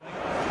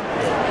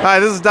Hi,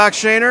 this is Doc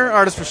Shaner,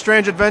 artist for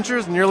Strange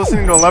Adventures, and you're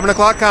listening to 11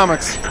 O'Clock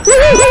Comics.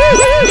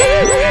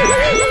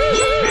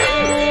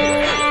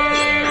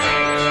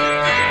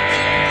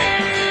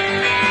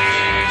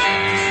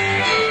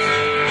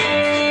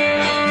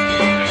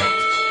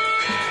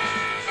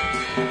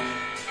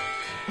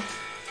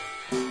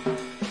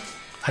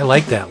 I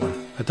like that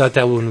one. I thought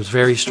that one was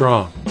very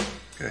strong.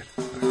 Good.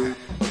 Okay.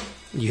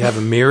 You have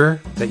a mirror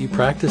that you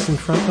practice in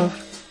front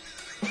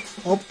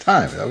of? All the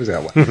time. I always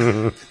got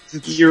one.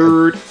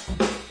 You're...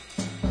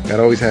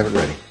 Gotta always have it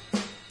ready.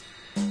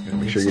 Gotta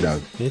make sure you know.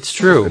 It's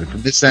true.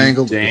 From this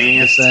angle, from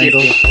this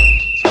angle.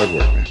 It's hard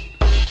work, man.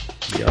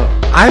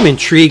 Yeah. I'm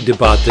intrigued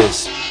about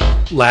this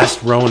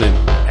Last Ronin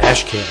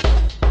ash can.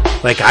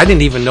 Like, I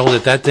didn't even know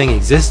that thing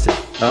existed.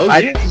 Oh, I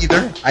yeah.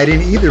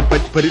 didn't either,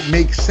 but it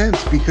makes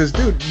sense because,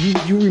 dude,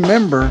 you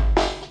remember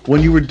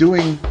when you were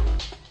doing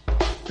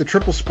the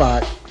triple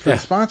spot for the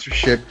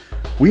sponsorship,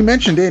 you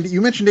mentioned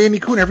Andy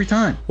Kuhn every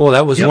time. Well,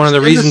 that was one of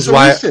the reasons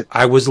why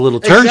I was a little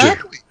turgid.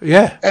 Exactly.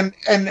 Yeah. And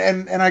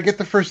I get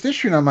the first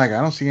issue and I'm like,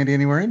 I don't see Andy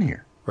anywhere in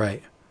here.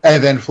 Right.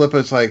 And then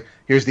Flippa's like,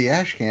 here's the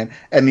ash can,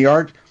 and the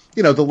art,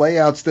 the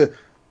layouts, the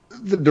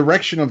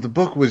direction of the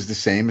book was the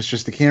same. It's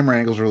just the camera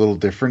angles are a little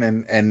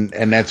different, and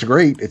that's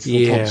great. It's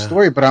the told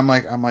story, but I'm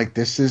like,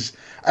 this is.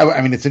 I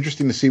mean, it's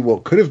interesting to see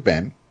what could have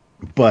been,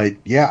 but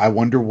yeah, I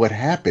wonder what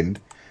happened.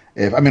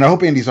 I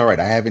hope Andy's all right.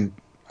 I haven't.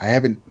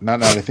 Now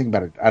that I think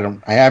about it,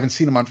 I haven't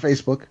seen him on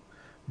Facebook,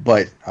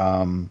 but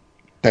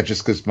that's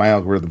just because my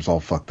algorithm's all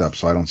fucked up,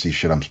 so I don't see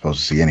shit I'm supposed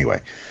to see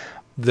anyway.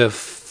 The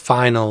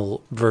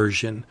final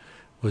version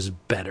was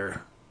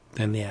better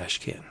than the ash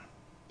can.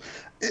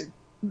 It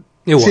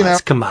was. Now,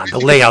 come on, the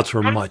layouts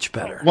were much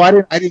better.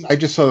 Well, I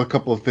just saw a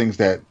couple of things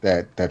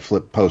that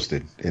Flip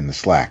posted in the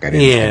Slack. I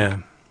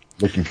didn't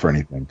looking for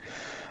anything.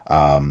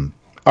 Are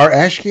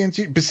ash cans?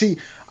 But see,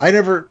 I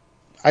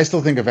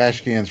still think of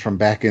ash cans from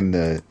back in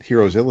the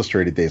Heroes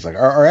Illustrated days. Like,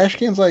 are ash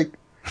cans like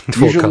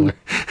full color,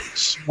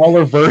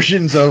 smaller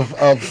versions of?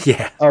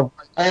 Yeah.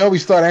 I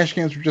always thought ash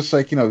cans were just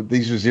like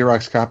these are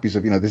Xerox copies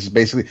of this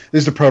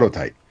is the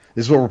prototype.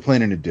 This is what we're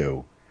planning to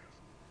do.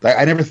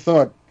 I never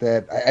thought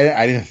that.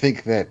 I didn't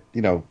think that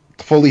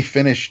fully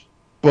finished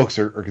books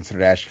are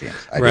considered ash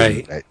cans.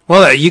 Right.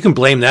 Well, you can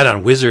blame that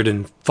on Wizard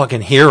and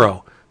fucking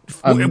Hero.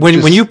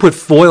 When you put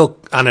foil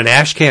on an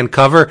ash can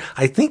cover,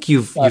 I think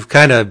you've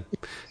kind of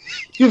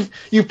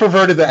you've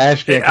perverted the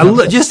ash can.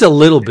 Just a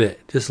little bit.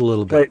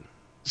 Right.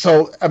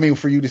 So I mean,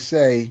 for you to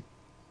say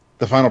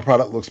the final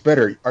product looks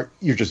better,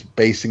 you're just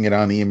basing it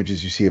on the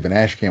images you see of an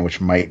ash can,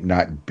 which might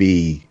not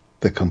be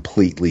the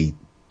completely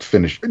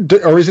finished,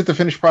 or is it the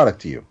finished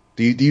product to you?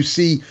 Do you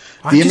see the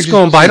images? I'm just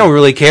going by. I don't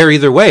really care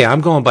either way.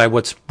 I'm going by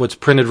what's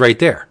printed right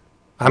there.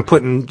 I'm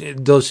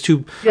putting those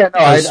two. Yeah, no,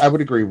 I would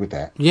agree with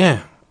that.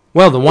 Yeah.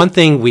 Well, the one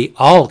thing we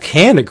all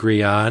can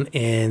agree on,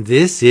 and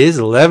this is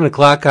 11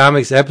 O'Clock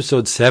Comics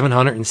episode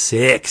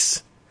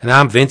 706, and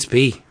I'm Vince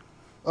P.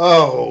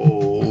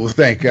 Oh,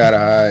 thank God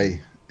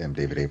I am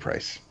David A.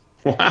 Price.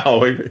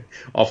 Wow, you're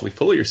awfully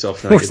full of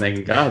yourself tonight. You're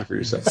thanking God for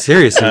yourself.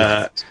 Seriously.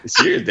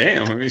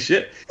 Damn, I mean,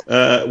 shit.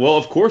 Well,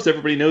 of course,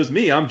 everybody knows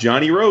me. I'm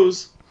Johnny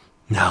Rose.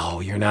 No,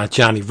 you're not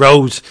Johnny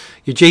Rose.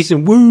 You're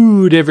Jason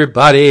Wood,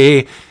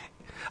 everybody.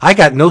 I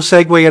got no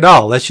segue at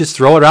all. Let's just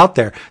throw it out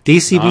there.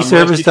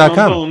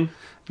 DCBService.com.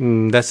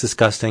 That's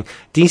disgusting.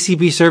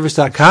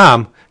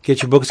 DCBService.com.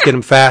 Get your books, get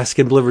them fast,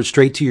 get them delivered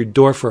straight to your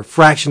door for a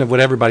fraction of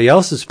what everybody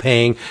else is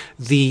paying.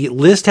 The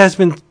list has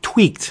been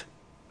tweaked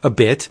a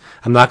bit.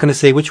 I'm not going to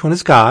say which one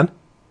is gone,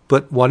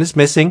 but one is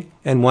missing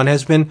and one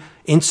has been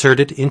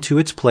inserted into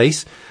its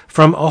place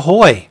from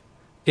Ahoy.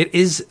 It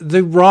is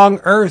The Wrong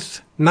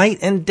Earth, Night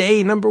and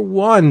Day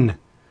 #1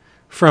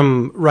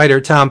 from writer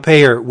Tom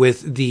Payer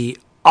with the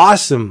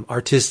awesome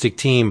artistic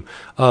team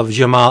of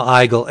Jamal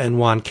Eigel and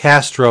Juan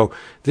Castro.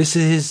 This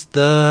is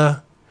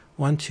the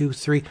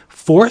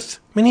 4th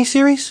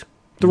miniseries?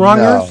 The Wrong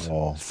Earth?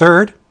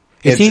 Third?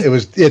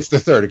 It's the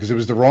third because it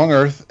was The Wrong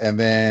Earth and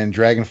then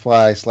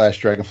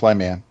Dragonfly/Dragonfly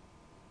Man,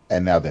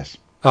 and now this.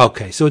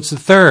 Okay, so it's the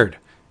third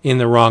in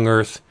the Wrong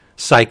Earth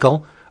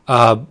cycle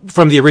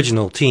from the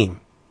original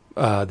team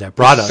that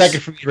brought us.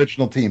 Second from the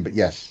original team, but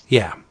yes.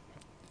 Yeah.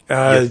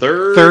 Third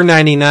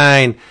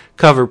 $3.99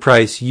 cover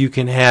price. You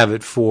can have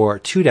it for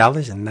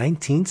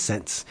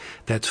 $2.19.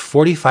 That's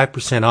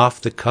 45%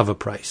 off the cover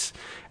price.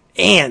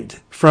 And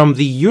from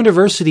the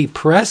University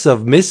Press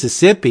of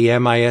Mississippi,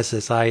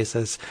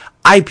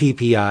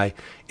 MISSISSIPPI,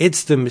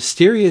 it's The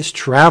Mysterious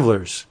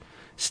Travelers.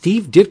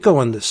 Steve Ditko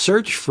and the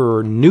Search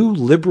for New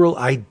Liberal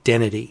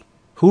Identity.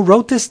 Who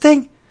wrote this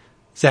thing?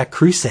 Zach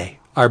Crusay,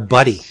 our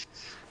buddy.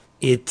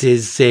 It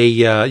is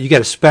you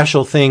got a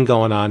special thing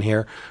going on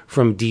here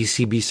from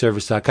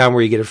DCBService.com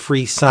where you get a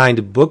free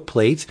signed book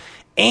plate,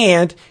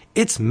 and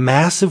it's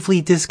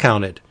massively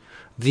discounted.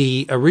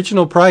 The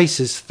original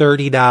price is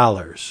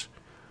 $30.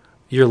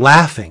 You're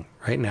laughing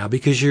right now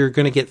because you're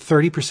going to get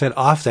 30%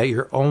 off that.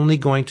 You're only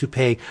going to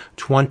pay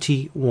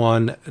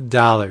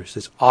 $21.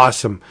 It's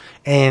awesome.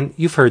 And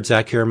you've heard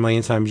Zach here a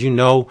million times. You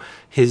know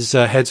his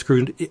head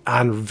screwed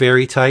on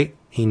very tight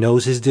He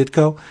knows his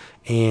Ditko,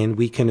 and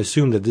we can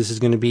assume that this is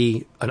going to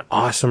be an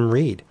awesome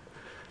read.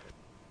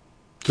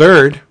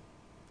 Third,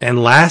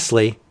 and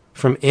lastly,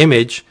 from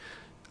Image,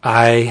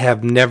 I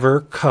have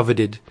never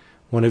coveted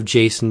one of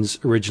Jason's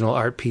original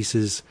art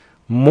pieces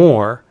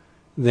more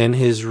than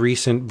his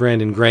recent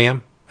Brandon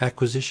Graham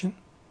acquisition.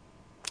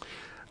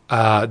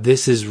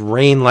 This is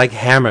Rain Like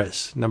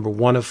Hammers, number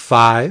 1 of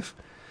 5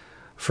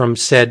 from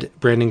said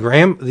Brandon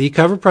Graham. The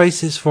cover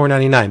price is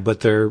 $4.99, but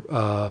they're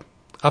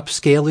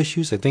upscale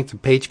issues. I think the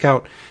page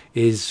count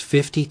is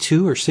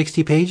 52 or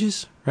 60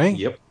 pages, right?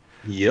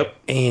 Yep.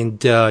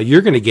 And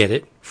you're going to get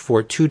it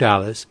for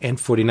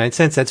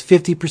 $2.49. That's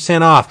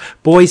 50% off.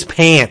 Boys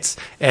Pants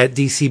at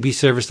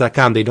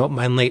dcbservice.com. They don't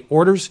mind late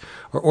orders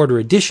or order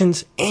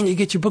additions, and you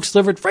get your books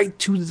delivered right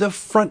to the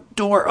front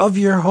door of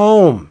your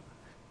home.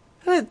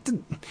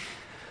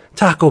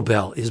 Taco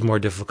Bell is more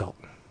difficult.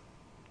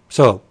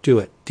 So do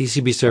it.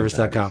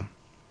 dcbservice.com.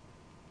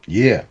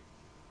 Yeah.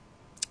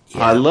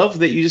 I love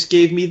that you just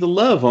gave me the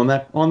love on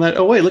that.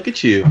 Oh wait, look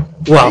at you.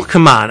 Well,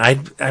 come on.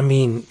 I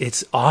mean,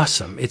 it's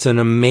awesome. It's an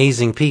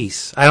amazing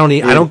piece. I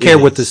don't care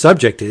what the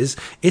subject is.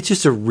 It's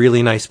just a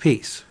really nice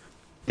piece.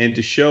 And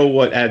to show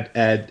what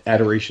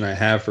adoration I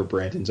have for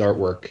Brandon's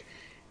artwork,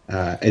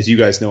 as you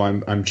guys know,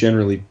 I'm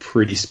generally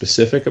pretty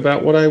specific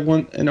about what I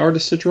want an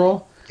artist to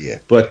draw. Yeah.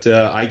 But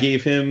I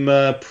gave him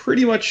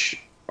pretty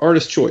much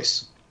artist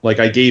choice. Like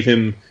I gave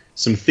him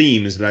some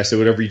themes, but I said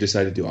whatever you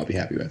decide to do, I'll be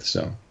happy with.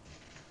 So.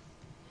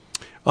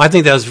 Well, I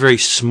think that was a very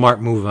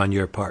smart move on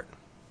your part.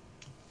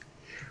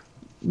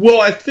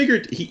 Well, I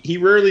figured he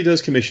rarely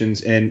does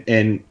commissions,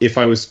 and if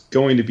I was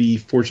going to be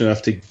fortunate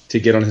enough to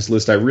get on his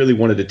list, I really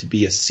wanted it to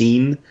be a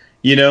scene,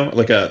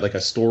 like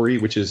a story,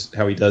 which is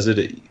how he does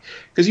it.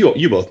 Because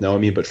you both know,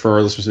 but for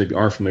our listeners who maybe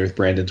aren't familiar with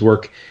Brandon's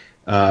work,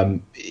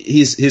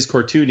 his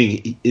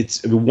cartooning,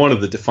 it's one of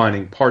the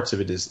defining parts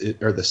of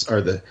it are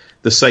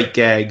the sight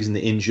gags and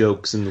the in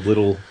jokes and the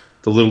little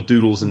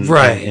doodles and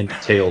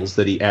details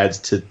that he adds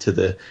to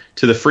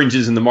the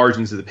fringes and the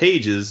margins of the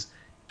pages,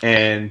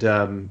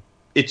 and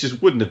it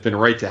just wouldn't have been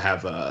right to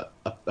have a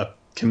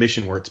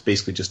commission where it's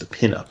basically just a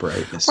pinup,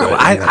 right? So, well,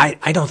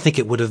 I don't think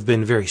it would have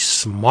been very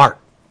smart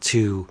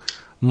to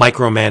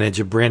micromanage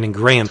a Brandon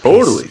Graham piece.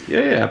 Totally,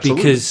 yeah,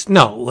 absolutely. Because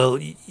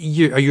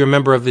are you a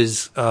member of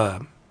his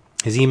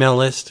email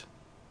list?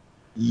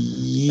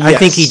 Yes. I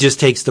think he just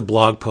takes the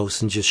blog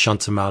posts and just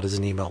shunts them out as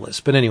an email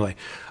list. But anyway,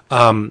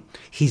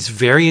 he's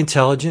very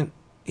intelligent.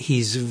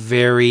 He's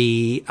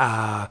very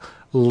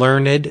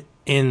learned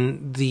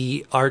in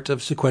the art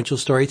of sequential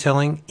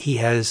storytelling. He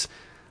has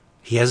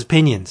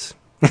opinions.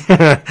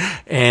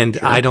 And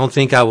sure. I don't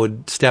think I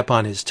would step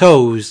on his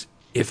toes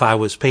if I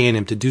was paying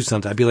him to do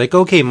something. I'd be like,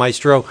 okay,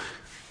 maestro,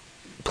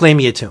 play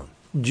me a tune.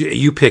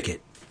 You pick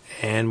it.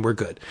 And we're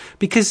good.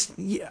 Because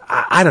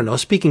I don't know,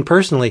 speaking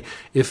personally,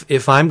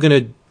 if I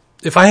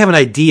have an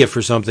idea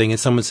for something and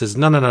someone says,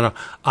 no,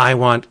 I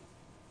want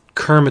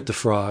Kermit the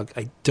Frog,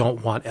 I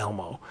don't want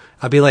Elmo.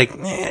 I'll be like,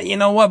 you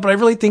know what? But I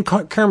really think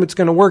Kermit's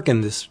going to work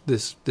in this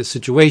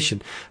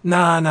situation.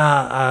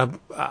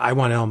 I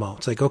want Elmo.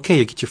 It's like, okay,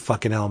 you get your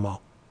fucking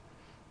Elmo.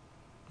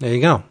 There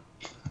you go.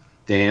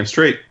 Damn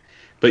straight.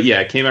 But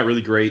yeah, it came out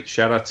really great.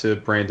 Shout out to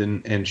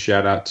Brandon and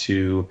shout out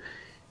to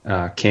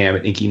Cam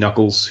at Inky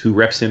Knuckles, who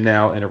reps him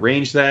now and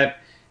arranged that.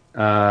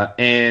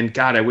 And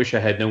God, I wish I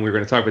had known we were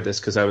going to talk about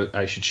this because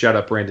I should shout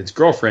out Brandon's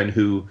girlfriend,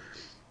 who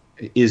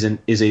has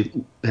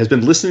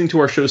been listening to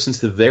our show since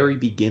the very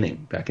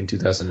beginning, back in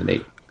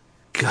 2008.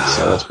 God.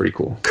 So that's pretty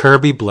cool.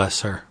 Kirby,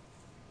 bless her.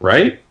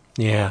 Right?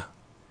 Yeah.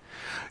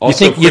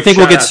 Also, you think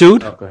we'll get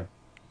sued? Oh, go ahead.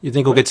 You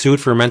think we'll get sued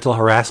for mental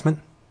harassment?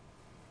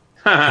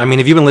 I mean,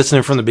 if you've been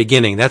listening from the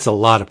beginning, that's a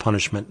lot of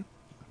punishment.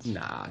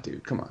 Nah,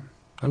 dude, come on.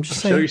 I'm just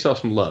saying. Show yourself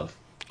some love.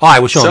 Oh, I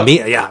was showing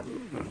me. Yeah.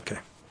 Okay.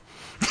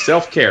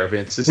 Self-care,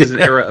 Vince. This is an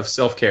era of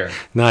self-care.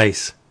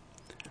 Nice.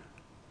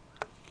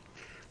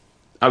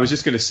 I was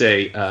just going to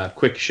say,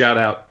 quick shout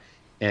out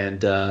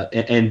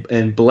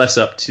and bless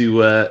up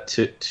to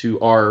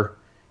our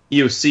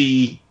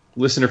EOC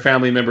listener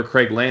family member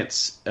Craig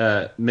Lance.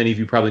 Many of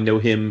you probably know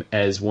him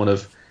as one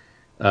of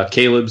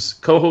Caleb's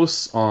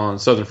co-hosts on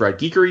Southern Fried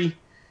Geekery.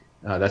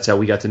 That's how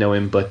we got to know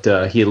him. But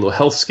he had a little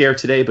health scare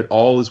today, but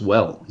all is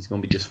well. He's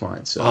going to be just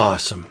fine. So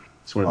awesome.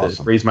 Just wanted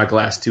to raise my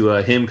glass to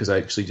him because I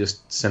actually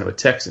just sent him a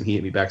text and he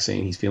hit me back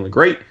saying he's feeling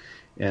great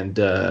and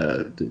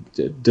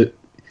the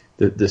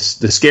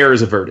scare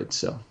is averted.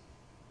 So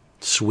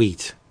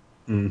sweet.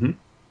 Mm-hmm.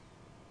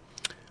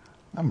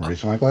 I'm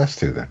raising my glass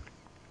too then.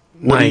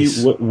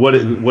 Nice. What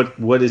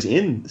is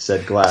in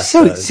said glass?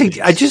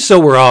 So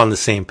we're all on the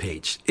same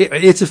page.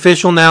 It's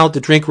official now.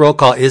 The drink roll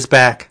call is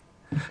back.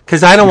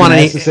 Because I don't want to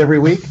ask this every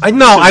week. He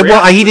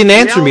didn't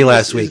answer me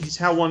last week. It's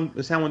how one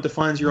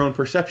defines your own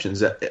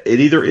perceptions. It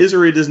either is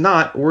or it is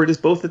not, or it is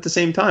both at the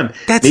same time.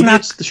 Maybe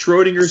it's the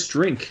Schrodinger's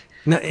drink.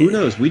 No, who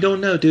knows? We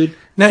don't know, dude.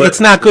 No, it's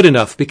not good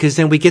enough because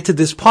then we get to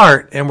this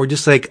part and we're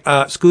just like,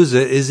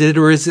 scusa, is it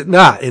or is it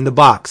not in the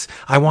box?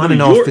 I want to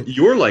know if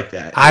you're like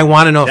that. I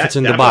want to know if it's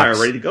in the box.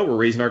 We're ready to go. We're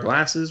raising our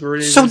glasses.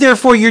 So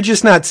therefore, you're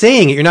just not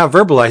saying it. You're not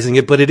verbalizing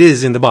it, but it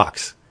is in the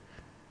box.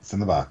 It's in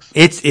the box.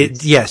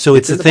 So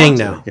it's a thing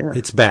now. Yeah.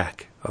 It's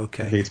back.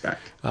 Okay. I think it's back.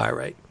 All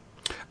right.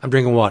 I'm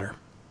drinking water.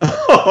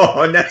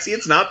 Oh, now see,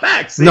 it's not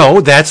back. See?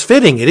 No, that's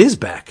fitting. It is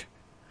back.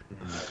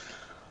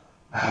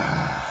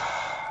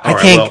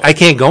 I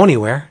can't go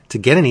anywhere to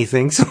get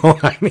anything. So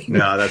I mean,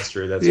 no, that's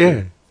true. That's yeah,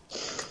 true.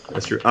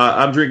 That's true.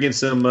 I'm drinking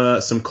some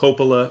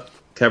Coppola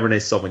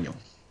Cabernet Sauvignon.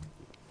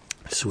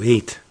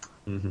 Sweet.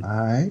 Mm-hmm.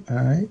 All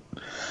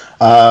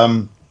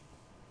right.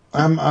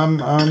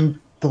 I'm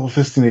double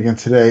fisting again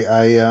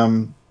today.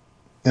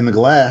 In the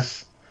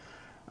glass,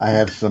 I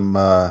have some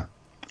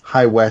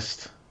High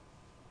West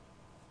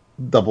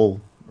double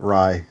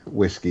rye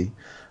whiskey,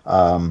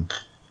 and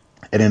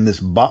in this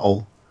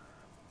bottle,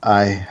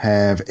 I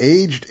have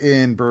aged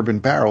in bourbon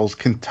barrels,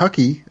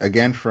 Kentucky,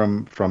 again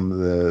from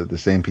the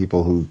same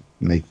people who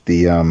make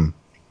who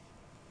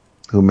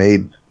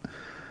made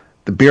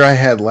the beer I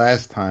had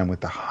last time with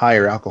the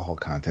higher alcohol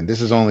content.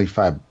 This is only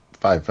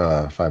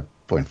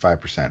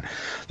 5.5%.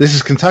 This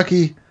is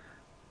Kentucky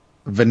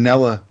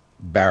Vanilla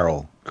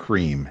Barrel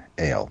Cream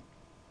Ale,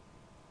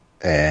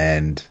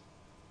 and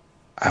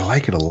I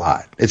like it a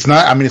lot. It's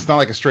not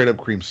like a straight up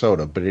cream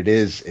soda, but it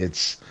is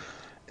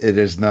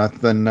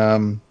nothing.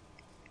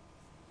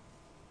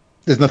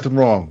 There's nothing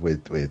wrong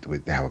with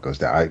how it goes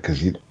down.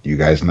 Because you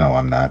guys know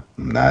I'm not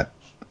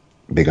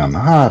big on the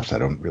hops. I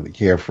don't really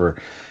care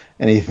for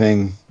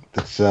anything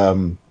that's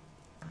really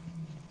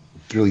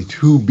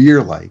too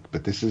beer like.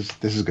 But this is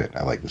good.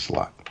 I like this a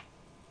lot.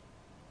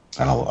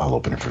 And I'll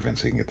open it for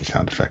Vince so you can get the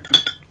sound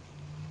effect.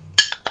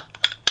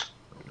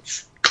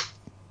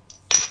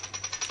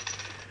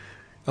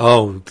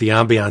 Oh, the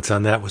ambiance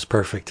on that was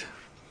perfect.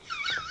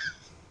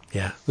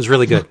 Yeah, it was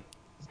really good.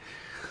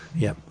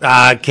 Yeah,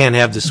 I can't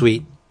have the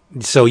sweet.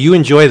 So you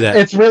enjoy that?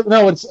 It's really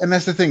and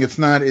that's the thing. It's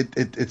not.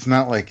 It's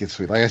not like it's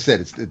sweet. Like I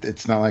said,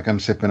 it's not like I'm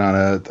sipping on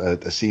a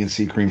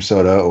CNC cream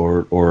soda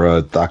or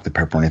a Dr.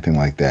 Pepper or anything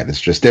like that. It's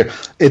just there.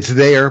 It's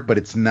there, but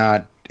it's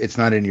not. It's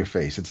not in your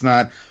face. It's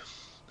not.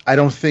 I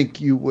don't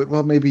think you would.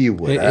 Well, maybe you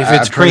would. If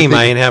it's cream,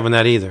 I ain't having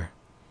that either.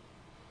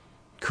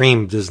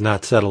 Cream does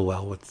not settle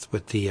well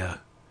with the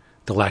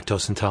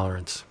lactose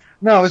intolerance.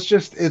 No,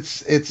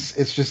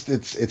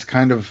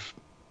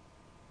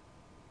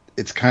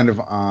 it's kind of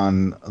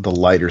on the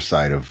lighter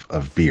side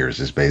of beers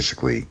is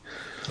basically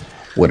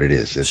what it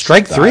is. It's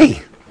strike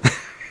three.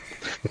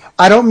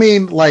 I don't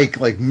mean like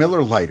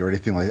Miller Lite or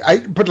anything like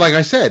that. But like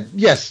I said,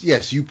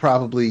 yes, you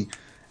probably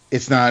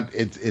it's not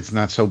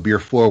so beer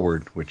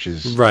forward, which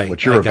is right.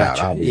 what you're about,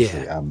 you.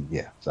 obviously.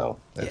 Yeah. So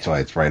that's why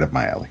it's right up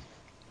my alley.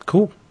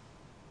 Cool.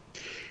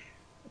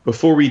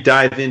 Before we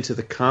dive into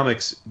the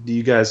comics, do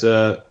you guys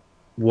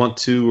want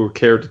to or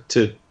care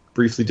to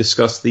briefly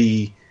discuss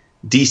the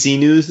DC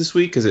news this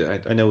week?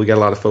 Because I know we got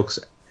a lot of folks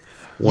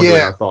wondering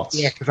our thoughts.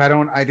 Yeah, because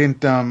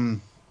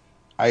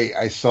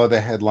I saw the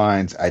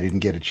headlines. I didn't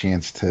get a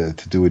chance to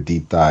do a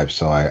deep dive,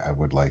 so I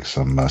would like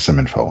some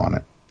info on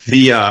it.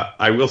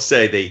 I will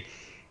say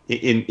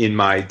in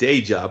my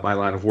day job, my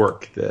line of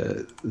work,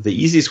 the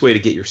easiest way to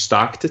get your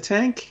stock to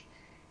tank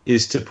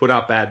is to put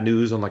out bad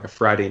news on like a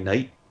Friday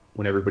night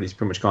when everybody's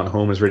pretty much gone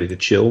home, is ready to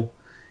chill.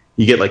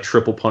 You get like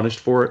triple punished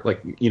for it. Like,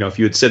 if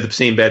you had said the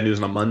same bad news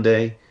on a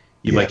Monday,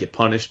 you might get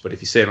punished, but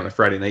if you say it on a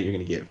Friday night, you're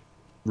going to get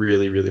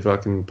really, really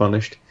fucking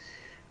punished.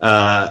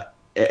 And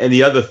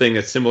the other thing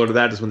that's similar to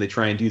that is when they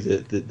try and do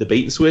the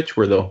bait and switch,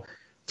 where they'll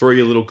throw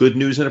you a little good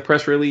news in a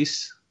press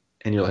release,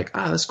 and you're like,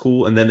 that's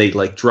cool. And then they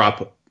like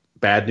drop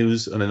bad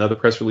news on another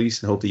press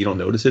release and hope that you don't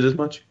notice it as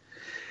much.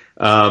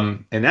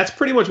 And that's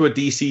pretty much what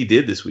DC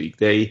did this week.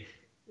 They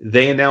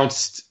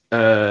announced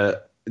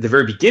the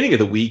very beginning of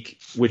the week,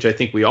 which I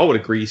think we all would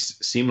agree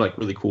seemed like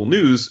really cool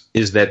news,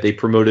 is that they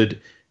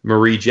promoted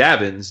Marie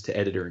Javins to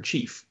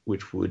editor-in-chief,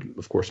 which would,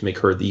 of course, make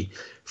her the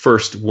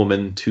first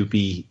woman to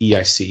be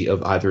EIC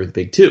of either of the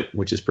big two,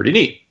 which is pretty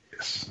neat.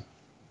 Yes.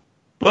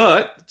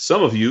 But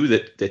some of you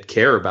that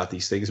care about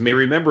these things may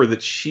remember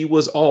that she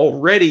was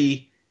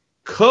already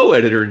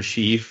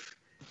co-editor-in-chief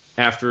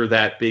after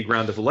that big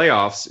round of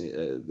layoffs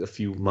a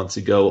few months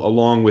ago,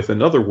 along with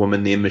another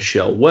woman named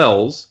Michelle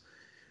Wells.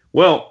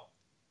 Well,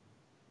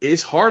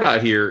 it's hard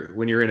out here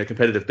when you're in a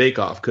competitive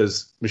bake-off,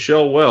 because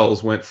Michelle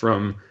Wells went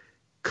from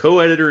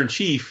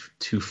co-editor-in-chief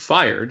to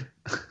fired,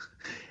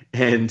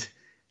 and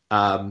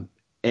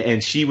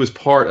she was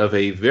part of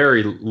a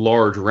very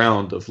large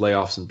round of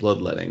layoffs and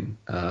bloodletting,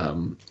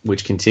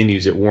 which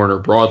continues at Warner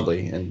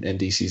broadly, and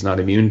DC's not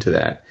immune to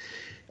that.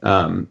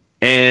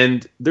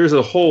 And there's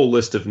a whole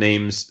list of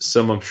names.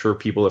 Some I'm sure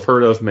people have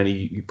heard of, many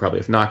you probably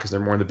have not because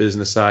they're more on the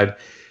business side.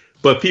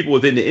 But people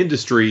within the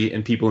industry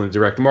and people in the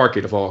direct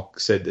market have all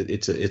said that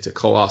it's a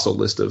colossal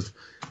list of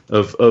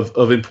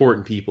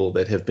important people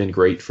that have been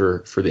great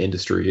for the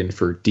industry and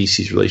for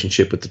DC's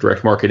relationship with the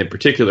direct market in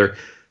particular.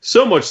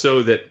 So much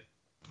so that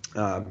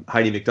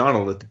Heidi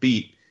McDonald at The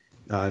Beat,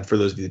 and for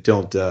those of you that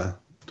don't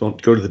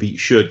go to The Beat, you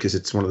should, because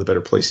it's one of the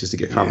better places to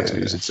get comics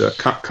news. It's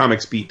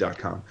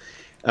comicsbeat.com.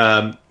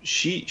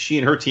 She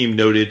and her team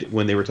noted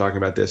when they were talking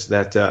about this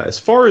that as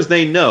far as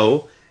they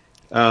know,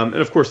 And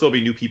of course, there'll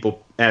be new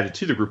people added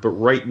to the group. But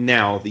right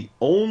now, the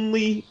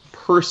only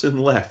person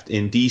left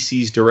in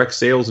DC's direct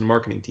sales and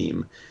marketing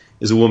team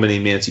is a woman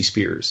named Nancy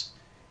Spears.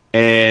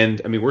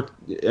 And I mean,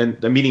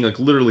 I'm meaning like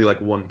literally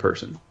like one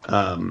person.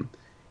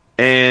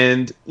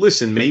 And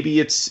listen,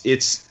 maybe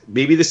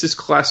maybe this is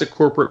classic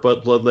corporate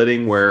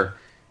bloodletting where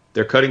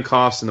they're cutting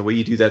costs, and the way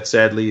you do that,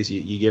 sadly, is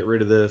you get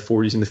rid of the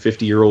 40s and the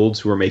 50-year-olds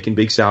who are making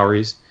big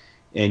salaries,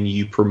 and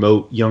you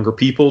promote younger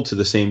people to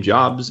the same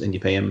jobs, and you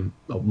pay them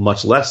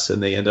much less,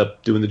 and they end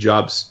up doing the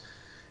jobs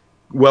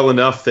well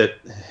enough that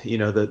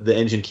the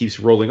engine keeps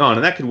rolling on.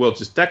 And that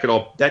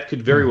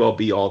could very well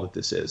be all that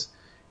this is.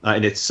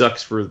 And it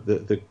sucks for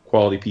the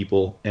quality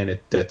people, and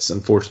that's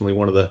unfortunately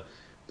one of the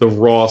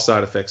raw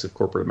side effects of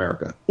corporate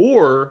America.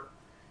 Or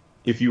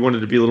if you wanted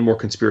to be a little more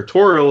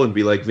conspiratorial and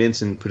be like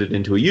Vince and put it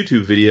into a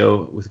YouTube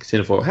video with a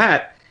tinfoil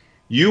hat,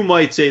 you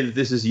might say that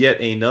this is yet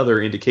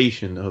another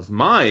indication of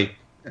even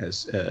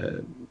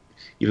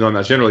though I'm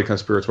not generally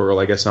conspiratorial,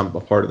 I guess I'm a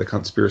part of the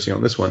conspiracy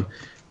on this one,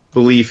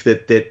 belief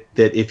that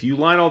if you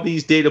line all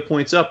these data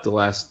points up the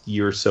last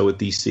year or so at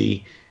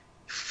DC,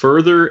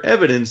 further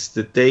evidence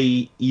that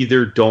they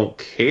either don't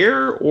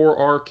care or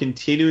are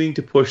continuing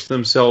to push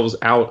themselves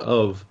out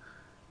of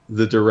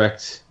the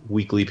direct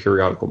weekly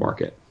periodical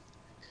market.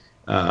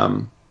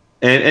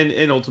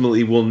 And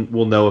ultimately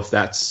we'll know if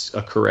that's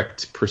a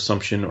correct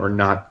presumption or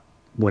not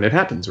when it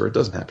happens or it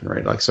doesn't happen,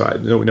 right? Like, so I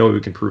know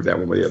we can prove that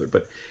one way or the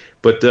other,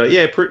 but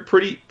yeah,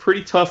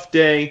 pretty tough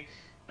day.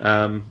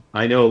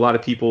 I know a lot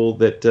of people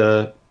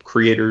that,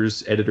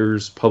 creators,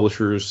 editors,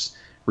 publishers,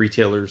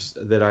 retailers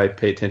that I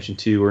pay attention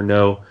to or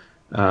know,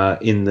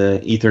 in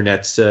the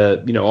Ethernets,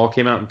 all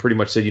came out and pretty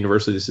much said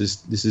universally, this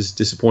is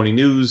disappointing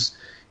news.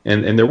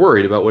 And they're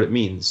worried about what it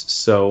means.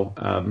 So,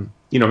 I'm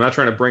not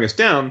trying to bring us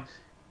down,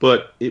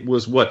 but it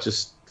was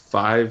just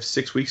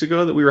 5-6 weeks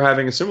ago that we were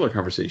having a similar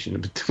conversation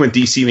when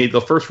DC made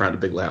the first round of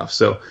big layoffs.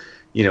 So,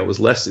 it was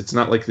less. It's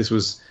not like this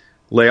was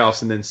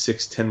layoffs and then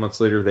 6-10 months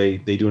later they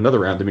do another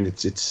round. I mean,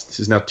 this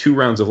is now 2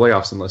 rounds of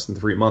layoffs in less than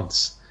 3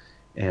 months.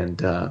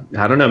 And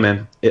I don't know,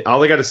 man.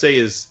 All I got to say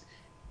is,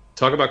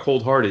 talk about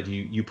cold-hearted.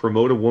 You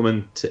promote a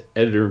woman to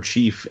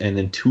editor-in-chief, and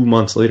then 2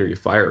 months later you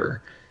fire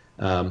her.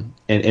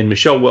 And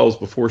Michelle Wells,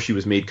 before she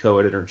was made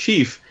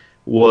co-editor-in-chief,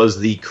 was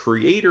the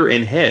creator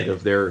and head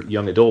of their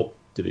young adult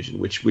division,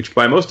 which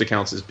by most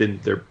accounts has been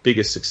their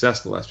biggest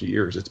success the last few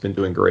years. It's been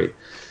doing great.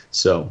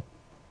 So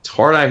it's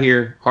hard out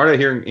here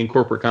in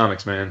corporate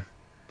comics, man.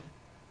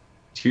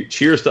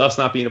 Cheers to us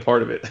not being a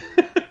part of it.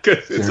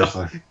 Because it is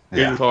hard.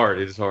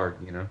 It is hard,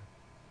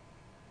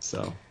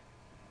 So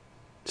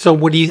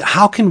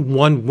how can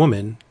one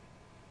woman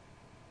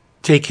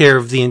take care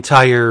of the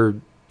entire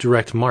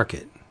direct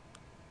market?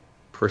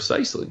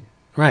 Precisely.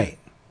 Right.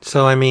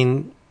 So, I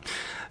mean,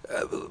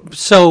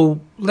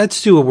 so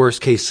let's do a worst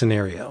case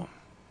scenario.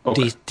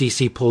 Okay.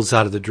 DC pulls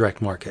out of the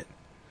direct market.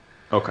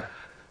 Okay.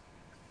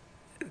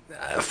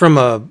 From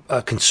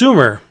a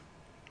consumer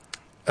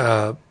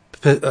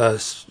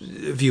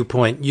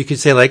viewpoint, you could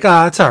say like,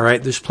 it's all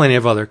right. There's plenty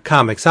of other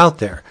comics out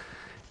there.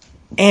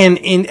 And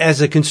as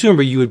a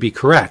consumer, you would be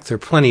correct. There are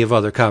plenty of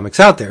other comics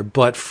out there.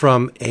 But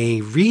from a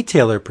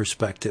retailer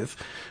perspective,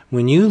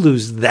 when you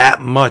lose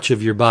that much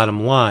of your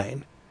bottom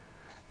line,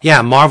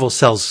 yeah, Marvel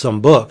sells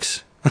some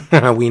books.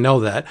 We know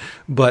that.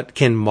 But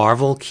can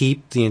Marvel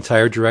keep the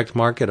entire direct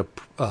market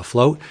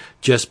afloat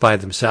just by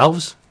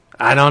themselves?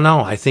 I don't know.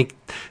 I think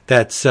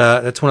that's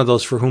one of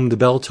those for whom the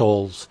bell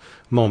tolls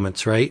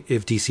moments, right?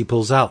 If DC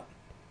pulls out.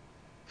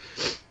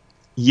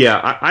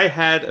 Yeah, I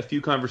had a few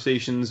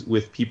conversations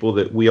with people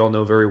that we all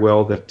know very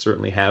well that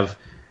certainly have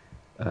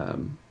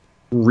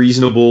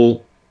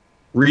reasonably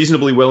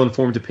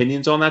well-informed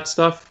opinions on that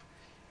stuff.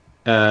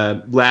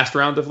 Last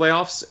round of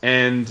layoffs,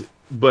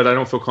 but I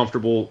don't feel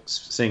comfortable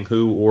saying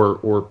who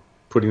or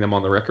putting them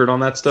on the record on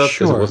that stuff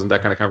because it wasn't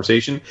that kind of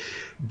conversation.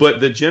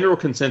 But the general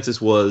consensus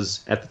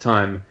was, at the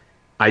time,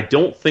 I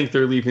don't think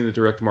they're leaving the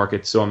direct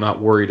market, so I'm not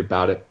worried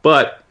about it.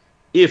 But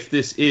if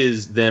this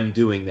is them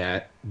doing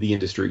that, the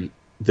industry,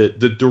 the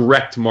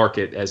direct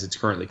market as it's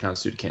currently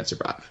constituted, can't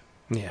survive.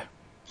 Yeah.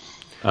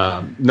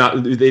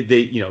 Not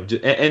they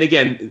and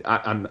again,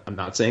 I'm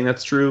not saying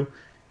that's true.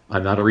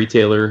 I'm not a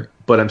retailer,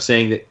 but I'm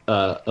saying that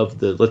of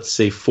the, let's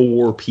say,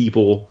 4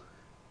 people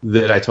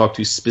that I talked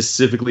to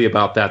specifically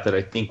about that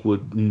I think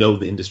would know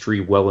the industry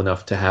well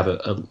enough to have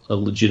a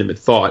legitimate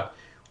thought,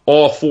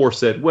 all 4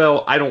 said,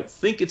 well, I don't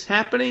think it's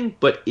happening,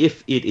 but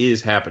if it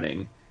is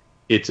happening,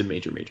 it's a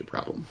major, major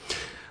problem.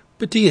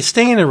 But do you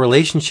stay in a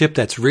relationship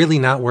that's really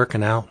not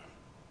working out?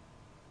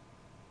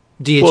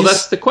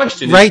 That's the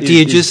question, right? Do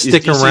you just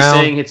stick DC around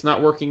saying it's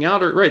not working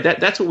out, or right?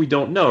 That's what we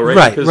don't know, right?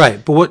 Right,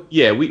 right. But what?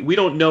 Yeah, we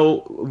don't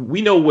know.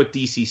 We know what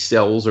DC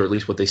sells, or at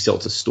least what they sell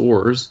to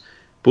stores,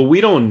 but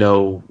we don't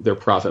know their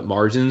profit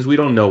margins. We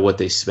don't know what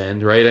they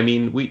spend, right? I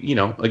mean, we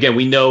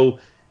know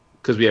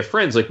because we have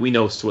friends, like we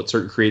know what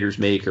certain creators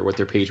make, or what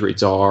their page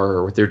rates are,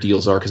 or what their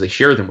deals are, because they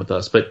share them with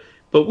us. But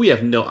we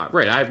have no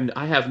right.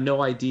 I have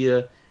no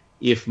idea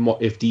if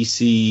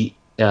DC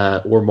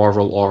or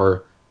Marvel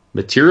are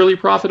materially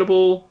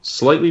profitable,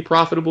 slightly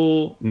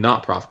profitable,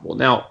 not profitable.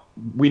 Now,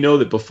 we know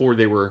that before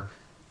they were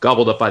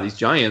gobbled up by these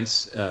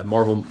giants,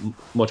 Marvel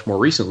much more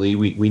recently,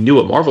 we knew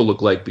what Marvel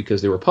looked like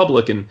because they were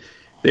public, and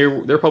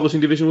their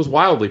publishing division was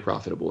wildly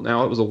profitable.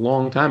 Now, it was a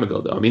long time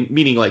ago, though. I mean,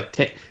 meaning like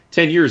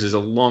 10 years is a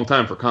long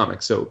time for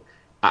comics. So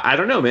I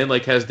don't know, man.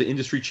 Like, has the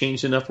industry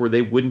changed enough where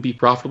they wouldn't be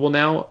profitable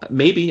now?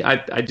 Maybe. I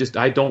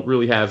don't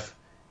really have.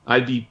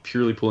 I'd be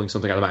purely pulling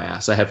something out of my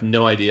ass. I have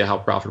no idea how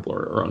profitable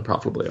or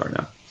unprofitable they are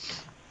now.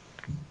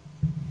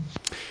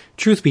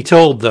 Truth be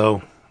told,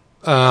 though,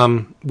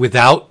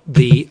 without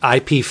the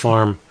IP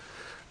farm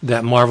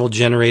that Marvel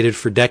generated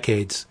for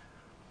decades,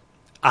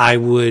 I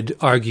would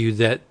argue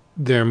that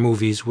their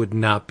movies would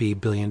not be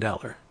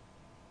billion-dollar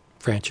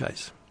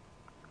franchise.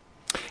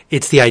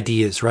 It's the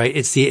ideas, right?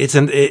 It's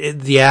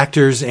the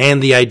actors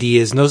and the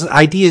ideas. And those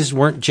ideas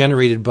weren't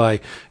generated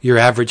by your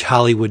average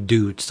Hollywood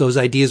dudes. Those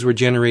ideas were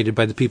generated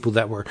by the people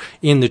that were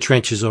in the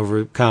trenches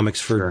over comics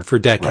for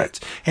decades.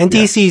 Right. And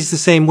DC's the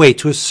same way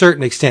to a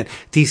certain extent.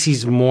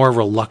 DC's more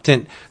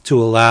reluctant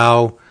to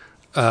allow,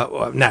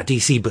 not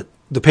DC, but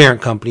the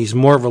parent company's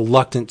more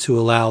reluctant to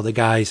allow the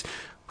guys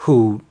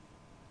who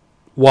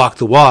walk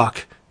the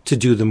walk to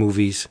do the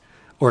movies,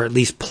 or at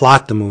least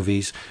plot the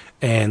movies.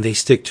 And they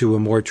stick to a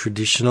more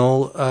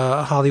traditional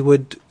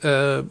Hollywood,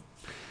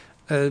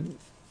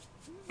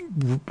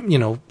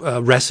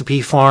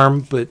 recipe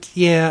farm. But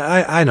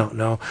yeah, I don't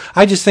know.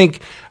 I just think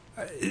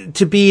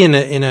to be in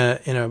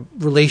a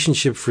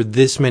relationship for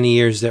this many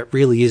years that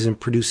really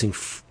isn't producing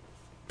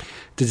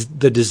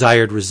the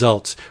desired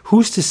results.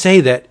 Who's to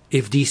say that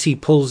if DC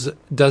pulls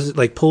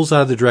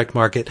out of the direct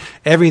market,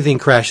 everything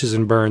crashes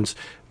and burns?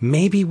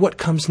 Maybe what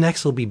comes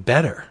next will be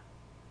better.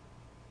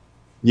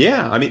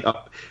 Yeah, I mean.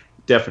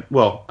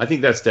 Well, I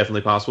think that's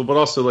definitely possible. But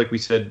also, like we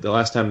said, the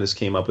last time this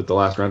came up with the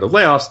last round of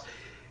layoffs,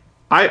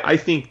 I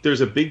think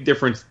there's a big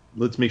difference.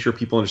 Let's make sure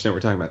people understand what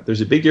we're talking about. There's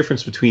a big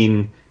difference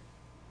between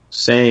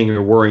saying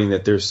or worrying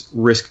that there's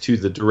risk to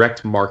the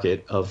direct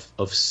market of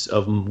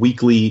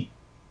weekly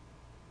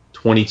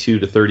 22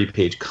 to 30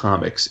 page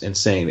comics and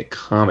saying that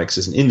comics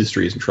as an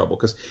industry is in trouble.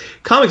 Because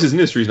comics as an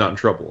industry is not in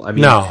trouble. I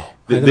mean,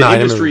 the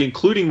industry,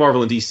 including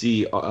Marvel and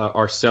DC,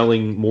 are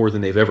selling more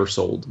than they've ever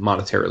sold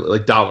monetarily,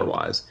 like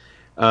dollar-wise.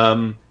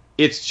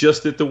 It's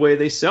just that the way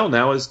they sell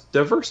now is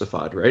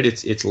diversified, right?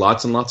 It's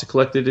lots and lots of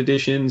collected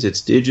editions. It's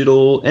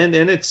digital and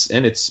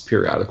it's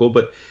periodical.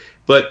 But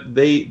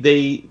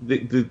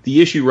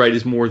the issue, right,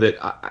 is more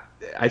that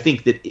I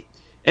think that,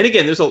 and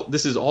again,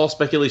 this is all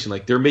speculation.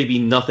 Like, there may be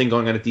nothing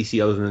going on at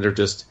DC other than they're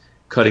just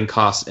cutting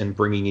costs and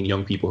bringing in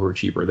young people who are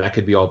cheaper. That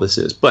could be all this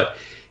is. But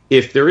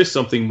if there is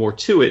something more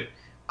to it,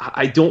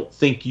 I don't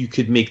think you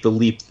could make the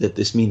leap that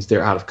this means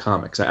they're out of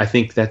comics. I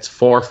think that's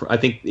far from. I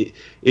think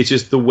it's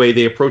just the way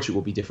they approach it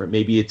will be different.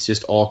 Maybe it's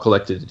just all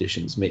collected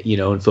editions,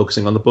 and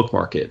focusing on the book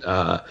market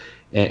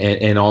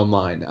and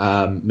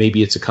online.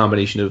 Maybe it's a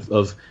combination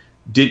of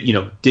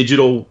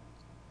digital,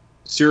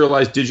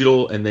 serialized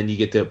digital, and then you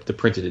get the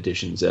printed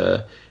editions.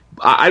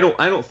 I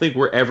don't think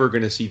we're ever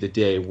going to see the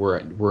day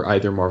where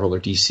either Marvel or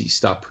DC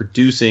stop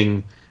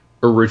producing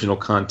original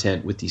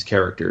content with these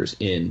characters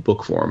in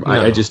book form.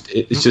 No.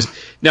 It's just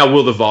now,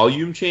 will the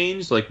volume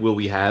change? Like, will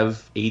we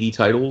have 80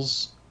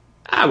 titles?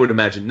 I would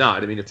imagine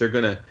not. I mean, if they're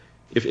gonna,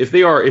 if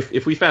they are,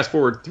 if we fast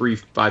forward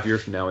 3-5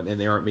 years from now and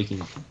they aren't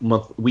making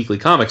weekly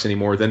comics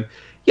anymore, then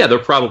yeah, they're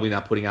probably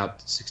not putting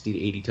out 60 to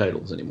 80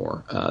 titles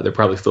anymore. They're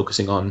probably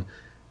focusing on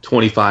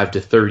 25 to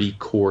 30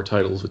 core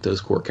titles with those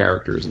core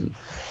characters,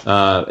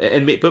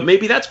 but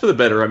maybe that's for the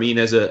better. I mean,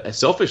 as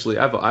selfishly,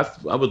 I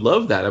would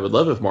love that. I would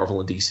love if Marvel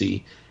and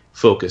DC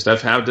focused.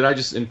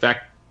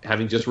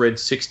 Having just read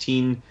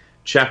 16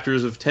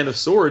 chapters of 10 of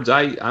Swords,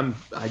 I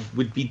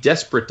would be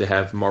desperate to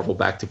have Marvel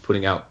back to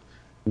putting out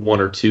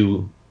 1 or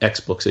 2 X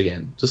books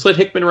again. Just let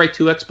Hickman write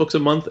 2 X books a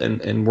month,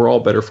 and we're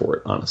all better for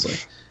it, honestly.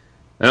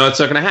 I know it's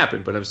not going to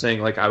happen, but I'm saying,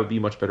 like, I would be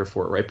much better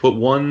for it, right? Put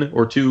 1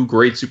 or 2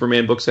 great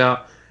Superman books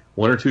out,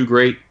 1 or 2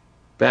 great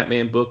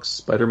Batman books,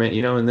 Spider-Man,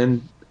 and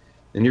then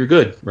you're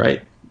good,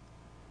 right?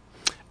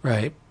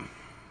 Right.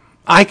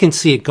 I can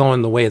see it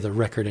going the way of the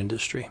record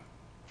industry.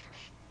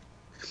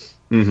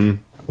 Mm-hmm.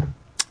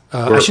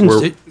 I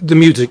shouldn't say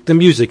the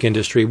music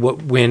industry.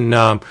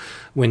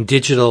 When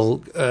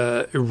digital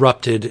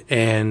erupted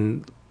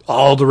and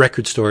all the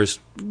record stores,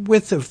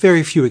 with a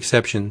very few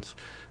exceptions,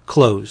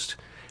 closed,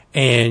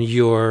 and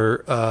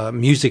your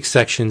music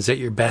sections at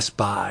your Best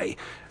Buy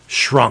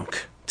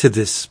shrunk to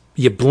this.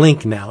 You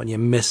blink now and you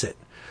miss it.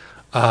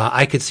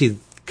 I could see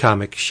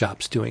comic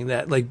shops doing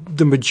that. Like,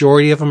 the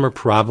majority of them are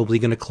probably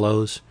going to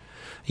close.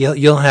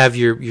 You'll have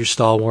your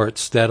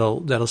stalwarts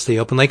that'll stay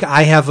open. Like,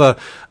 I have a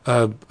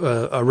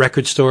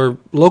record store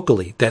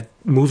locally that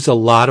moves a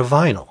lot of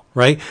vinyl,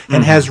 right?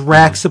 And has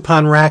racks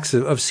upon racks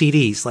of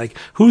CDs. Like,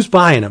 who's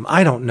buying them?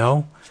 I don't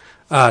know.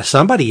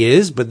 Somebody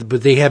is, but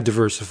they have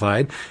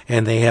diversified,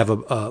 and they have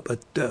a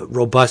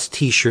robust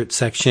T-shirt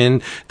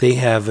section. They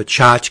have a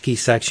tchotchke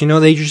section.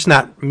 They're just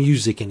not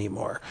music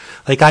anymore.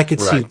 Like, I could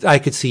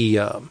see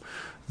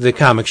the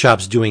comic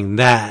shops doing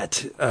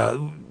that.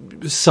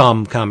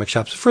 Some comic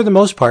shops, for the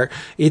most part,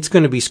 it's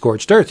going to be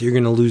scorched earth. You're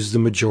going to lose the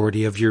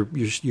majority of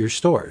your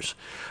stores.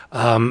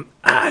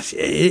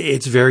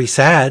 It's very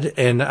sad,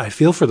 and I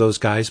feel for those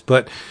guys.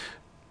 But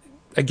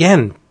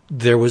again,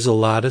 there was a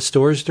lot of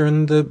stores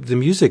during the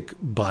music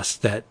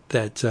bust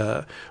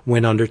that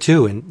went under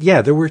too. And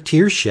yeah, there were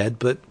tears shed,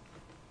 but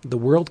the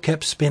world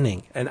kept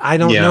spinning. And I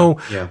don't know.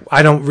 Yeah.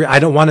 I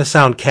don't want to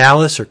sound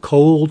callous or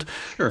cold,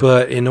 sure.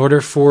 But in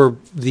order for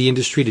the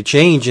industry to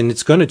change, and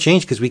it's going to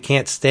change because we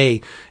can't stay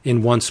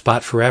in one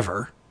spot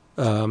forever,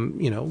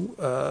 it's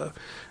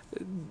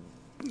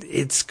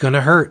going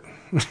to hurt.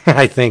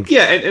 I think.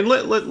 Yeah, and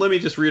let me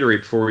just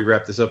reiterate before we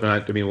wrap this up, and I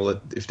mean, we'll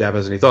let, if Dab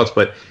has any thoughts,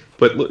 but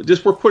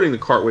just we're putting the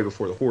cart way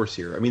before the horse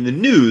here. I mean, the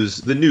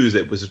news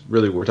that was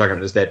really what we're talking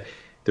about is that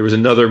there was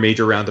another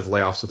major round of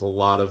layoffs with a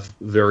lot of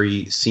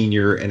very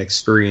senior and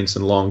experienced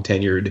and long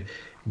tenured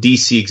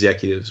DC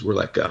executives were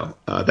let go.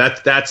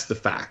 That's the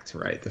fact,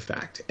 right? The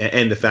fact,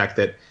 and the fact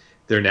that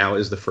there now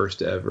is the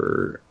first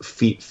ever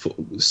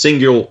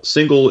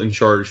single in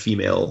charge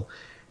female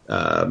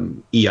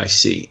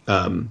EIC.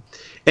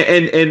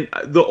 And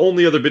the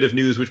only other bit of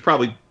news, which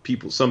probably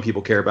some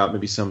people care about,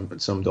 maybe some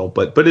don't,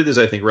 but it is,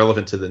 I think,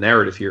 relevant to the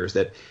narrative here, is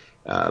that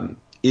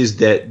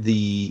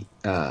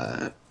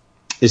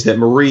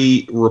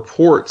Marie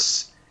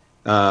reports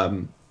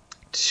to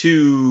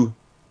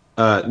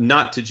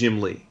not to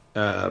Jim Lee.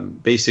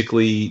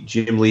 Basically,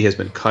 Jim Lee has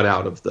been cut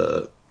out of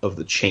the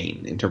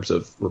chain in terms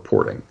of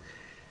reporting.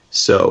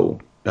 So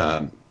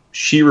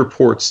she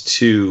reports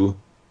to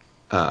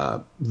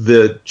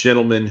the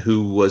gentleman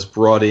who was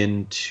brought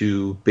in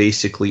to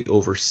basically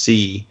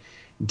oversee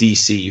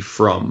DC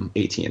from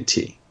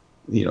AT&T,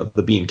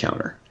 the bean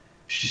counter.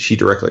 She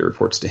directly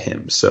reports to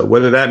him. So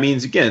whether that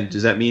means, again,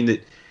 does that mean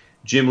that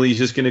Jim Lee's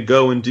just going to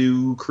go and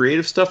do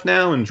creative stuff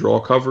now and draw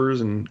covers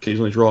and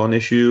occasionally draw an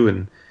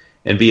issue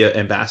and be an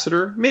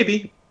ambassador?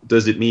 Maybe.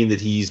 Does it mean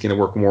that he's going to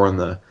work more on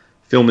the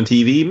film and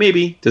TV?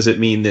 Maybe. Does it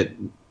mean that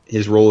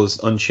his role is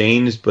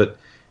unchanged, but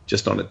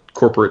just on a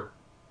corporate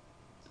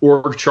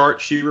org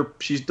chart she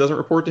doesn't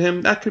report to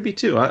him? That could be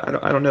too. I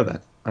don't know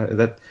that.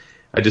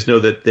 I just know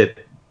that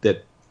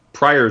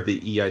prior the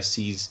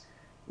EICs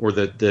or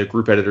the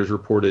group editors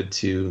reported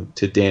to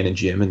Dan and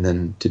Jim, and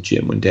then to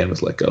Jim when Dan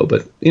was let go.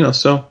 But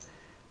so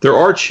there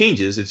are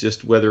changes. It's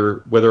just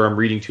whether I'm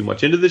reading too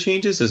much into the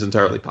changes is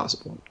entirely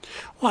possible.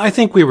 Well, I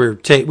think we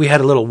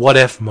had a little what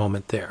if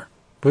moment there,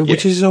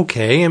 which is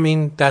okay. I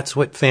mean, that's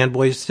what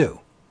fanboys do.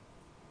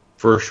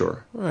 For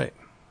sure. Right.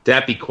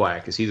 That be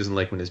quiet, because he doesn't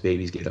like when his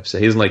babies get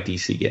upset. He doesn't like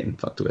DC getting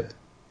fucked with.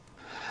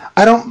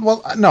 I don't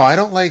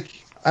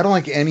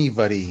like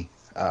anybody.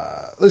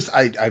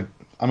 Listen,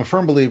 I'm a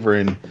firm believer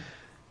in,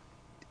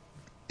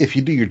 if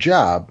you do your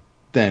job,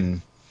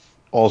 then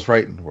all's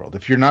right in the world.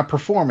 If you're not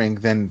performing,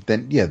 then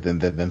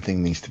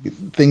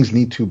things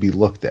need to be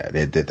looked at.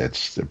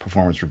 That's the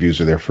performance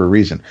reviews are there for a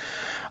reason.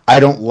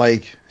 I don't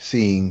like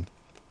seeing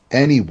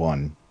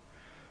anyone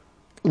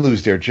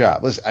lose their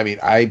job. Listen, I mean,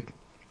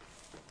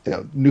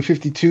 New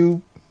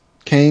 52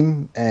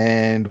 came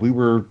and we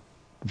were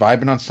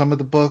vibing on some of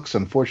the books.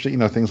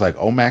 Unfortunately, things like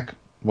OMAC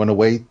went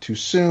away too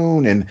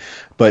soon,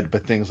 but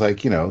things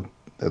like,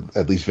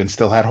 at least Vince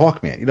still had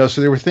Hawkman, so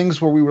there were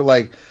things where we were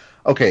like,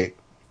 okay,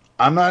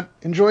 I'm not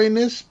enjoying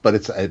this, but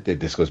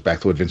this goes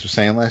back to what Vince was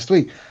saying last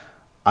week.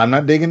 I'm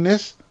not digging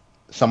this.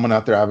 Someone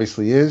out there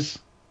obviously is.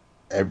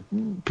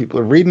 People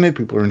are reading it.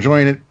 People are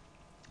enjoying it.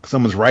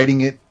 Someone's writing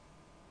it.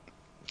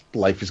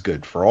 Life is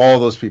good for all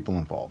those people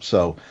involved.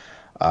 So,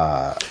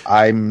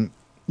 I'm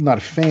not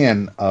a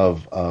fan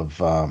of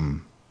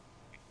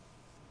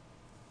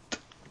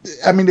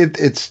I mean,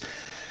 it's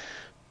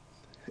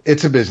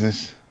a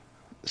business.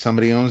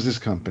 Somebody owns this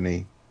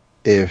company.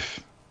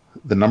 If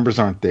the numbers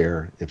aren't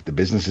there, if the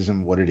business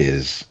isn't what it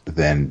is,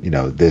 then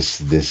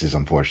this is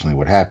unfortunately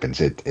what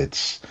happens.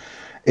 It's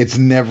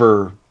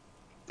never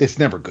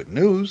good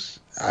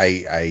news.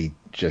 I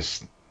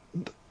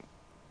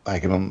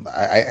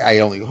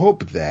only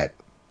hope that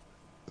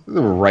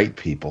the right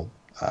people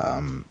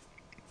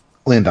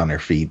land on their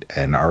feet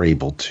and are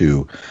able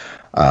to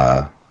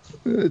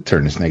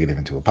turn this negative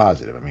into a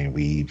positive. I mean,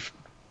 we've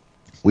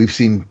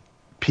seen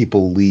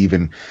people leave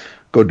and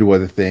go do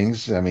other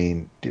things. I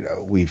mean,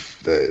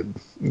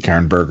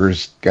 Karen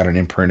Berger's got an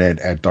imprint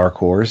at Dark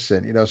Horse,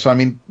 and so I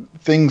mean,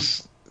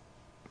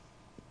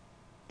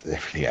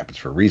 everything happens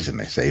for a reason,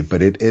 they say,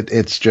 but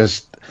it's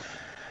just,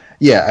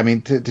 yeah. I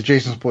mean, to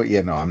Jason's point,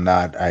 yeah, no, I'm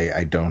not.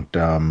 I don't.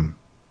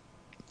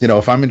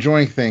 If I'm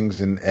enjoying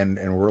things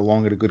and we're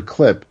along at a good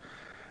clip,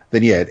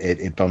 then yeah,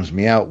 it bums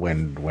me out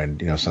when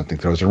something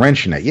throws a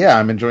wrench in it. Yeah,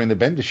 I'm enjoying the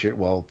Bendis shit.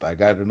 Well, I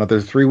got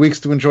another 3 weeks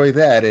to enjoy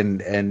that,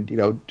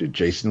 and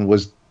Jason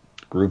was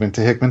grooving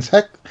to Hickman's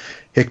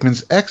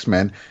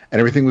X-Men, and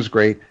everything was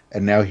great.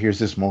 And now here's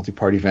this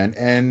multi-part event,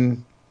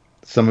 and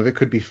some of it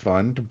could be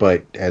fun,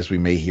 but as we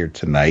may hear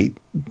tonight,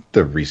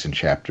 the recent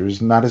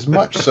chapters not as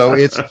much. So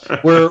we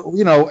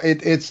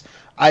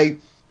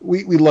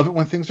love it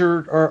when things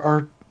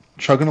are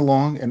chugging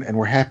along, and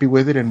we're happy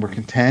with it, and we're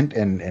content,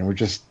 and we're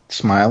just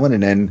smiling,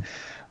 and then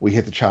we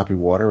hit the choppy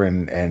water,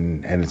 and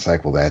it's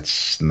like, well,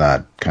 that's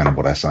not kind of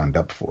what I signed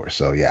up for.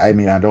 So yeah, I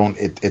mean,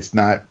 it's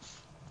not.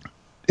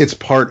 It's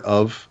part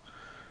of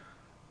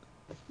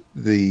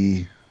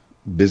the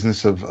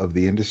business of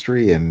the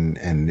industry,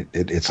 and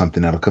it's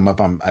something that'll come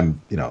up.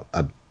 I'm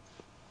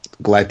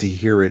glad to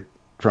hear it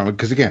from it,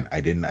 because again,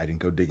 I didn't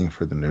go digging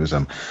for the news.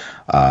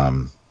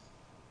 I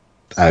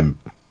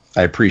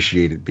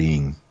appreciate it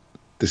being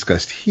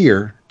discussed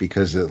here,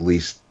 because at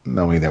least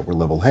knowing that we're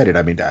level-headed.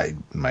 I mean, I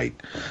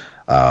might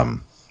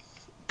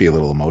be a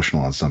little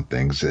emotional on some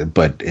things,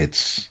 but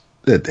it's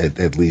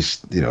at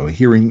least,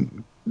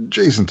 hearing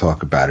Jason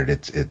talk about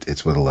it,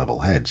 it's with a level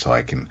head, so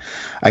I can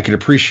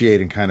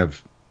appreciate and kind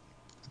of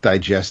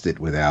digest it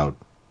without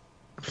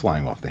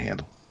flying off the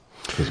handle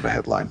because of a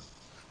headline.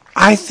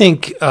 I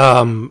think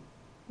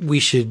we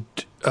should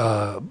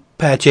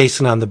pat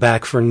Jason on the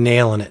back for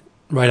nailing it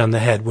right on the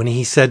head when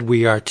he said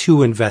we are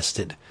too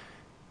invested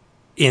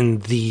in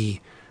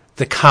the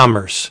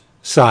commerce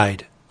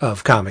side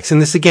of comics.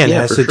 And this again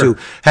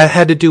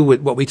had to do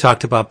with what we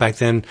talked about back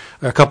then,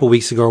 or a couple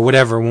weeks ago or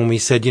whatever, when we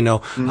said,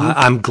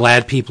 I'm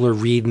glad people are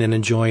reading and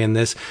enjoying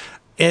this.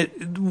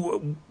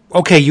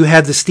 Okay, you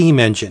had the steam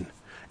engine,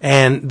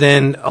 and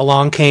then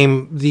along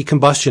came the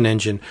combustion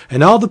engine,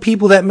 and all the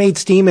people that made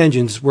steam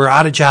engines were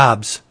out of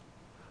jobs,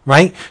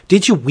 right?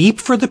 Did you weep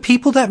for the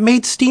people that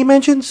made steam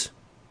engines?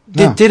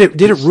 Did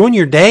it ruin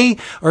your day,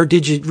 or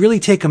did you really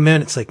take a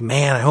minute? It's like,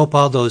 man, I hope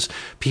all those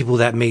people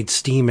that made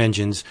steam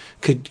engines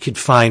could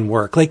find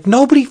work. Like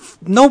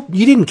you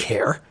didn't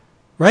care,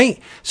 right?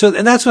 So,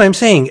 and that's what I'm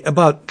saying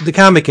about the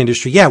comic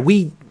industry. Yeah,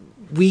 we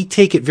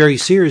take it very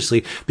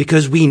seriously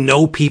because we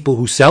know people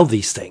who sell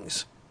these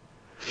things.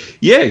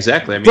 Yeah,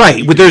 exactly. I mean,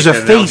 right, but there's a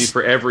face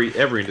for every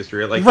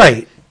industry,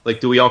 right. Like,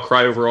 do we all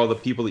cry over all the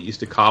people that used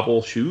to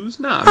cobble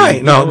shoes? No.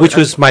 Right, which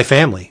was my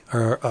family,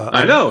 or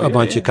I know, a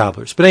bunch of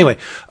cobblers. But anyway,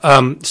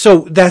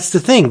 so that's the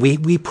thing.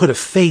 We put a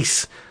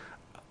face,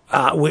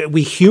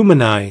 we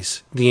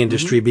humanize the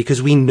industry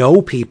because we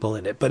know people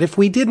in it. But if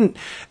we didn't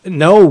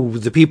know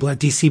the people at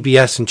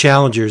DCBS and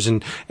Challengers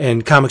and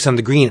Comics on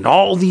the Green and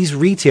all these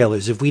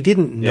retailers, if we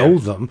didn't know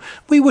them,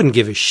 we wouldn't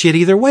give a shit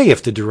either way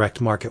if the direct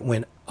market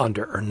went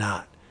under or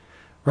not.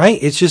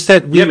 Right, it's just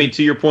that. I mean,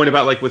 to your point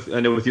about with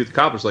you with the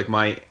cobblers, like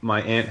my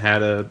aunt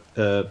had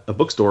a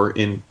bookstore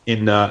in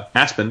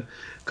Aspen,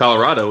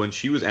 Colorado, and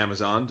she was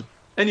Amazoned,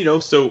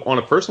 and so on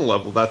a personal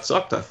level that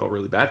sucked. I felt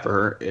really bad for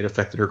her. It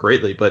affected her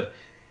greatly, but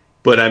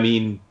I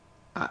mean,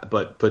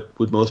 but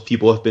would most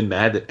people have been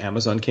mad that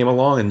Amazon came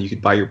along and you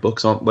could buy your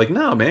books on? Like,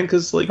 no, man,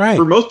 because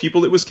for most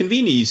people it was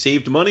convenient. You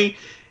saved money.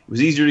 It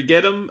was easier to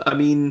get them. I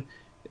mean,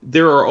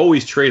 there are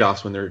always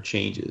trade-offs when there are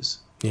changes.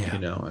 Yeah,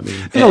 I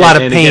mean, and a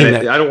lot of pain.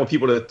 Again, I don't want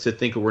people to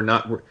think we're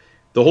not.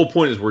 The whole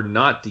point is we're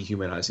not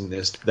dehumanizing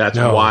this. That's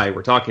why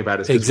we're talking about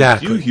it.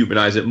 Exactly, we do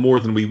humanize it more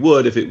than we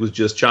would if it was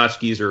just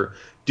tchotchkes or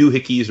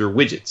doohickeys or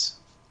widgets.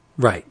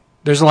 Right.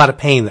 There's a lot of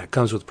pain that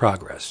comes with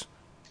progress.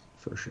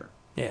 For sure.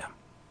 Yeah.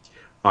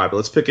 All right, but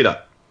let's pick it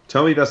up.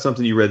 Tell me about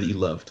something you read that you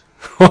loved.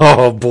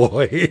 Oh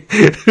boy.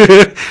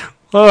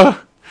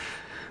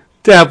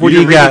 Dab, what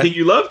do you got? Anything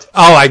you loved?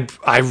 Oh, I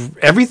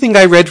everything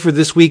I read for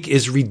this week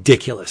is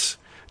ridiculous.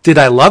 Did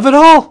I love it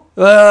all?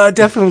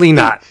 Definitely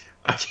not.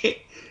 I can't.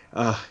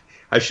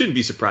 I shouldn't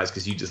be surprised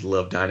because you just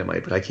love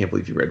Dynamite, but I can't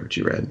believe you read what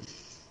you read.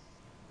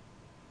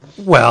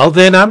 Well,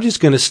 then I'm just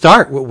going to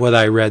start with what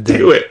I read. Then.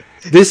 Do it.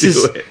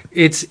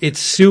 It's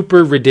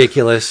super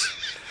ridiculous.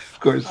 Of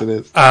course it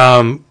is.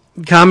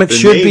 Comics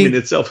should be. The name in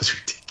itself is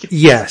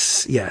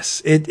ridiculous.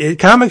 Yes.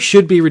 Comics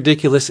should be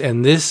ridiculous,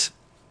 and this.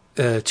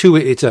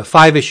 It's a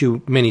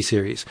 5-issue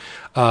miniseries.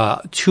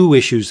 2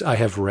 issues I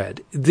have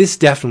read. This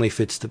definitely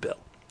fits the bill.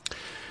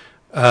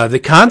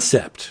 The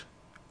concept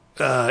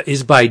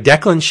is by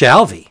Declan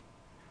Shalvey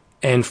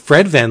and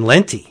Fred Van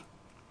Lente,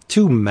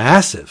 2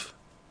 massive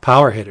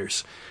power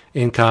hitters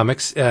in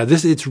comics.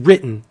 It's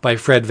written by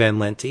Fred Van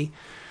Lente.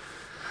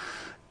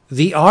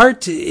 The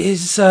art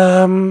is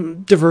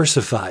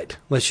diversified.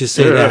 Let's just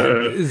say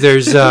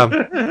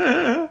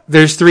that.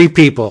 There's 3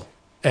 people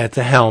at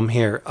the helm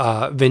here: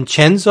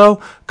 Vincenzo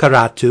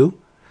Caratu,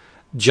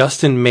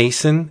 Justin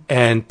Mason,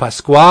 and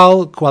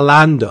Pascual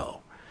Qualando.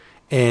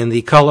 And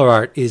the color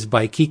art is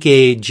by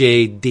Kike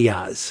J.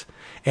 Diaz.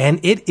 And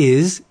it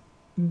is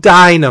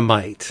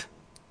dynamite.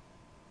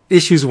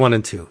 Issues 1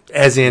 and 2.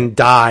 As in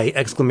die, !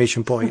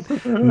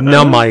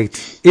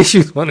 Numite.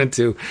 Issues 1 and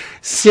 2.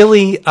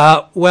 Silly,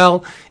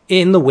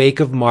 in the wake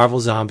of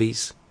Marvel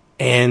Zombies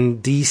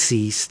and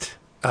Deceased,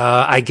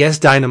 I guess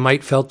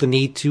Dynamite felt the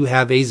need to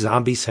have a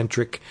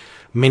zombie-centric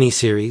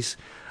miniseries.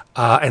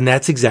 And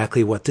that's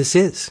exactly what this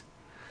is.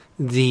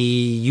 The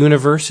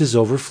universe is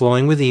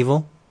overflowing with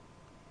evil.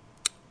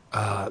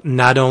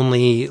 Not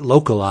only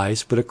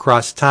localized, but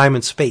across time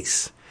and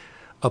space.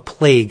 A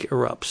plague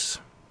erupts.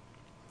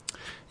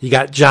 You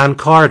got John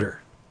Carter,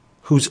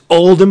 who's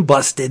old and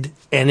busted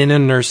and in a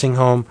nursing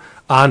home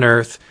on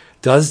Earth,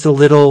 does the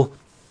little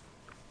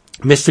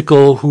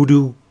mystical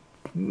hoodoo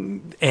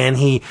and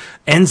he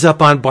ends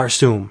up on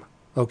Barsoom,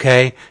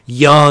 okay?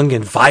 Young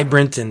and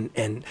vibrant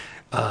and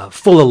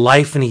full of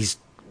life, and he's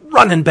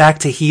running back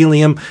to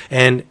Helium.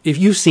 And if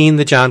you've seen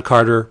the John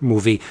Carter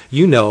movie,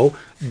 you know,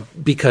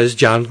 because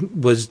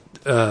John was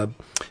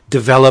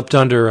developed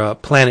under a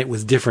planet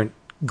with different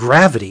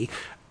gravity,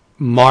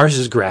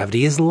 Mars's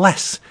gravity is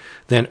less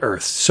than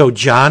Earth's. So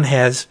John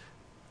has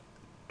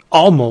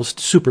almost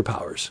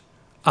superpowers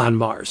on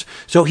Mars.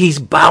 So he's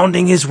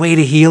bounding his way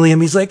to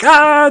Helium. He's like,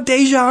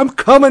 Deja, I'm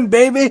coming,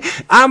 baby.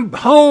 I'm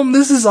home.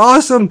 This is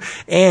awesome.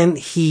 And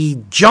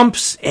he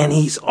jumps and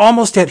he's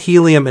almost at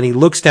Helium, and he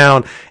looks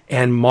down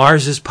and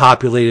Mars is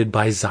populated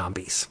by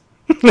zombies.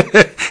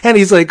 And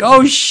he's like,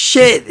 oh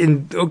shit.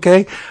 And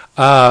okay.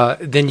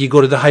 Then you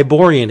go to the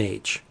Hyborian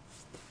age.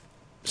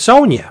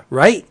 Sonya,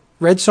 right?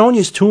 Red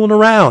Sonja's tooling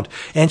around,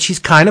 and she's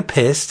kind of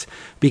pissed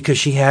because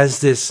she has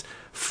this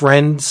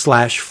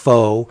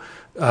friend/foe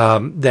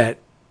that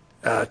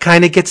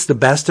kind of gets the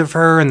best of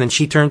her, and then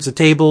she turns the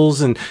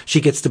tables, and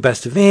she gets the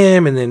best of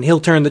him, and then he'll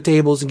turn the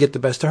tables and get the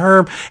best of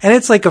her. And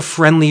it's like a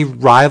friendly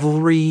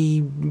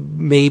rivalry,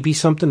 maybe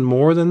something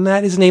more than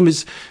that. His name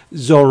is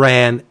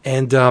Zoran,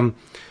 and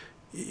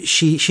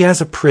she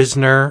has a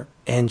prisoner,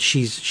 and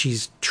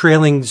she's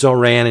trailing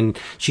Zoran, and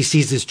she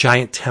sees this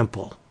giant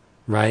temple,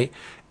 right?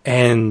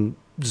 And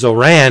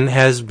Zoran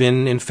has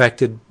been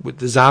infected with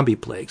the zombie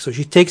plague. So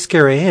she takes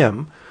care of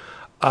him,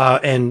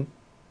 and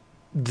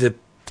the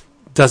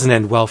doesn't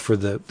end well for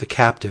the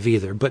captive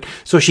either. But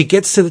so she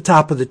gets to the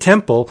top of the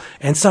temple,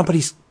 and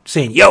somebody's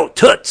saying, "Yo,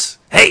 Toots,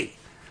 hey,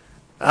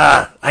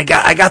 I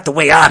got the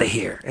way out of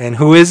here." And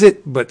who is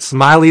it but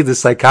Smiley the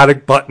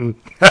psychotic button?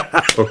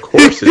 Of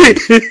course it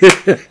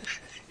is.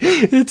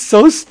 It's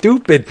so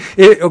stupid.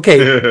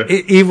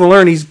 Evil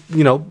Ernie's,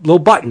 little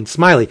button,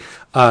 Smiley.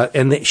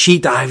 And she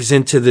dives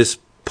into this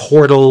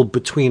portal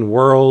between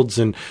worlds,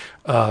 and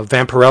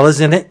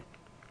Vampirella's in it.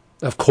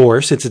 Of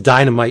course, it's a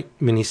Dynamite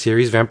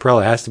miniseries.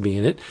 Vampirella has to be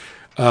in it.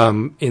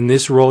 In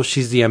this role,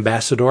 she's the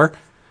ambassador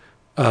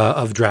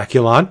of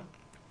Draculon.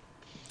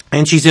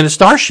 And she's in a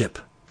starship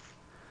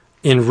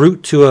en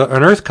route to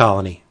an Earth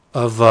colony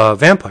of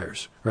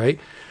vampires, right?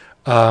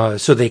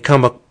 So they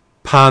come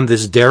upon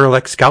this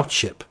derelict scout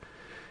ship.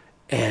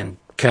 And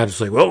Captain's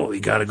like, well, we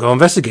got to go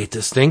investigate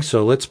this thing,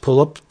 so let's pull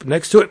up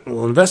next to it, and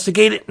we'll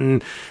investigate it.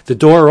 And the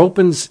door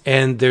opens,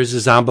 and there's a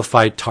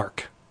zombified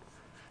Tark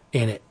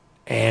in it.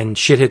 And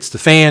shit hits the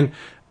fan.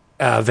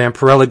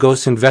 Vampirella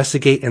goes to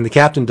investigate, and the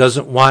captain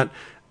doesn't want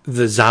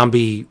the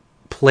zombie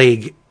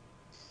plague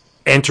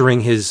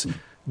entering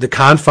the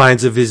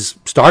confines of his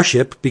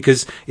starship,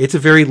 because it's a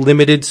very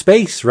limited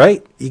space,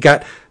 right? You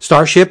got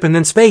starship and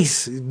then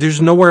space.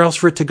 There's nowhere else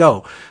for it to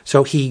go.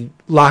 So he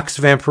locks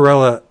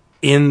Vampirella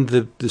in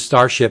the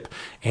starship,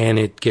 and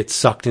it gets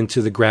sucked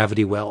into the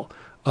gravity well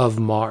of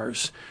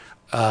Mars.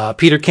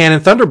 Peter Cannon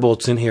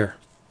Thunderbolt's in here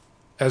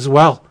as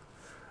well.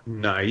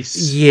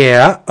 Nice.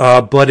 Yeah,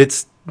 but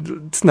it's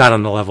not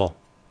on the level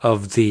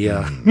of the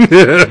of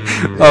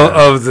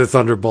the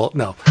Thunderbolt.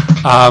 No,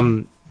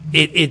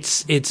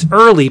 it's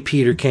early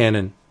Peter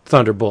Cannon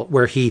Thunderbolt,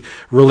 where he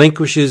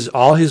relinquishes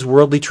all his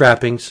worldly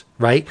trappings,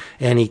 right?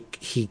 And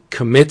he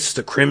commits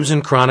the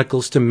Crimson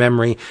Chronicles to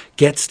memory,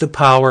 gets the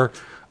power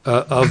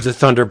of the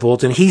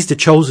Thunderbolt, and he's the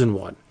chosen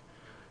one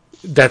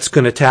that's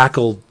going to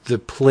tackle the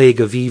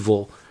plague of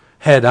evil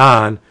head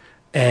on.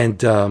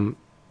 And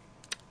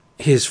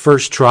his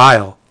first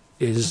trial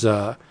is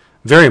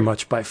very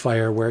much by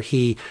fire, where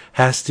he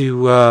has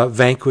to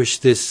vanquish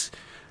this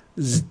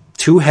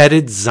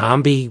two-headed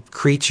zombie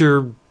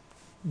creature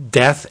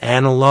death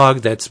analog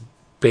that's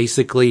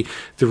basically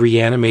the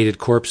reanimated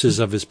corpses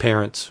of his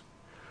parents.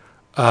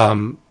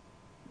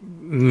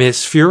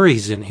 Miss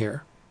Fury's in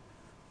here.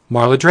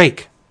 Marla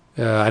Drake.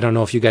 I don't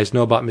know if you guys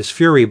know about Miss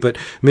Fury, but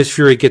Miss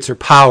Fury gets her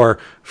power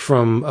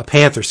from a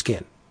panther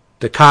skin.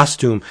 The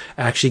costume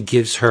actually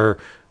gives her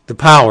the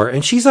power,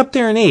 and she's up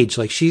there in age,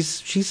 like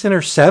she's in her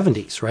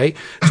 70s, right?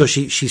 So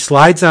she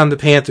slides on the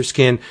panther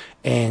skin,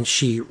 and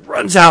she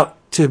runs out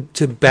to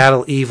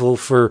battle evil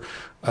for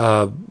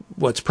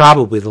what's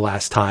probably the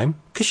last time,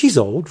 because she's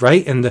old,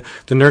 right? And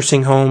the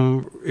nursing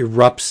home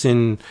erupts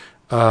in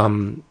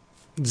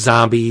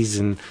zombies,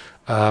 and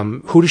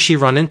who does she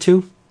run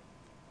into?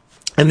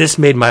 And this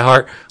made my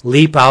heart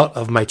leap out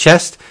of my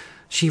chest.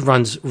 She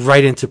runs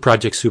right into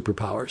Project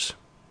Superpowers.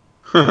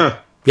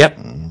 Yep.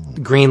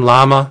 Green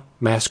Llama,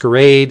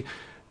 Masquerade,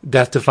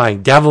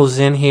 Death-Defying Devil's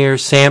in here,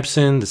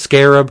 Samson, the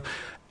Scarab,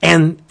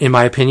 and, in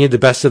my opinion, the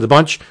best of the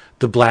bunch,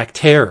 the Black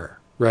Terror,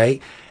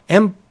 right?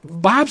 And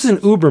Bob's an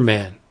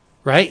Uberman,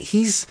 right?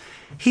 He's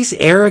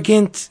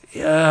arrogant,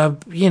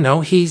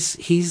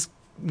 he's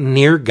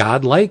near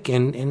godlike,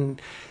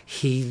 and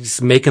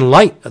he's making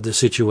light of the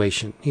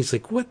situation. He's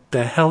like, what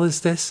the hell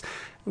is this?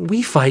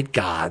 We fight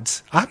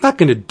gods. I'm not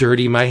going to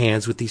dirty my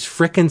hands with these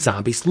frickin'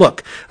 zombies.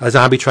 Look, a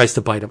zombie tries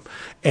to bite him,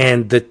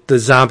 and the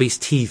zombie's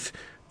teeth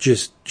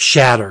just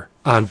shatter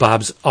on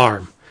Bob's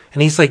arm.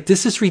 And he's like,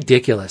 this is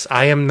ridiculous.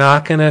 I am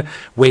not going to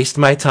waste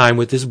my time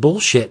with this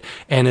bullshit.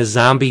 And a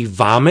zombie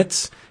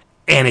vomits,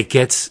 and it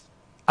gets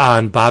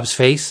on Bob's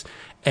face,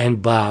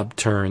 and Bob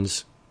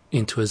turns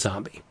into a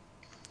zombie.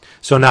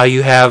 So now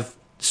you have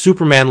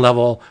Superman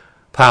level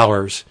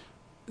powers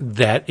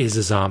that is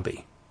a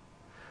zombie.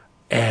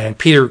 And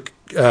Peter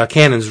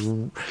Cannon's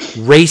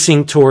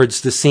racing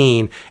towards the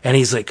scene, and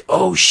he's like,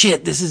 oh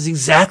shit, this is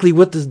exactly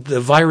what the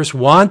virus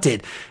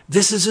wanted.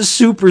 This is a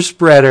super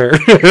spreader.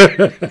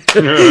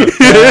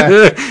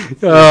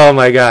 Oh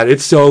my God,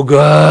 it's so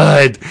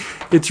good.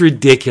 It's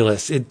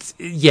ridiculous.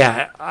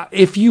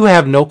 If you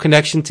have no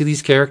connection to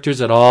these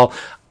characters at all,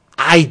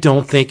 I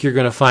don't think you're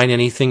going to find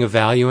anything of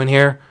value in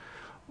here.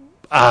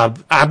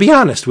 I'll be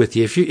honest with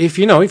you. If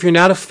you're not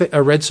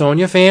a Red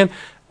Sonja fan,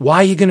 why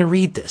are you going to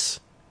read this?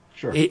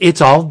 Sure. It's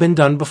all been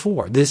done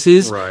before. This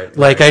is,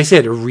 like I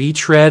said, a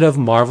retread of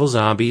Marvel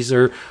Zombies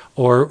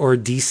or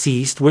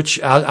Deceased, which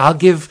I'll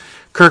give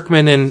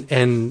Kirkman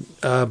and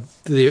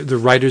the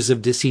writers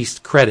of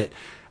Deceased credit.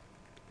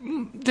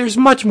 There's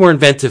much more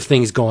inventive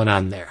things going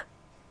on there,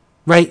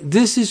 right?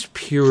 This is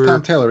pure. It's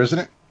Tom Taylor, isn't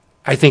it?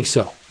 I think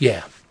so.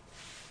 Yeah.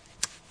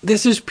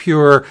 This is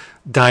pure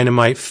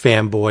Dynamite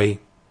fanboy,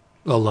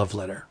 a love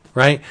letter.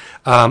 Right,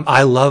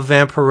 I love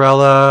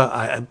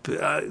Vampirella.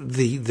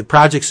 The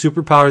Project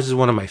Superpowers is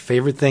one of my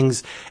favorite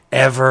things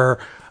ever.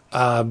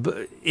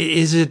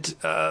 Is it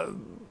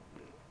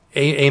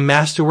a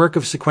masterwork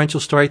of sequential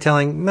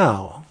storytelling?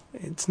 No,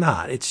 it's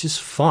not. It's just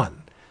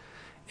fun.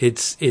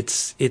 It's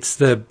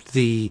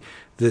the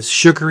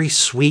sugary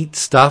sweet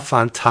stuff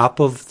on top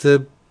of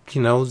the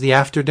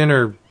after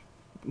dinner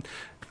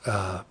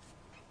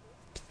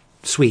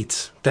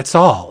sweets. That's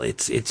all.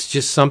 It's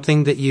just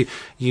something that you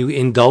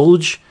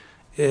indulge.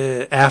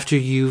 After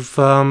you've,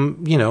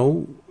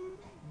 the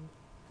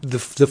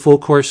full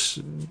course,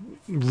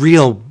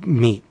 real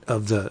meat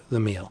of the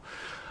meal.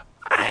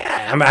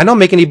 I don't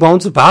make any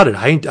bones about it.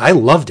 I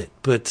loved it,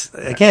 but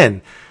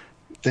again,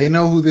 they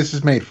know who this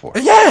is made for.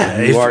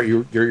 Yeah,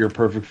 you're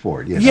perfect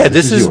for it.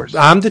 This is yours.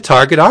 I'm the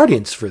target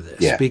audience for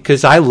this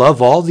because I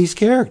love all these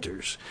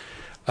characters.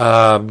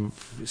 So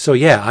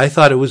I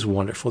thought it was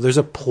wonderful. There's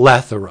a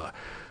plethora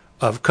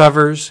of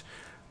covers.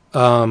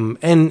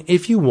 And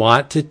if you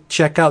want to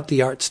check out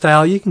the art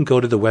style, you can go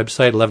to the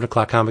website,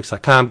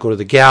 11o'clockcomics.com, go to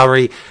the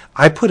gallery.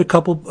 I put a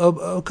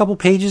couple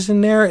pages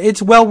in there.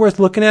 It's well worth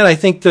looking at. I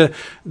think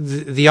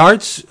the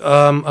art's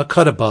a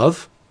cut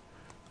above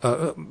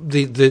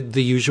the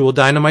usual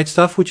Dynamite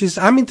stuff, which is,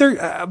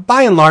 they're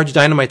by and large,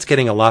 Dynamite's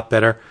getting a lot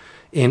better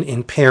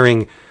in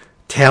pairing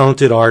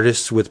talented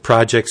artists with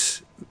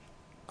projects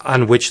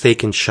on which they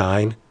can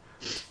shine.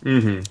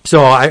 Mm-hmm.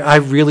 So I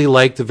really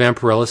like the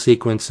Vampirella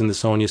sequence and the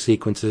Sonja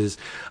sequences.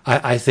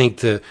 I think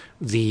the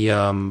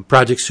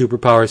Project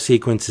Superpower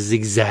sequence is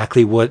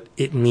exactly what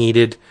it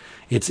needed.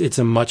 It's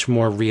a much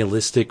more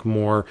realistic,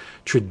 more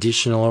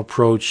traditional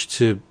approach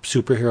to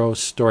superhero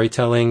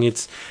storytelling.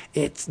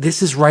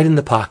 This is right in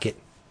the pocket.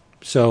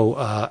 So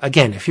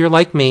again, if you're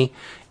like me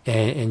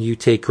and you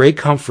take great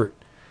comfort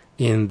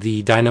in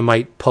the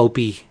Dynamite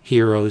pulpy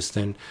heroes,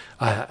 then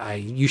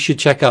you should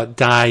check out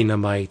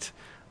Dynamite.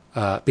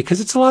 Because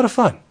it's a lot of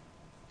fun.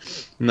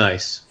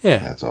 Nice. Yeah.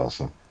 That's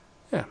awesome.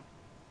 Yeah.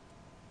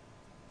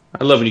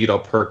 I love when you get all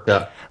perked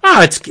up.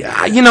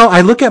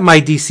 I look at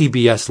my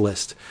DCBS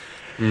list.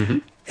 Mm-hmm.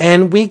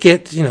 And we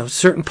get,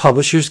 certain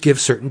publishers give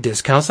certain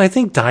discounts. I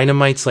think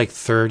Dynamite's like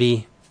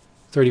 30%.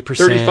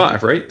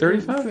 35, right?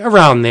 35?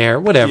 Around there,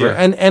 whatever.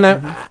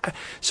 Yeah.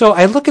 So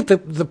I look at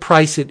the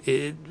price at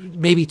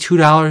maybe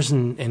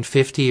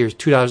 $2.50 or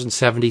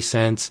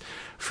 $2.70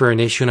 for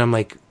an issue, and I'm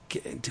like,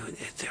 dude,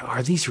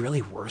 are these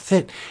really worth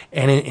it?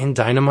 And in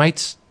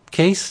Dynamite's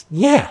case,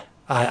 yeah,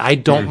 I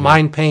don't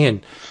mind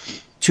paying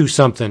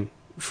 $2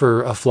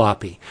 for a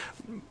floppy.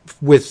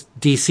 With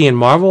DC and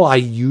Marvel, I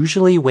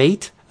usually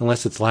wait,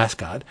 unless it's Last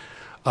God,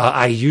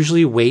 I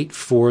usually wait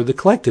for the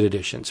collected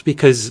editions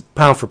because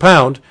pound for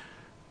pound,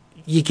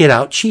 you get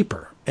out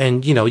cheaper.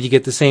 And, you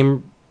get the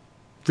same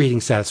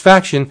reading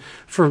satisfaction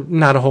for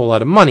not a whole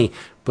lot of money.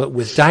 But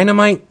with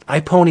Dynamite, I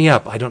pony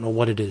up. I don't know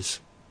what it is.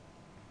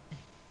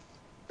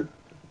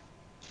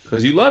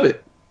 Because you love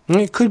it.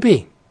 It could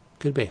be.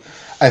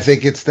 I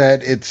think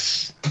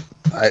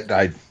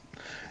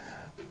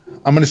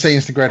I'm going to say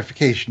instant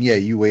gratification. Yeah,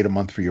 you wait a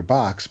month for your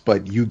box,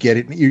 but you get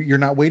it. You're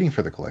not waiting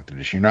for the collected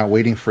edition. You're not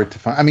waiting for it to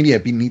find.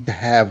 It'd be neat to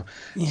have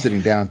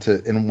sitting down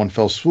to in one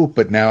fell swoop,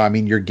 but now,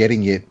 you're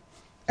getting it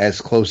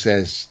as close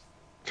as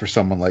for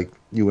someone like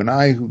you and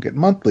I who get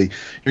monthly.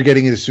 You're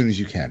getting it as soon as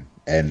you can,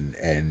 and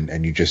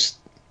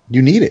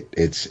you need it.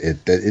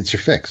 It's your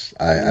fix.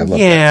 I love.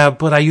 Yeah,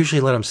 but I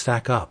usually let them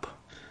stack up.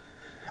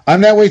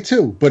 I'm that way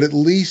too, but at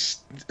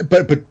least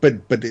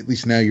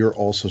now you're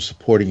also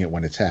supporting it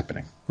when it's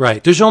happening.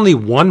 Right. There's only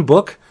one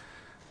book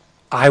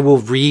I will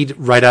read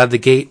right out of the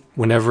gate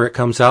whenever it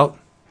comes out,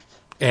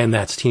 and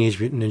that's Teenage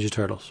Mutant Ninja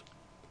Turtles.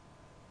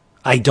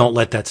 I don't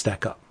let that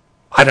stack up.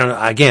 I don't know.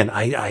 Again,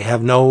 I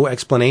have no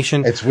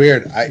explanation. It's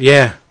weird.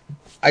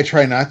 I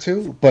try not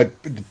to, but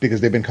because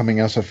they've been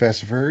coming out so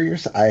fast and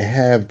furious, I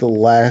have the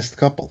last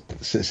couple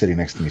sitting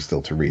next to me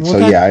still to read.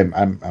 Well,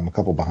 I'm a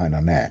couple behind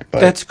on that.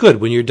 But that's good.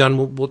 When you're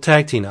done, we'll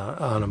tag team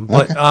on them.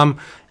 But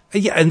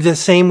Yeah, and the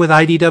same with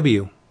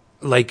IDW.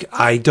 Like,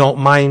 I don't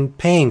mind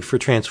paying for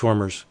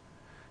Transformers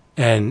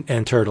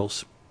and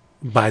Turtles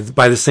by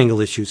the single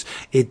issues.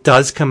 It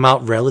does come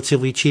out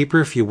relatively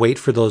cheaper if you wait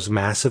for those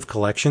massive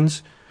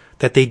collections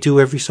that they do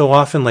every so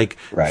often, like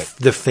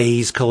the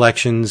Phase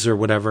collections or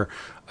whatever.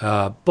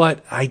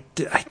 But I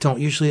don't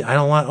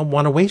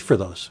want to wait for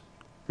those.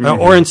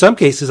 Or in some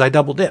cases, I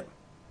double dip.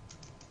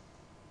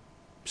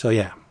 So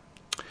yeah.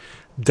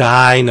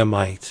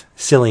 Dynamite.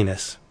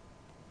 Silliness.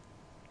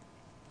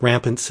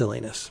 Rampant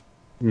silliness.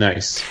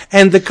 Nice.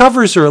 And the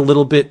covers are a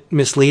little bit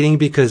misleading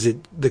because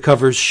the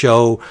covers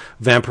show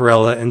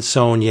Vampirella and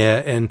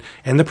Sonya and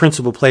the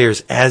principal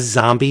players as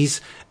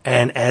zombies,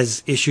 and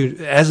as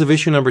of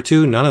issue number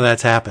 2, none of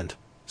that's happened.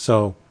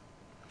 So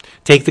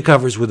take the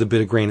covers with a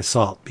bit of grain of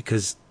salt,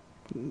 because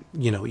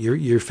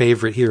your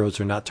favorite heroes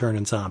are not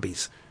turning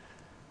zombies.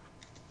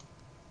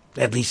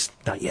 At least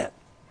not yet.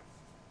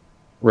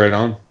 Right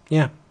on.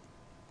 Yeah.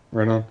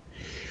 Right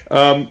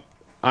on.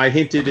 I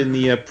hinted in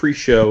the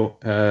pre-show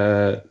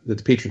that the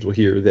patrons will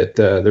hear that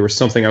there was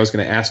something I was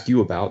going to ask you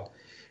about,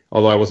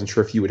 although I wasn't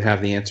sure if you would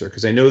have the answer,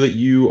 because I know that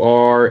you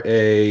are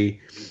a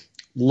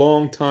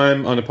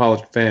long-time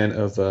unapologetic fan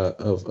of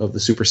the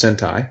Super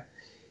Sentai,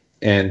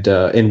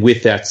 and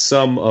with that,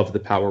 some of the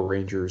Power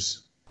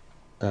Rangers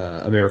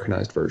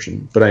Americanized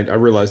version. But I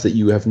realize that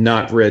you have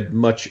not read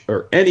much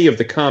or any of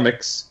the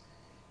comics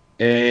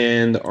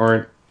and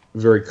aren't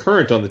very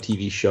current on the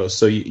TV show,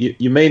 so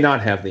you may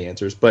not have the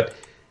answers, but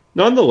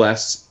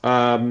nonetheless,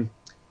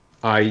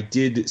 I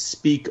did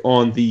speak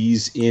on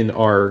these in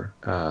our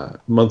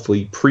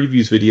monthly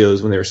previews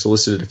videos when they were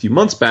solicited a few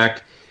months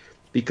back,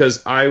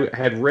 because I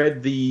had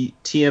read the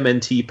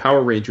TMNT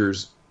Power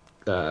Rangers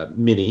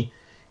mini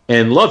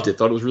and loved it,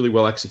 thought it was really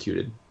well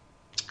executed.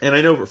 And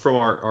I know from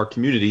our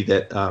community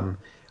that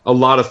a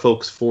lot of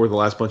folks for the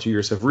last bunch of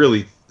years have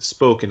really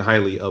spoken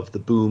highly of the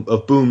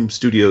Boom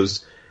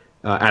Studios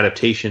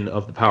adaptation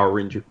of the Power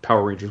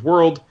Rangers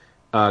world,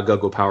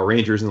 Go-Go Power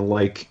Rangers and the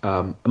like,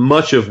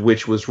 much of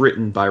which was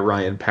written by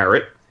Ryan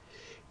Parrott.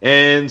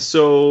 And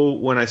so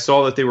when I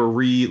saw that they were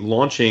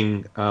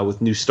relaunching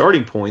with new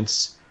starting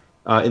points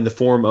in the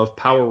form of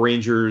Power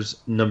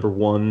Rangers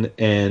 #1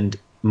 and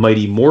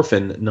Mighty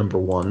Morphin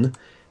 #1,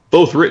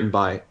 both written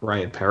by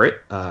Ryan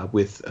Parrott,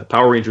 with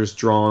Power Rangers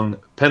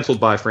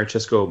penciled by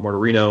Francesco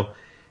Martorino,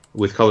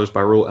 with colors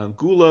by Raul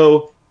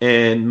Angulo,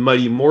 and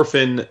Mighty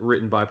Morphin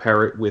written by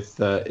Parrott with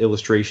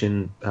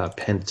illustration,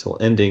 pencil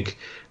and ink,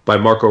 by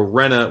Marco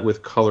Renna,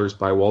 with colors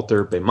by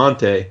Walter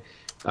Bemonte.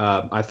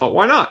 I thought,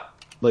 why not?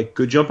 Like,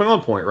 good jumping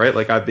on point, right?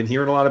 Like, I've been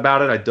hearing a lot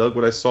about it. I dug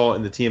what I saw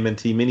in the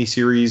TMNT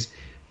miniseries.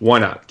 Why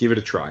not? Give it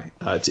a try.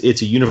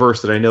 It's a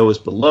universe that I know is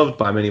beloved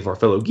by many of our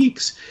fellow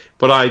geeks,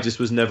 but I just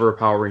was never a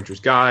Power Rangers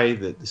guy.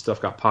 The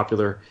stuff got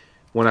popular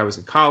when I was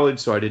in college,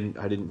 so I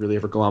didn't really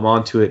ever glom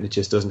onto it, and it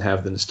just doesn't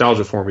have the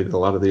nostalgia for me that a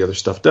lot of the other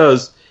stuff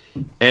does.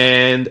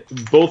 And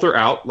both are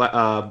out.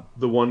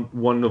 The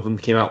one of them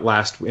came out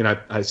last, and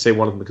I say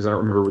one of them because I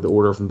don't remember the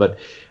order of them, but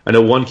I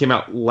know one came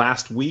out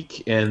last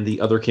week and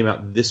the other came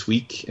out this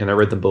week, and I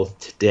read them both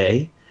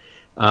today.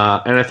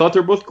 And I thought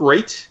they're both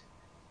great.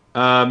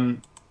 I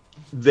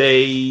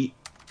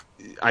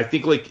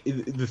think, like,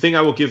 the thing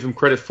I will give them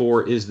credit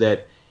for is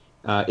that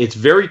it's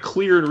very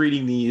clear in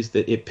reading these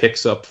that it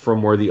picks up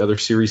from where the other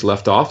series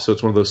left off. So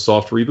it's one of those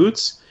soft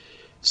reboots.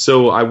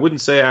 So I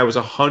wouldn't say I was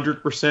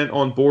 100%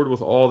 on board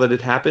with all that had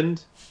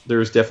happened.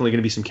 There's definitely going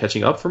to be some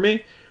catching up for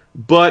me.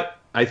 But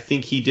I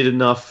think he did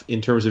enough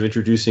in terms of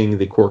introducing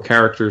the core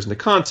characters and the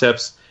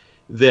concepts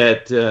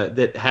that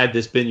had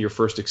this been your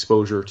first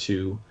exposure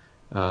to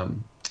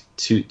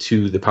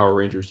the Power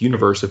Rangers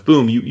universe of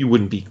Boom, you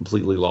wouldn't be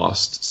completely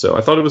lost. So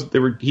I thought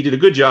he did a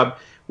good job.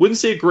 Wouldn't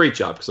say a great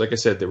job, because like I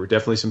said, there were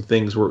definitely some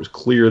things where it was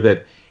clear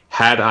that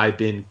had I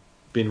been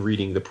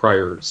reading the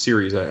prior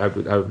series, I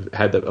would have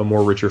had a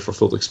more richer,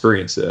 fulfilled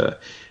experience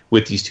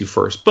with these two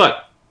first.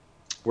 But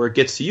where it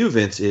gets to you,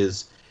 Vince,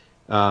 is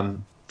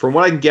from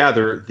what I can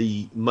gather,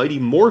 the Mighty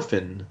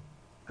Morphin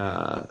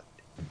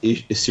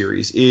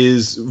series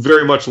is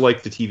very much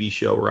like the TV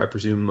show, where I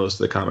presume most of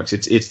the comics.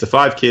 It's the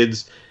 5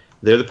 kids.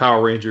 They're the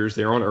Power Rangers.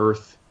 They're on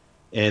Earth,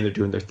 and they're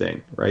doing their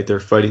thing, right? They're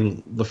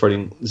fighting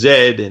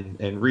Zed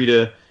and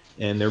Rita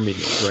and their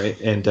minions, right?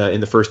 And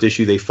in the first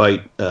issue, they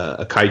fight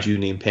a kaiju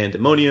named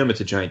Pandemonium. It's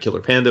a giant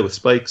killer panda with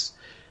spikes.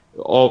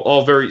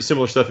 All very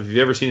similar stuff. If you've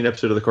ever seen an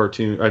episode of the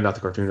cartoon, not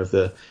the cartoon, of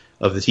the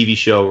TV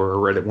show, or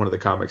read one of the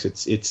comics,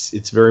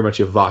 it's very much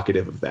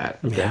evocative of that.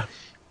 Okay?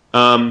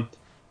 Yeah.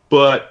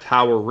 But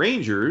Power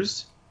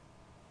Rangers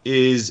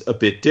is a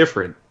bit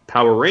different.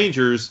 Power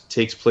Rangers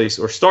takes place,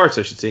 or starts,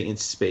 I should say, in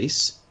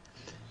space.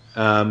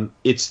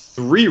 It's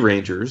 3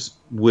 Rangers,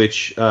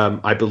 which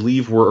I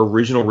believe were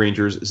original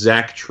Rangers: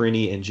 Zach,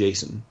 Trini, and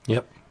Jason.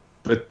 Yep.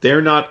 But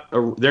they're not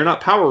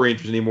Power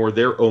Rangers anymore.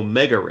 They're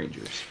Omega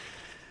Rangers.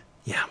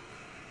 Yeah.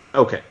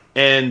 Okay.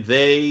 And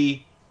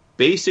they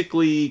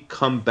basically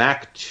come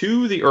back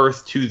to the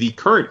Earth, to the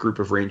current group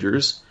of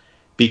Rangers,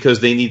 because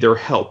they need their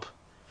help.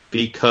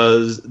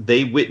 Because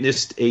they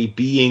witnessed a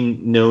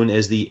being known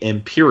as the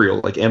Imperial,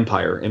 like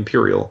Empire,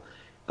 Imperial,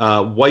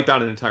 wipe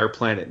out an entire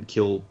planet and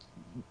kill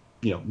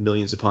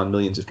millions upon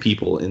millions of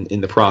people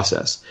in the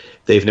process.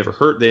 They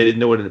didn't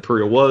know what an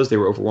Imperial was. They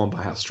were overwhelmed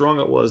by how strong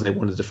it was, and they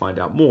wanted to find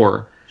out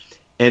more.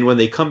 And when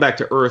they come back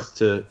to Earth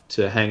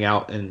to hang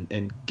out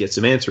and get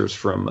some answers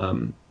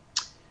from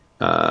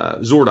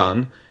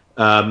Zordon,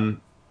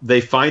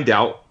 they find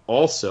out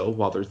also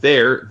while they're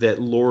there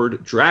that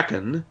Lord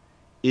Draken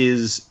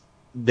is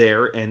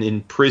there and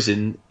in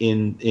prison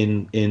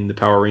in the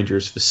Power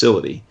Rangers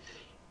facility.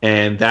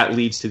 And that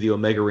leads to the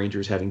Omega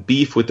Rangers having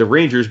beef with the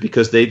Rangers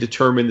because they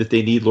determine that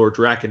they need Lord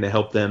Draken to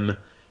help them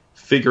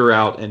figure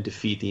out and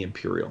defeat the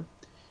Imperial.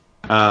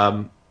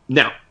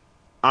 Now,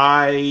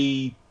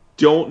 I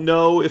don't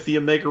know if the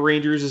Omega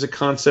Rangers is a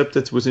concept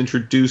that was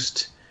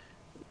introduced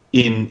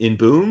in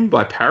Boom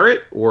by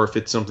Parrott, or if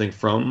it's something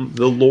from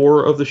the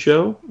lore of the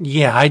show.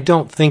 Yeah, I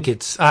don't think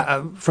it's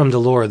from the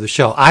lore of the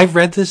show. I've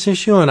read this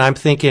issue, and I'm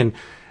thinking...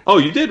 Oh,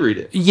 you did read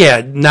it?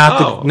 Yeah,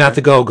 not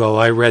the Go-Go.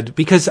 I read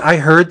because I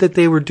heard that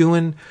they were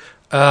doing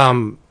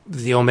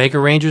the Omega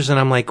Rangers, and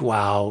I'm like,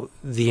 wow,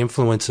 the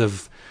influence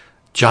of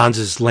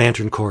Johns'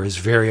 Lantern Corps is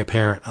very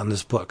apparent on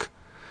this book.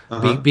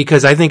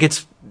 Because I think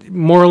it's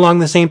more along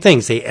the same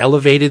things. They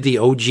elevated the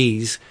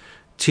OGs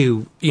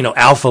to,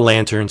 Alpha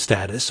Lantern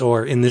status,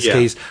 or in this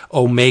case,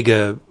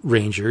 Omega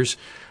Rangers.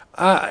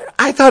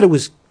 I thought it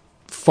was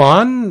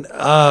fun,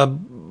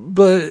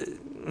 but...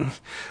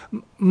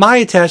 My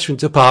attachment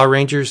to Power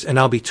Rangers, and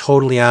I'll be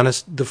totally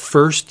honest, the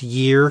first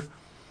year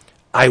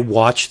I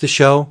watched the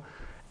show,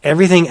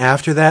 everything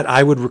after that,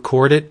 I would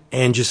record it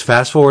and just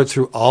fast forward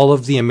through all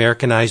of the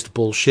Americanized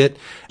bullshit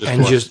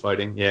and just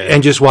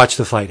watch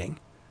the fighting.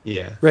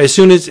 Yeah. Right. As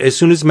soon as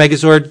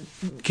Megazord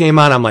came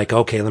on, I'm like,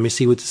 okay, let me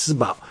see what this is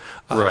about.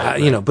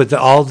 Right. But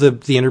all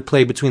the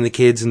interplay between the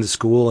kids and the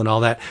school and all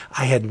that,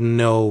 I had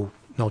no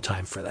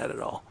time for that at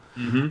all.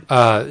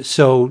 Mm-hmm.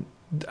 So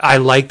I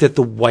like that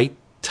the White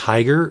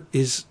Tiger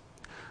is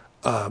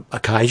a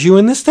kaiju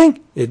in this thing.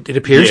 It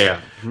appears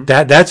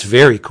that's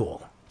very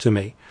cool to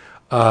me.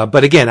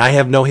 But again, I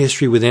have no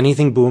history with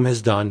anything Boom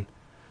has done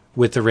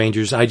with the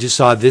Rangers. I just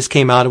saw this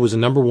came out. It was a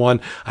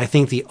 #1. I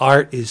think the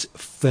art is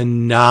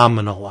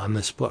phenomenal on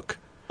this book.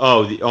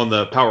 Oh, on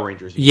the Power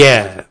Rangers.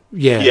 Yeah.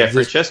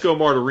 Francesco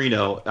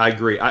Martorino. I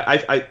agree.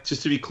 I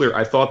just to be clear,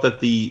 I thought that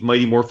the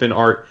Mighty Morphin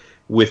art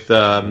with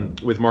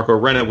Marco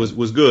Renna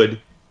was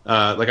good.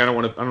 I don't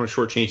want to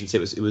shortchange and say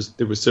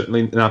it was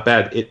certainly not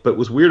bad. But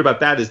what's weird about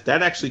that is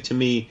that actually to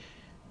me,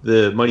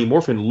 the Mighty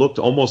Morphin looked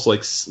almost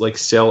like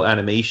cell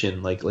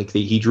animation,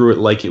 he drew it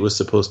like it was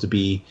supposed to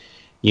be,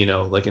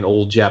 like an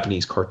old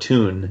Japanese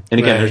cartoon. And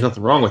again, there's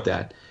nothing wrong with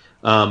that.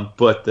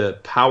 But the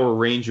Power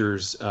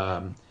Rangers,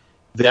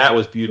 that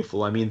was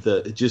beautiful. I mean,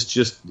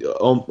 just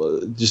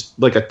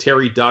like a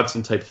Terry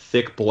Dodson type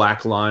thick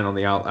black line on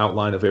the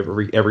outline of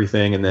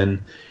everything, and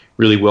then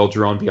really well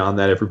drawn beyond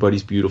that.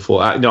 Everybody's beautiful.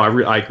 I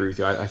agree with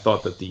you. I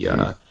thought that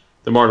the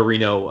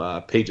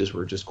Martorino pages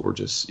were just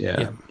gorgeous.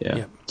 Yeah.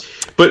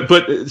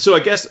 But so I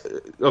guess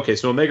okay.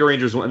 So Omega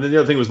Rangers, and then the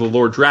other thing was the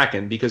Lord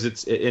Draken, because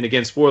it's, and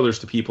again, spoilers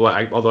to people.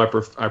 Although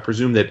I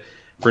presume that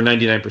for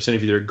 99%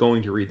 of you that are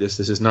going to read this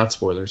is not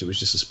spoilers. It was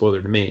just a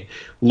spoiler to me.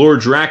 Lord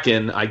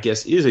Draken, I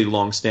guess, is a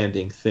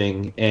long-standing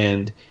thing,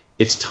 and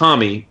it's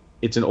Tommy.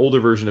 It's an older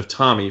version of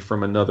Tommy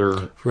from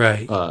another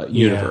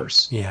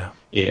universe. Yeah.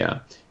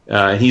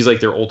 He's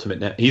like their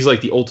ultimate. He's like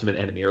the ultimate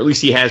enemy, or at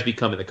least he has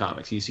become in the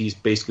comics. He's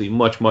basically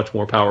much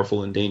more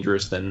powerful and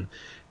dangerous than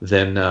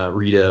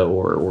Rita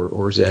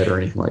or Zed or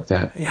anything like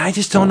that. Yeah, I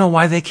just don't know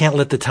why they can't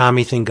let the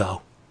Tommy thing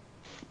go.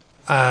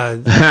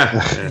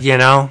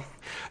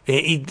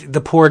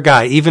 The poor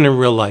guy, even in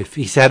real life,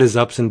 he's had his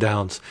ups and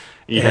downs.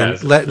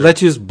 And let's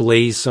just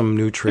blaze some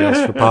new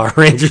trails for Power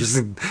Rangers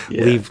and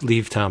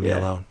leave Tommy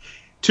alone.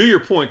 To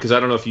your point, because I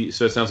don't know if you.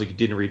 So it sounds like you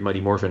didn't read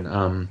Mighty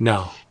Morphin.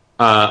 No.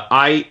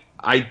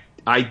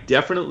 I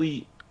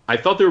definitely, I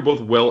thought they were both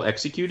well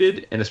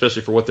executed, and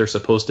especially for what they're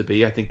supposed to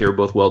be, I think they were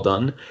both well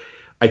done.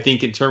 I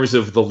think in terms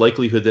of the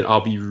likelihood that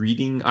I'll be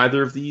reading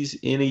either of these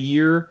in a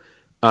year,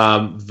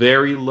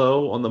 very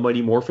low on the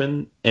Mighty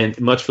Morphin, and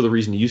much for the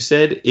reason you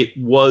said.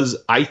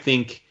 I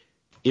think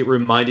it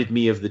reminded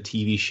me of the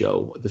TV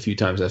show the few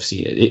times I've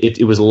seen it.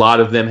 It was a lot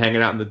of them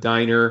hanging out in the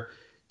diner,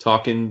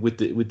 talking with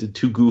the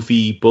two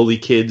goofy bully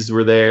kids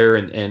were there,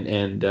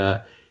 and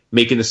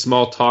making the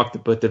small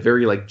talk, but the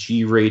very like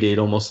G-rated,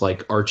 almost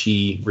like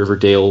Archie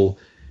Riverdale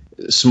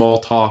small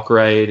talk,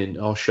 right? And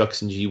all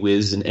shucks and gee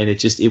whiz, and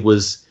it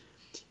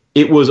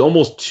was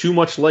almost too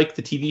much like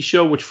the TV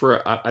show, which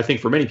I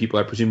think for many people,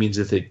 I presume means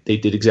that they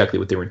did exactly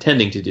what they were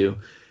intending to do.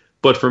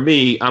 But for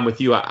me, I'm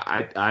with you.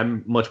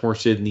 I'm much more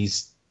interested in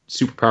these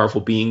super powerful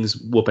beings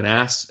whooping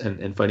ass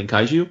and fighting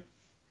kaiju.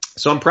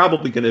 So I'm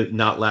probably going to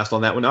not last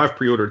on that one. Now I've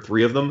pre-ordered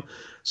 3 of them.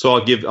 So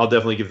I'll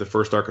definitely give the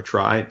first arc a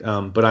try,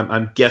 but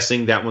I'm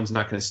guessing that one's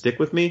not going to stick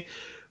with me.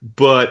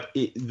 But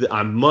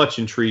I'm much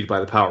intrigued by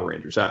the Power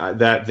Rangers.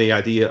 The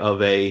idea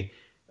of a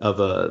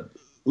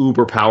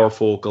uber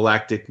powerful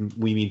galactic,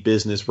 we mean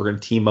business. We're going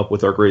to team up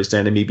with our greatest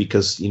enemy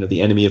because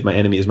the enemy of my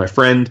enemy is my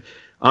friend.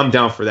 I'm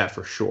down for that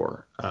for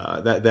sure.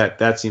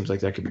 That seems like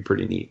that could be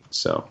pretty neat.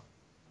 So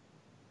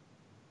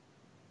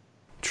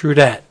true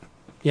that.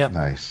 Yep.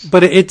 Nice.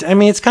 But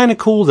it's kind of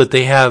cool that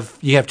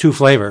you have two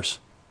flavors.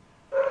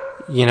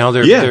 You know,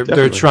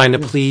 they're trying to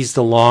please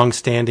the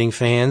long-standing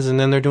fans, and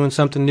then they're doing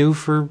something new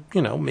for,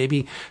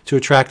 maybe to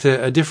attract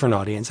a different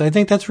audience. I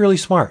think that's really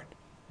smart.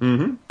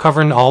 Mm-hmm.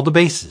 Covering all the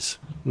bases.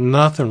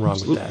 Nothing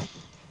wrong with that.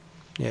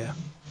 Yeah.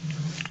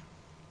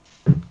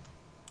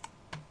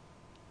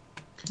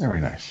 Very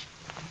nice.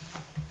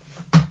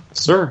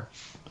 Sir,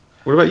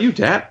 what about you,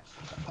 Dat?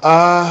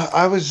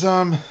 I was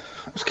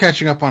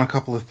catching up on a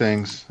couple of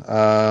things,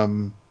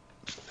 and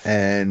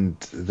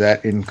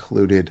that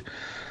included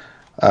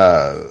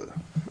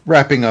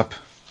wrapping up,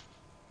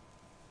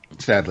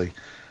 sadly,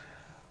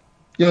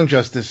 Young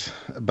Justice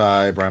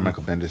by Brian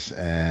Michael Bendis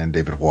and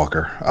David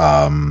Walker.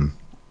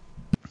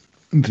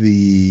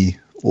 The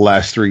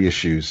last 3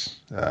 issues,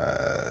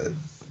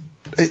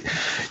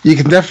 you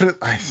can definitely,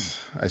 I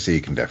say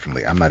you can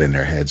definitely, I'm not in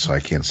their head, so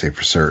I can't say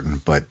for certain,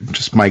 but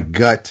just my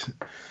gut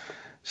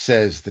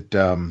says that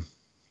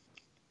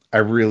I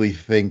really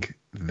think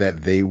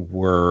that they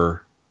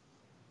were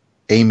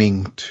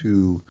aiming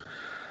to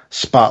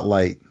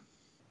spotlight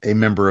a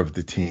member of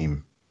the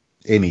team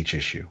in each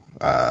issue.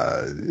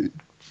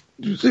 We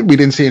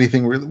didn't see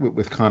anything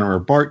with Connor or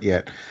Bart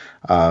yet,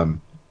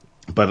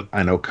 but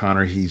I know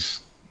Connor,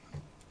 he's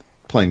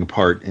playing a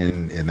part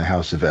in the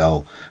House of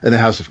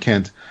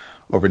Kent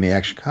over in the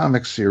Action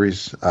Comics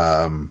series.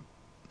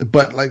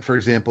 But like, for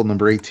example,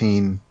 number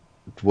 18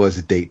 was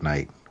a date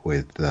night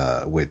with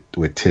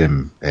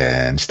Tim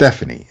and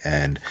Stephanie,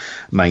 and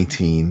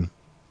 19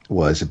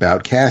 was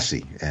about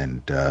Cassie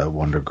and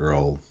Wonder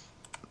Girl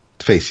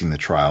facing the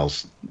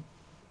trials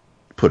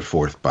put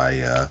forth by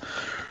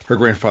her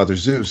grandfather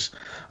Zeus.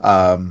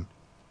 But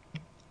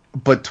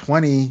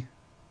 20,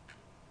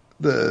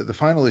 the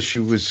final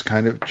issue was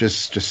kind of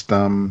just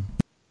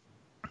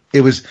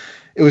it was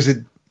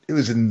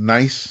a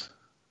nice,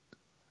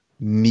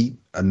 neat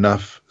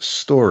enough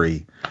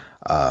story,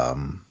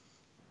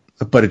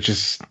 but it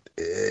just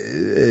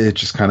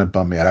kind of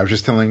bummed me out. I was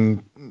just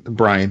telling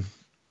Brian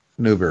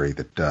Newberry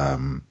that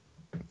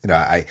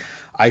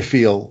I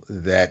feel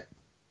that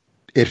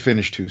it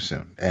finished too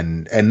soon,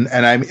 and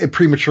I'm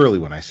prematurely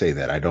when I say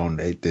that. I don't.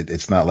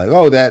 It's not like,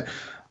 oh, that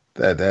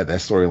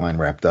storyline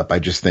wrapped up. I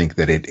just think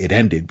that it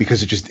ended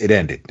because it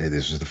ended.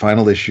 This was the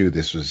final issue.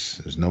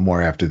 There's no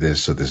more after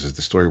this. So this is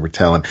the story we're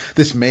telling.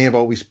 This may have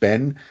always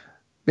been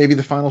maybe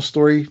the final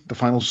story, the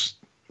final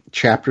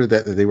chapter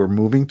that they were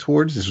moving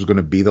towards. This was going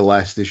to be the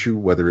last issue,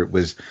 whether it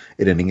was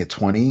it ending at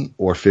 20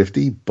 or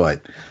 50,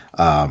 but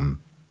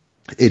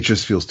it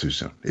just feels too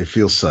soon. It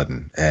feels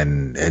sudden,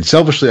 and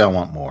selfishly, I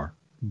want more.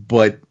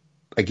 But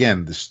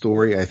again, the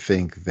story I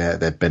think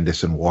that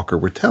Bendis and Walker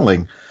were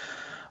telling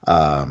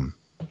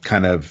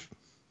kind of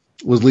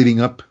was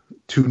leading up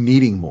to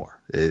needing more.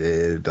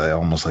 I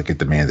almost like it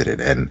demanded it.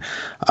 And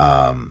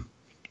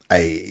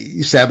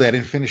sadly I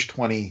didn't finish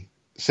 20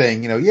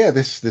 saying,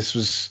 this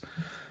was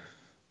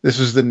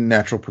the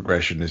natural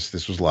progression.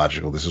 This was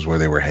logical. This is where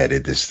they were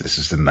headed. This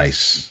is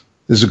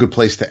a good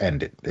place to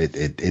end it.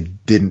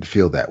 It didn't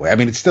feel that way. I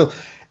mean,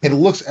 it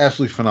looks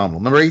absolutely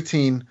phenomenal. Number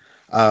 18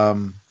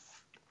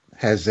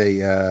 has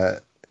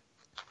a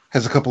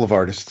couple of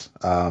artists.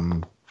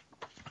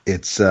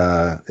 It's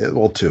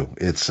two.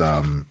 It's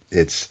Scott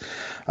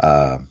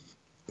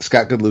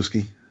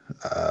Godlewski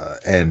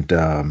and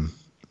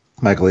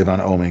Michael Avon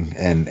Oeming,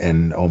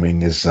 and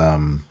Oeming is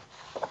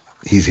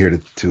he's here to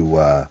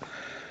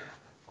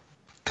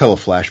tell a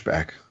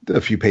flashback,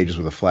 a few pages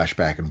with a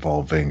flashback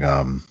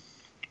involving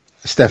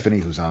Stephanie,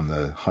 who's on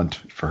the hunt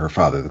for her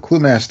father, the Clue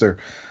Master,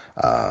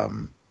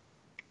 and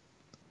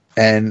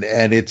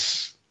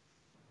it's.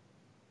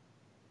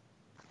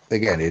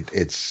 Again,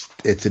 it's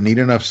a neat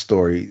enough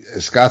story.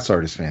 Scott's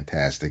art is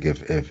fantastic.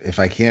 If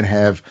I'm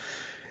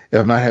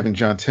not having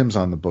John Timms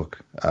on the book,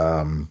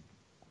 then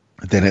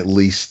at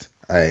least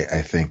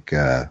I think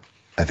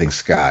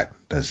Scott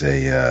does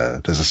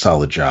a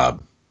solid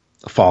job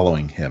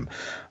following him.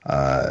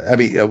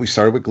 We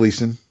started with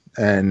Gleason,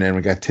 and then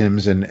we got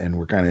Timms, and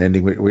we're kind of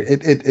ending with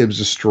it. It was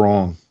a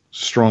strong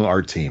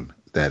art team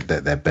that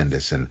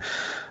Bendis and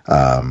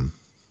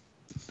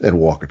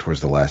Walker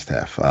towards the last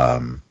half.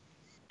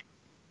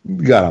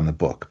 Got on the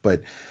book,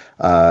 but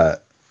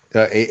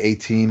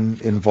 18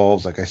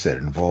 involves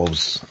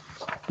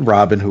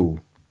Robin,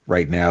 who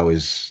right now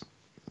is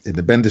in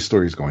the Bendis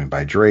story is going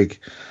by Drake,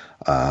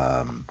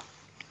 and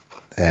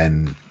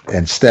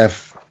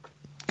Steph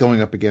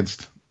going up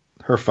against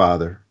her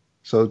father.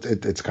 So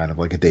it's kind of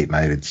like a date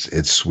night.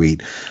 It's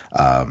sweet,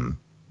 but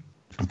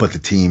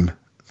the team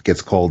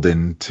gets called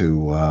in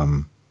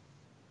to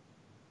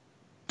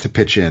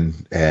pitch in,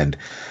 and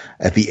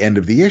at the end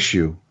of the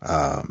issue,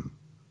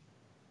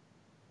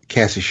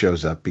 Cassie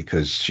shows up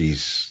because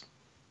she's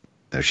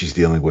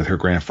dealing with her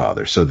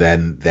grandfather. So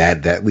then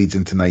that leads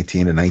into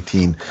 19, and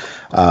 19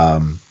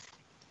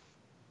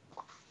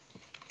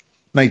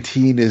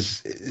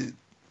 is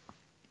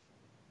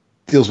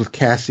deals with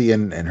Cassie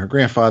and her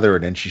grandfather,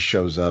 and then she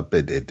shows up.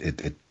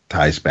 It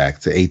ties back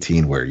to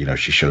 18, where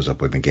she shows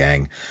up with the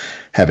gang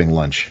having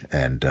lunch,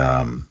 and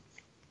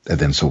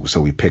then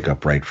so we pick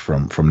up right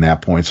from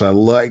that point. So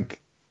I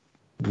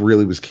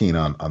really was keen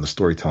on the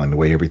storytelling, the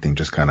way everything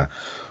just kind of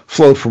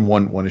flowed from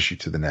one issue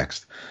to the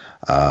next.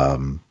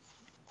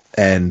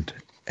 And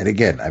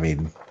again, I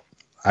mean,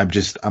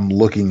 I'm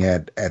looking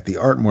at the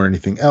art more than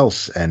anything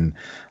else, and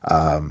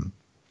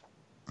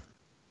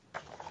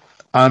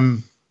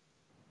I'm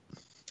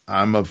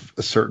of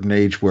a certain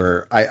age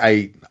where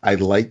I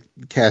like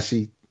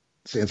Cassie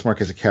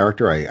Sandsmark as a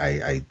character.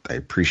 I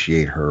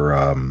appreciate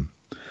her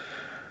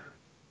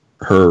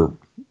her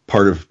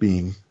part of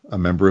being a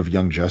member of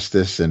Young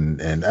Justice,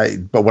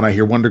 but when I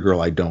hear Wonder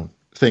Girl, I don't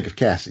think of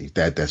Cassie.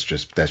 That's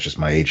just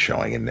my age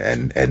showing,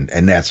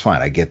 and that's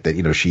fine. I get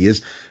that. She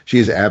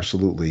is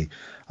absolutely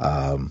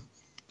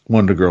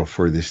Wonder Girl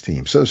for this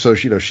team. So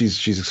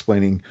she's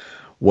explaining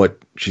what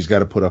she's got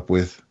to put up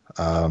with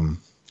the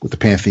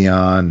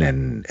Pantheon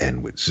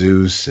and with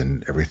Zeus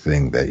and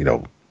everything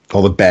that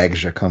all the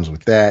baggage that comes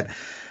with that.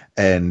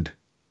 And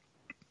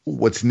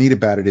what's neat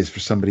about it is, for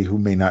somebody who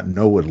may not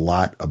know a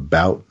lot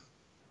about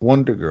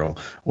Wonder Girl,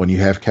 when you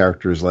have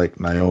characters like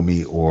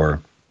Naomi or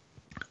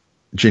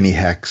Ginny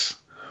Hex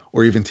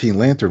or even Teen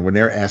Lantern, when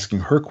they're asking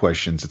her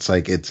questions, it's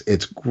like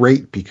it's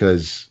great,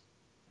 because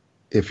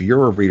if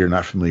you're a reader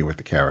not familiar with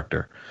the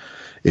character,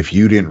 if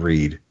you didn't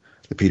read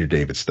the Peter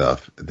David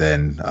stuff,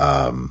 then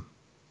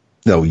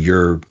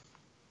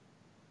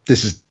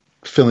this is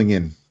filling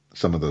in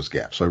some of those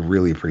gaps. So I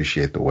really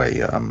appreciate the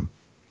way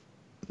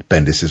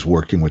Bendis is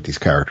working with these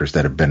characters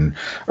that have been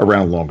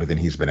around longer than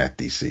he's been at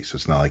DC. So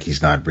it's not like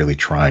he's not really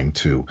trying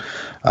to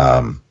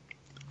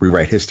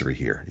rewrite history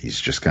here.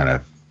 He's just kind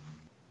of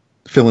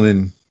filling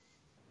in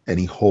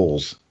any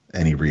holes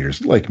any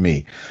readers like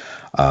me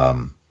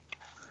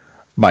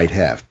might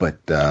have. But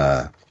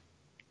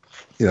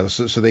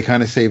so they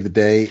kind of save the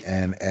day,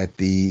 and at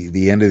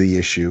the end of the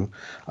issue,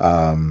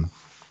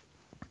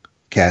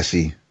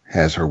 Cassie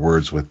has her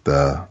words with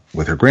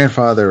her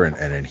grandfather, and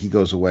then he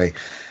goes away.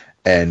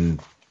 And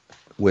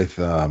with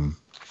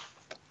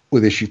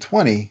issue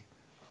 20,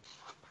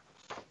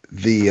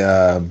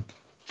 the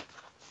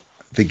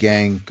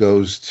gang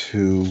goes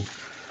to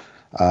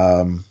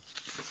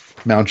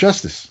Mount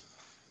Justice,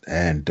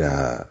 and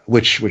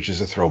which is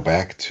a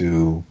throwback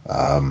to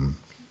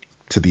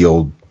the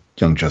old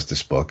Young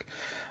Justice book,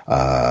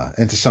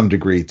 and to some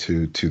degree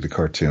to the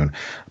cartoon.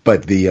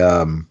 But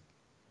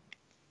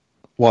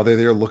while they're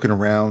there looking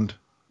around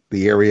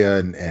the area,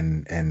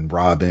 and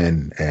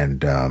Robin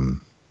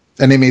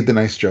and they made the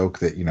nice joke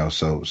that,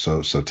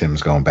 so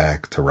Tim's going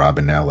back to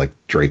Robin now, like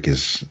Drake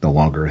is no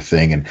longer a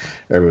thing. And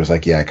everyone's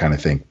like, yeah, I kind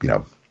of think,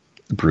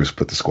 Bruce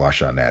put the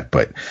squash on that.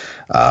 But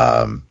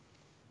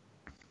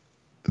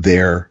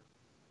the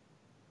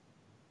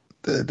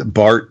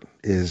Bart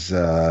is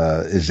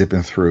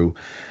zipping through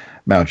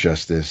Mount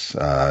Justice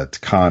to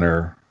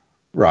Connor,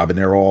 Robin.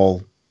 They're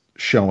all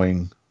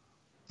showing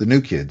the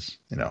new kids,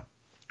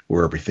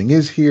 where everything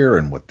is here,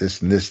 and what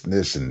this and this and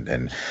this,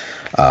 and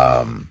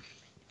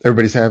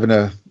everybody's having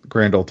a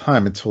grand old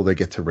time until they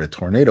get to Red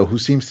Tornado, who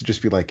seems to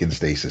just be like in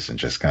stasis and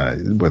just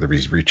kind of, whether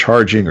he's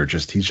recharging or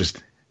he's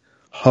just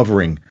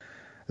hovering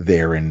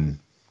there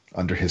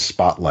under his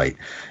spotlight,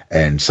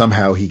 and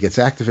somehow he gets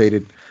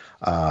activated,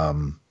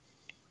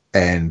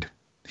 and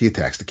he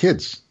attacks the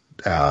kids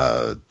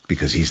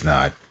because he's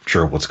not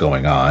sure what's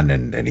going on,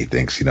 and he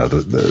thinks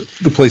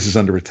the place is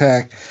under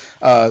attack.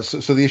 So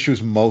the issue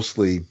is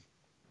mostly,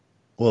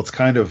 well, it's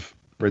kind of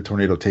Red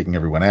Tornado taking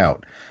everyone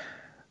out,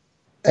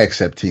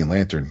 except Teen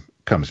Lantern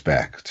comes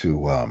back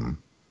to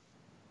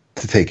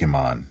take him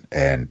on,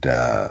 and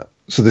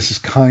so this is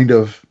kind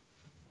of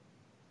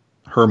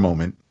her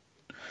moment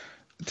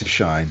to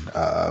shine,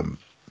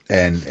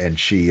 and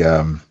she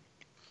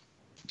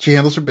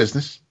handles her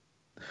business,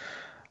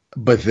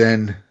 but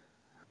then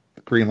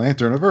Green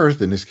Lantern of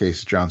Earth, in this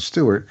case John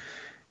Stewart,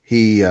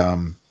 he's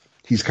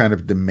kind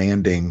of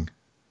demanding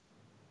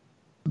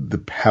the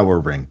power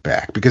ring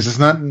back, because it's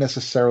not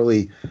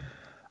necessarily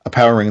a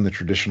power ring in the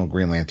traditional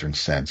Green Lantern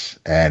sense,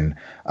 and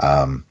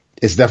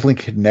it's definitely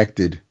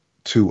connected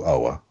to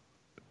Oa.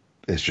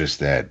 It's just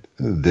that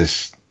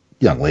this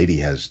young lady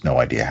has no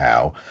idea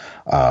how.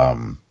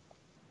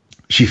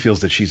 She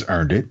feels that she's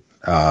earned it,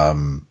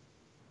 not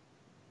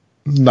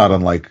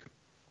unlike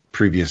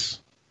previous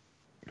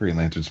Green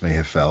Lanterns may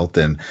have felt,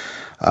 and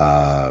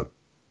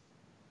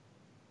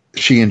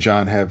she and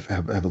John have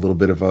a little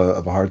bit of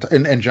a hard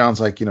time. And John's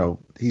like,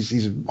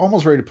 he's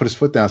almost ready to put his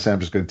foot down, saying, I'm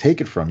just going to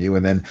take it from you.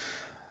 And then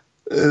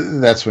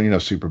that's when,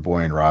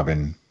 Superboy and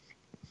Robin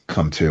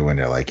come to, and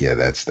they're like, yeah,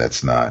 that's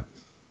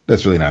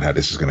really not how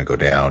this is going to go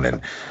down.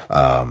 And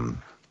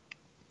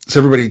so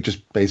everybody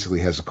just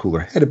basically has a cooler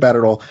head about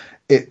it all.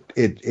 It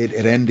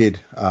ended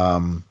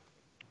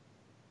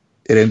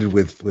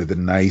with a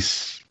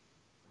nice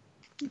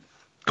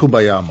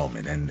kumbaya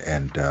moment,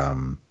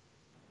 and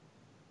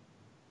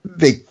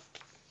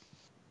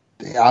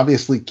they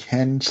obviously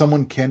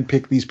someone can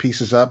pick these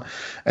pieces up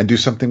and do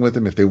something with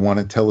them if they want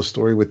to tell a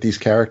story with these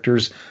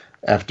characters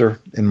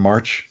in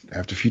March,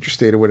 after Future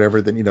State or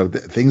whatever. Then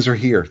things are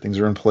here, things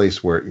are in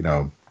place where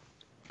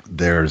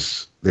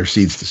there's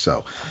seeds to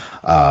sow.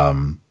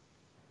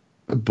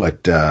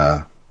 But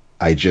I'm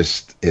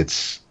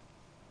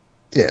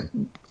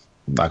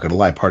not going to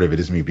lie, part of it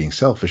is me being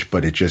selfish,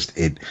 but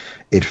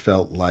it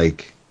felt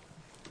like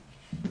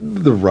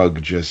the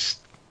rug as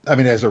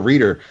a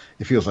reader,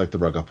 it feels like the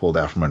rug got pulled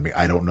out from under me.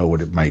 I don't know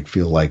what it might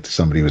feel like to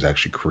somebody who's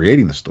actually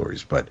creating the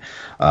stories, but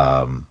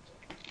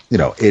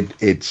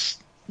it's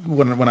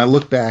when I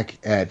look back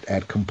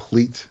at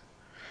complete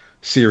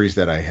series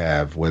that I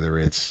have, whether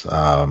it's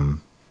The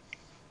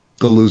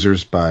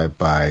Losers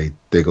by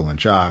Diggle and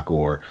Jock,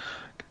 or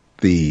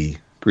the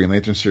Green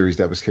Lantern series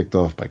that was kicked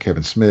off by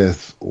Kevin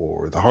Smith,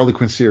 or the Harley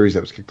Quinn series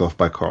that was kicked off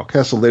by Carl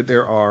Kessel.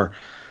 There are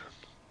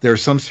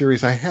some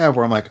series I have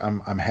where I'm like,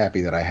 I'm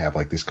happy that I have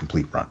like this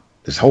complete run,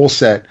 this whole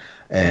set,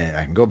 and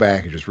I can go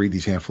back and just read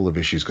these handful of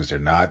issues, because they're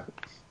not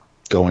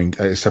going,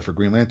 except for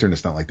Green Lantern,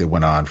 it's not like they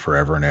went on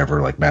forever and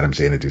ever like Madame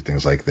Zeta do,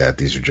 things like that.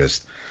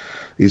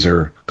 These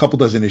are a couple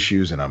dozen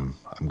issues, and I'm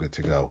good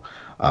to go.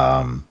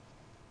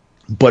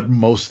 But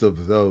most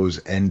of those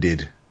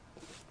ended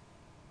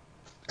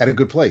at a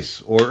good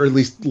place, or at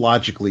least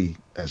logically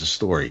as a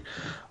story.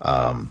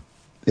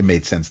 It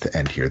made sense to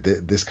end here.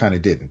 This kind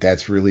of didn't.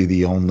 That's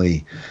the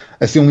only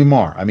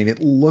mar. I mean, it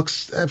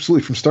looks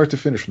absolutely, from start to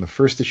finish, from the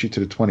first issue to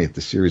the 20th,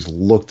 the series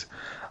looked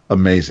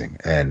amazing.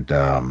 And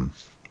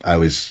I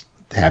was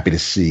happy to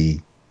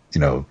see,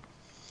 the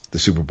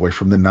Superboy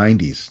from the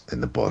 90s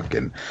in the book.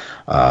 And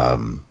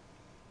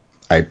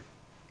I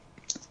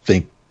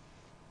think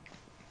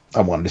I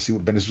wanted to see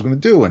what Bendis was going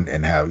to do,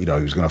 and how, he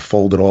was going to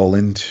fold it all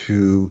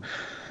into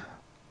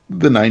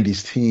the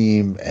 90s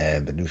team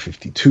and the New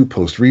 52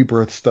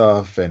 post-Rebirth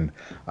stuff, and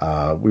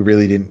we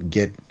really didn't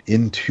get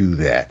into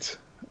that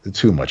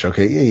too much.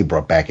 Okay, yeah, he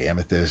brought back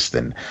Amethyst,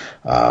 and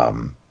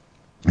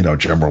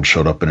Gemworld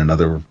showed up in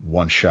another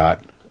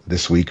one-shot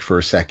this week for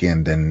a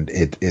second, and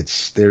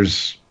there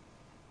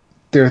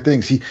are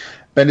things.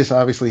 Bendis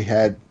obviously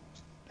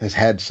has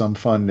had some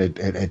fun at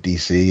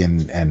DC,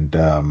 and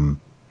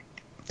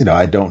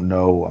I don't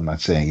know, I'm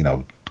not saying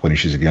 20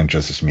 Issues of Young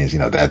Justice means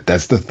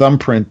that's the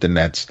thumbprint, and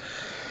that's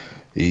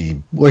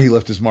he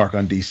left his mark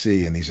on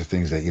DC, and these are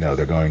things that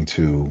they're going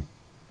to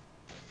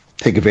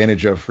take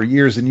advantage of for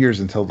years and years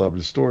and tell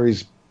the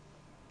stories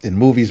in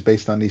movies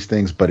based on these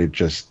things. But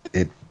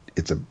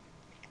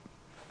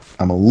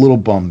I'm a little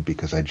bummed,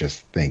 because I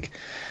just think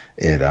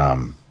it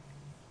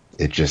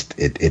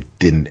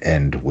didn't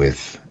end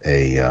with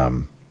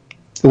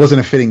it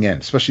wasn't a fitting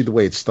end, especially the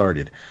way it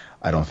started.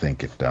 I don't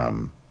think it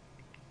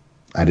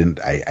I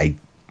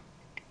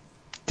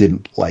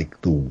didn't like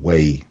the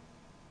way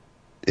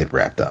it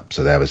wrapped up.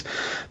 So that was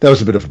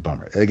a bit of a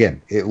bummer.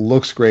 Again, it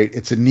looks great.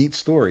 It's a neat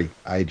story.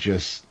 I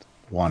just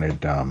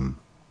wanted,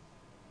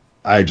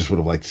 I just would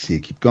have liked to see it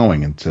keep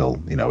going until,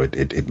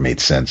 it made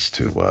sense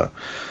to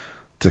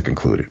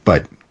conclude it.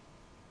 But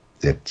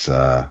it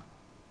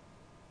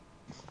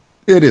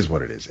is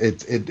what it is.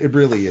 It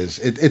really is.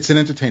 It's an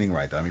entertaining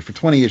ride, though. I mean, for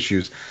 20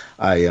 issues,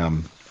 I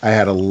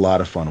had a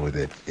lot of fun with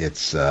it.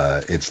 It's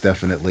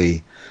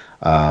definitely,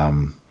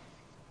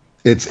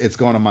 it's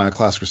going on my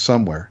classic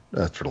somewhere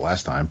for the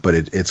last time, but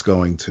it's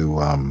going to,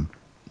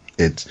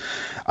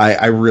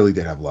 I really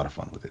did have a lot of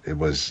fun with it. It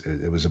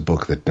was a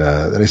book that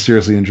I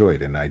seriously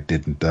enjoyed, and I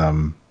didn't,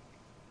 I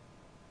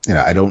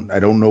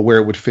don't know where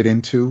it would fit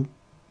into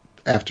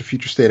after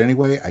Future State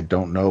anyway. I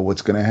don't know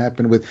what's going to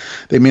happen with,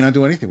 they may not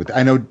do anything with it.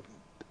 I know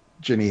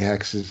Jenny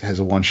Hex has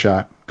a one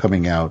shot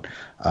coming out.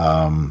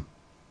 I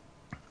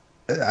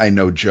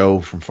know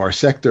Joe from Far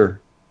Sector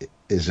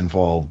is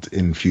involved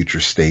in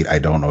Future State. I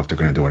don't know if they're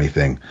going to do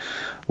anything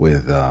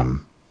with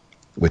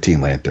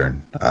Teen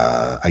Lantern.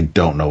 I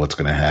don't know what's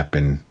going to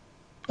happen.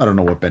 I don't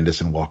know what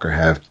Bendis and Walker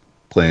have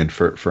planned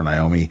for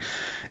Naomi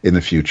in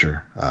the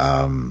future.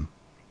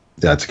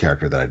 That's a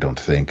character that I don't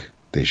think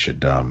they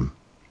should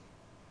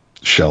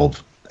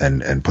shelve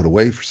and put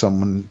away for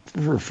someone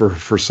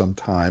for some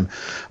time.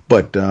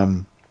 But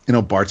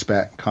Bart's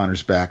back,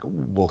 Connor's back.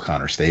 Will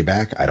Connor stay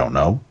back? I don't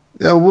know.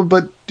 Yeah, well,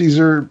 but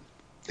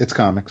it's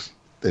comics.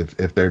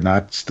 If they're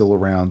not still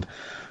around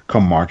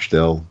come March,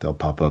 they'll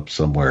pop up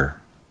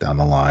somewhere down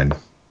the line.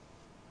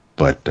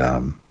 But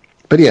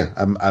yeah,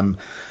 I'm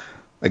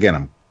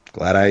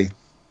glad I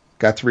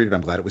got to read it.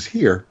 I'm glad it was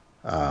here.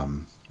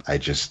 I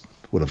just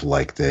would have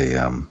liked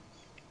a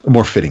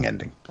more fitting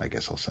ending, I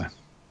guess I'll say.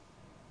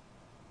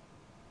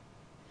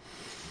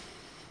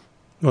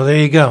 Well, there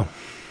you go.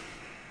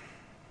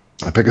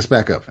 I'll pick us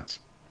back up, Vince.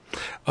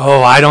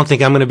 Oh, I don't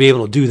think I'm going to be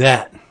able to do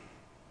that.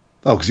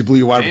 Oh, because you blew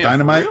your wad with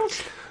dynamite?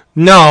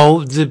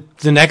 No,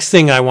 the next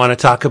thing I want to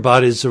talk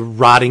about is a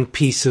rotting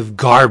piece of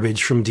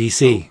garbage from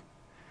DC.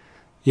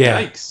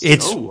 Yeah,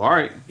 yikes. All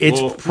right.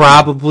 It's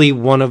probably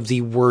one of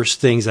the worst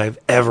things I've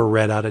ever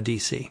read out of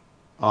DC.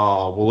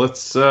 Oh, well,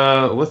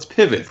 let's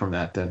pivot from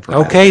that then.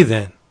 Okay,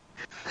 then.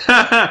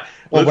 Go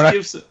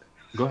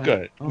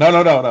ahead.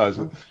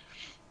 No.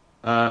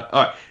 All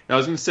right. Now I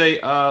was going to say,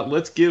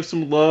 let's give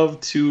some love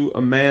to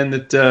a man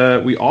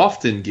that we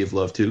often give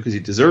love to because he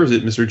deserves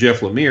it, Mr.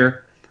 Jeff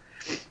Lemire.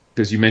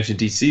 Because you mentioned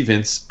DC,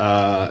 Vince.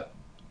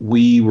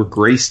 We were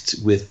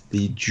graced with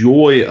the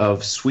joy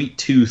of Sweet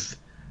Tooth,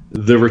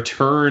 The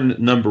Return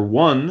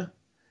 #1,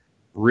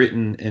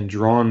 written and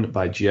drawn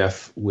by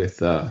Jeff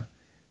with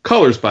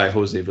colors by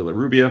Jose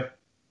Villarrubia.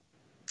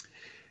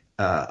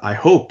 I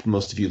hope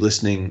most of you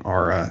listening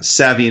are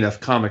savvy enough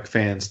comic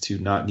fans to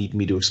not need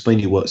me to explain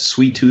to you what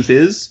Sweet Tooth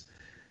is.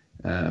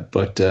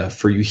 But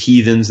for you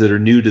heathens that are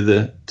new to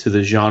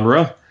the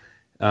genre,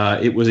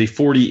 it was a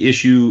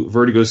 40-issue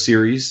Vertigo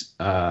series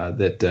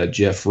that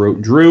Jeff wrote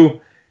and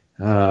drew.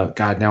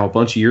 God, now a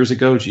bunch of years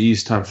ago.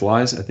 Geez, time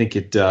flies. I think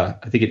it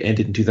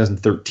ended in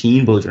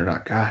 2013. Believe it or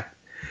not, God.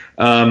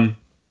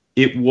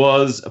 It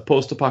was a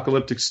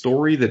post-apocalyptic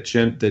story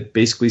that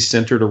basically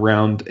centered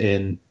around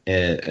a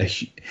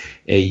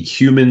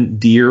human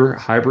deer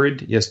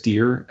hybrid, yes,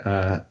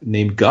 deer,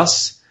 named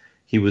Gus.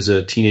 He was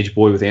a teenage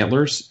boy with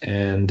antlers,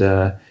 and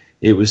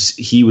he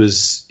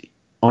was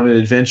on an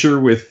adventure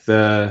with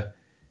a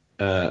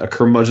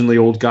curmudgeonly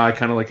old guy,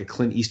 kind of like a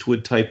Clint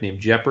Eastwood type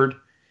named Jeopard.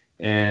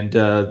 And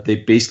they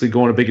basically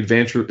go on a big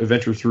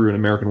adventure through an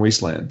American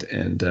wasteland,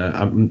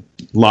 and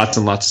lots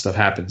and lots of stuff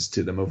happens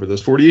to them over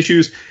those 40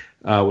 issues,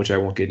 which I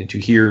won't get into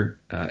here.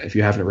 If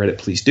you haven't read it,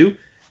 please do.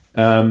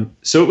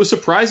 So it was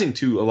surprising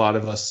to a lot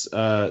of us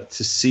to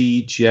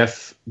see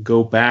Jeff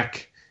go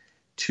back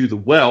to the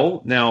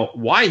well. Now,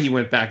 why he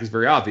went back is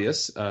very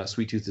obvious.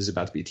 Sweet Tooth is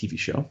about to be a TV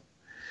show,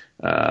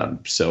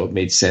 so it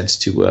made sense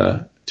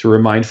to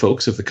remind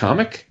folks of the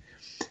comic,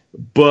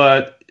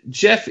 but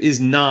Jeff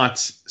is not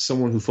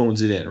someone who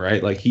phones it in,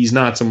 right? Like he's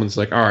not someone that's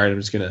like, all right, I'm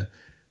just gonna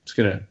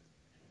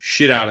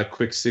shit out a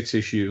quick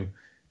 6-issue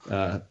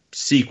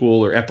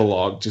sequel or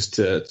epilogue just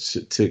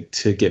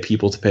to get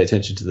people to pay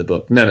attention to the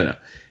book. No.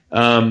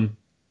 And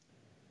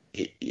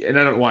I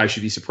don't know why I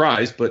should be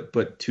surprised,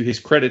 but to his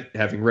credit,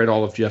 having read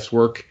all of Jeff's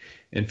work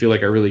and feel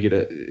like I really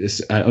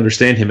I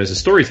understand him as a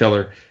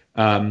storyteller,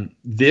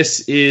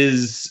 this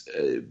is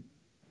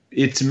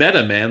it's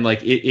meta, man. Like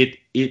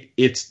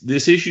it's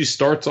this issue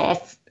starts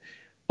off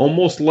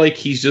almost like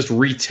he's just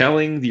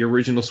retelling the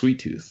original Sweet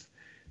Tooth.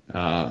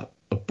 A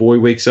boy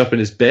wakes up in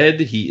his bed.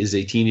 He is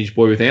a teenage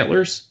boy with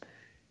antlers.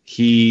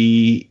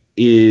 He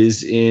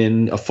is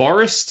in a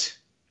forest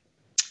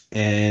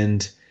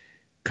and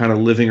kind of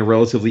living a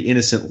relatively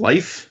innocent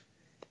life.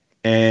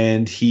 But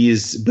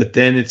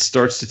then it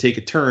starts to take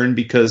a turn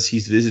because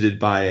he's visited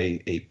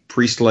by a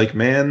priest-like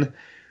man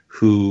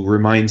who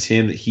reminds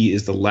him that he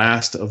is the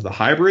last of the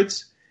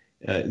hybrids.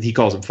 He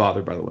calls him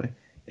father, by the way.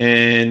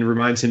 And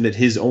reminds him that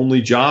his only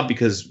job,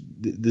 because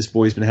this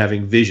boy's been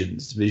having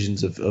visions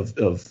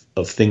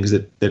of things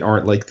that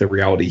aren't like the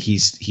reality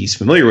he's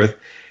familiar with.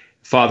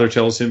 Father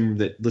tells him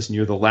that, listen,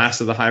 you're the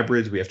last of the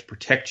hybrids. We have to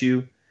protect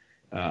you.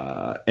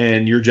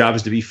 And your job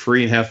is to be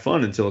free and have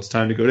fun until it's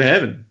time to go to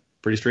heaven.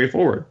 Pretty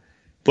straightforward.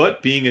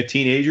 But being a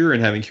teenager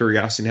and having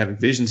curiosity and having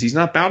visions, he's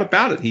not bowed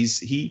about it.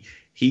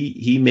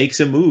 He makes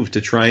a move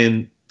to try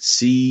and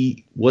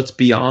see what's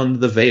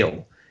beyond the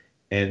veil.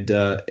 And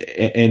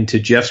to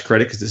Jeff's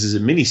credit, because this is a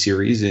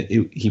miniseries,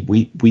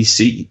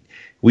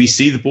 we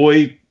see the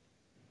boy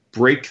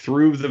break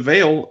through the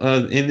veil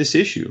in this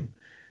issue.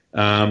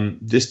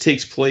 This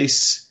takes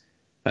place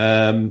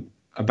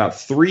about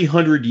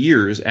 300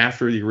 years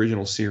after the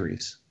original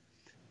series,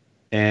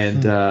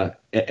 and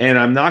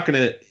I'm not going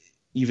to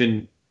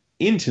even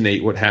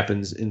intonate what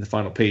happens in the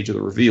final page of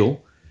the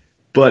reveal,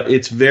 but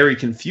it's very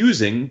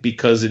confusing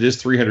because it is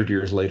 300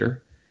 years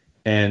later,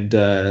 and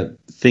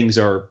things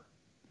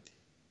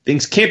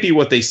can't be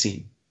what they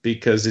seem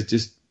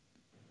because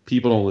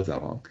people don't live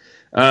that long.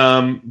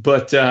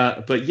 But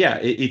yeah,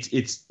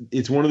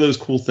 it's one of those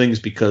cool things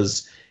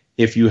because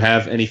if you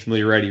have any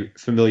familiarity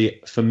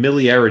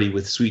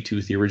with Sweet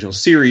Tooth, the original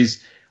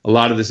series, a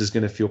lot of this is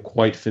going to feel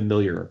quite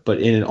familiar, but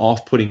in an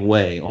off-putting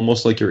way,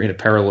 almost like you're in a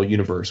parallel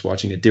universe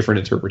watching a different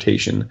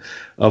interpretation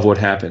of what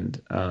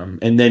happened.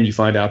 And then you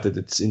find out that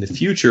it's in the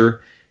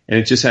future, and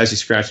it just has you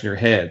scratching your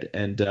head.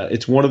 And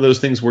it's one of those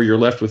things where you're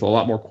left with a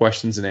lot more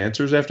questions and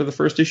answers after the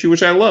first issue,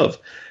 which I love,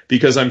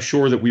 because I'm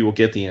sure that we will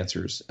get the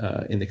answers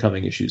in the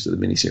coming issues of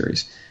the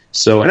miniseries.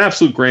 So an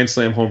absolute grand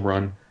slam home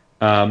run.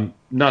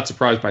 Not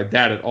surprised by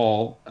that at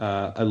all.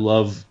 I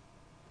love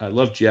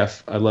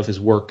Jeff. I love his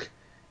work.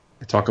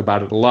 I talk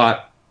about it a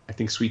lot. I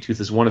think Sweet Tooth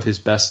is one of his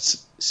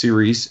best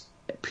series,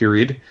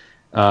 period.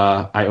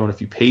 I own a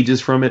few pages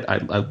from it. I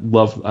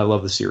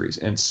love the series.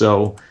 And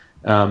so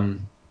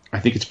I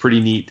think it's pretty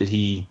neat that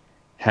he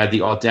had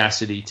the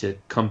audacity to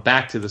come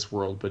back to this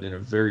world, but in a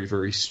very,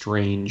 very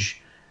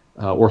strange,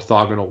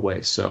 orthogonal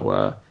way.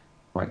 So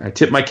I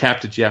tip my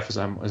cap to Jeff as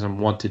I'm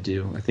wont to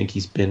do. I think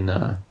he's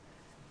been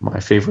my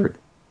favorite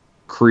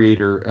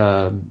creator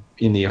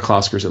in the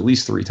Oscars at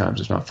least 3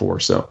 times, if not 4.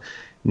 So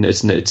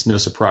it's no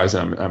surprise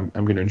that I'm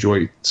going to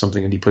enjoy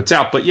something that he puts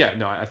out. But yeah,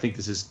 no, I think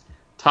this is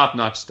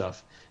top-notch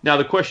stuff. Now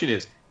the question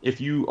is, if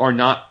you are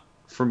not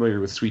familiar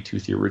with Sweet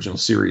Tooth, the original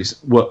series,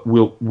 what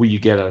will you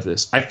get out of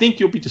this? I think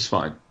you'll be just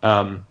fine.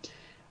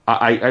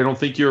 I don't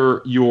think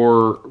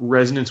your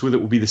resonance with it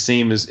will be the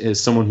same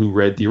as someone who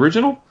read the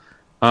original.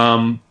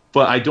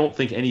 But I don't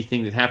think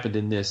anything that happened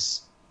in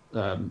this,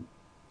 I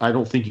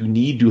don't think you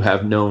need to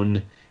have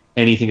known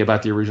anything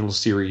about the original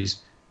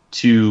series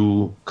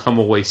to come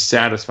away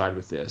satisfied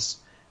with this.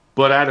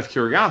 But out of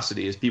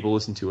curiosity, as people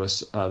listen to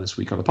us this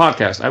week on the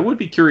podcast, I would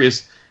be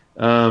curious.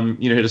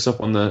 Hit us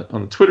up on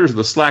the Twitters,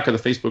 the Slack, or the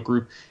Facebook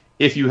group.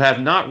 If you have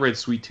not read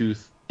Sweet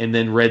Tooth and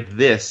then read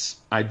this,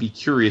 I'd be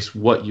curious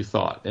what you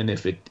thought and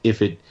if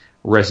it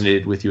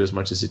resonated with you as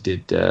much as it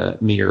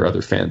did me or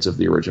other fans of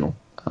the original.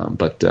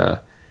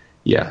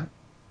 Yeah.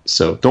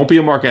 So don't be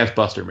a Mark Ass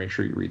Buster. Make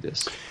sure you read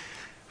this.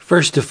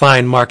 First,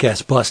 define Mark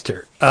Ass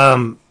Buster.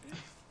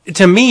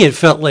 To me, it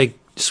felt like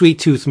Sweet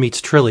Tooth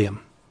meets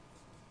Trillium.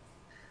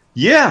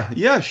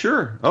 Yeah,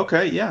 sure.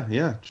 Okay,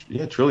 yeah.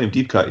 Trillium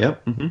deep cut.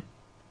 Yep. Mm-hmm.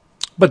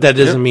 But that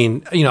doesn't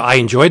mean I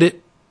enjoyed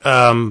it.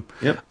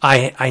 Yep.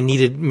 I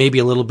needed maybe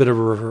a little bit of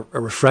a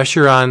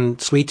refresher on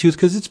Sweet Tooth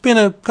because it's been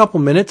a couple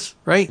minutes,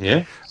 right?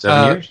 Yeah,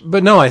 7 years.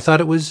 But no, I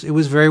thought it was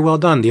very well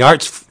done. The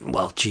art's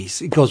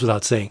it goes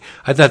without saying.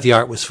 I thought the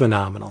art was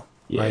phenomenal.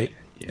 Right?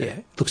 Yeah,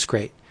 it looks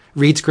great.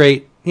 Reads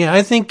great. Yeah,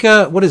 I think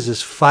what is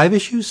this? 5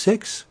 issues?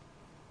 6?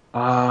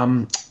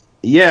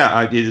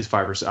 Yeah, it is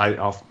 5 or 6.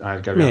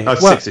 I've got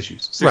 6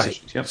 issues. 6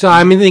 issues. Yep. So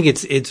I think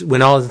it's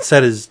when all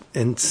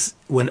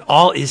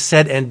is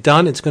said and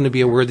done, it's going to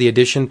be a worthy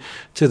addition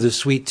to the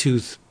Sweet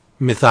Tooth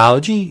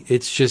mythology.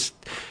 It's just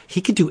he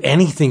could do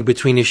anything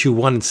between issue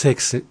 1 and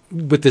 6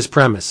 with this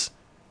premise,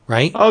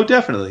 right? Oh,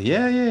 definitely.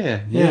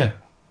 Yeah.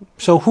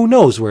 So who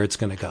knows where it's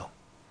going to go?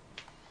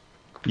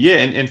 Yeah,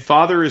 and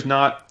Father is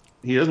not.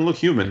 He doesn't look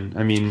human.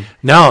 I mean,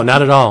 no,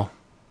 not at all.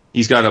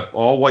 He's got a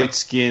all white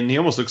skin. He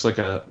almost looks like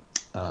a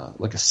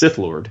Sith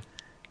Lord.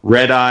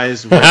 Red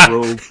eyes, white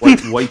robe,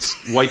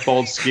 white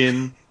bald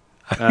skin.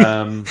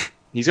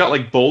 He's got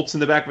like bolts in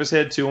the back of his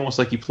head too, almost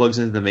like he plugs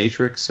into the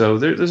Matrix. So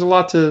there's a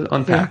lot to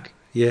unpack.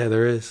 Yeah,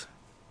 there is.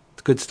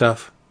 It's good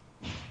stuff.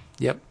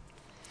 Yep.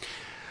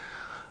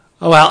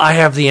 Oh well, I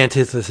have the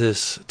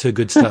antithesis to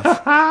good stuff.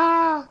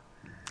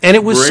 And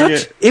it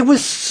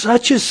was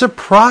such a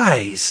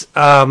surprise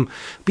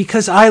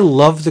because I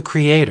love the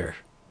creator.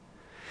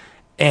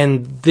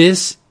 And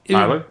this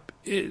Tyler?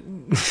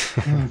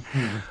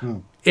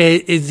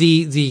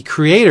 The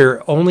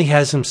creator only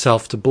has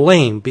himself to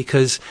blame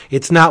because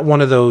it's not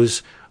one of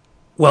those,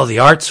 well, the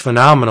art's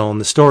phenomenal and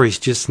the story's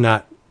just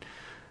not.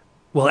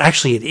 Well,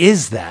 actually, it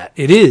is that.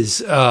 It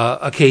is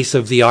a case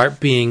of the art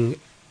being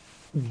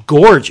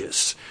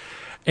gorgeous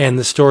and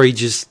the story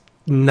just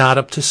not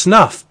up to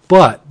snuff.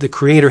 But the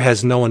creator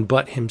has no one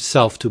but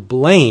himself to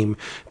blame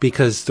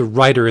because the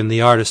writer and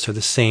the artist are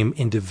the same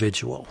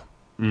individual.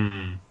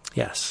 Mm-hmm.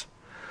 Yes.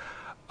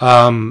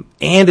 And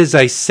as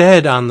I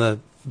said on the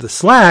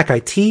Slack, I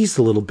teased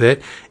a little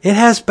bit, it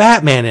has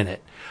Batman in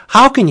it.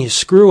 How can you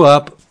screw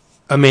up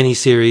a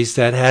miniseries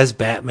that has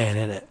Batman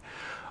in it?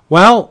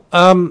 Well,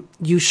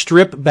 you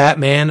strip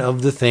Batman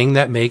of the thing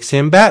that makes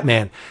him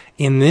Batman.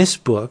 In this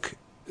book,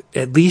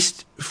 at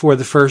least for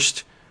the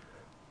first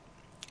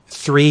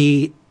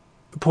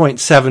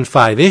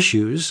 3.75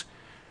 issues,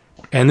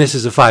 and this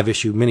is a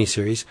 5-issue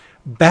miniseries,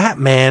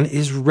 Batman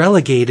is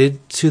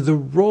relegated to the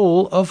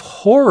role of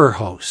horror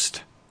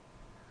host.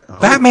 Oh.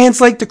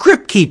 Batman's like the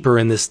crypt keeper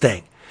in this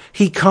thing.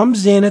 He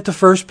comes in at the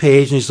first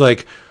page and he's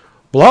like,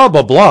 blah,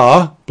 blah,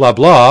 blah, blah,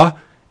 blah.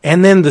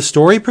 And then the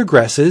story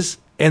progresses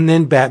and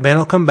then Batman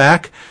will come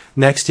back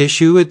next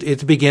issue at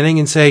the beginning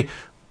and say,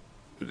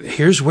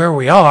 here's where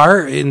we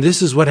are and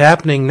this is what's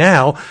happening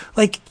now.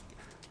 Like,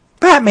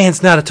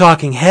 Batman's not a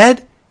talking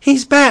head.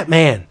 He's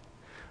Batman.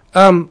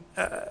 And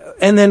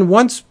then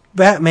once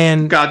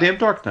Batman... Goddamn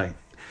Dark Knight.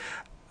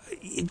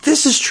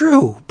 This is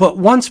true, but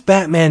once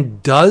Batman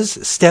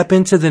does step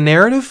into the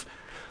narrative,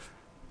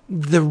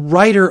 the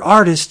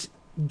writer-artist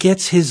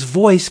gets his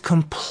voice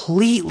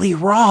completely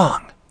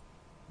wrong.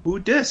 Who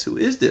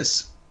is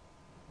this?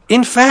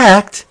 In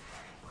fact,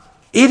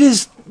 it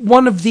is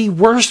one of the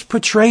worst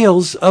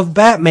portrayals of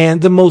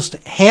Batman, the most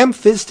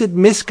ham-fisted,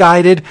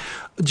 misguided,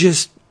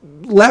 just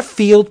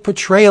left-field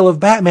portrayal of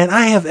Batman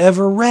I have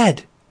ever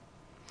read.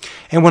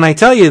 And when I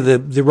tell you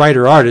the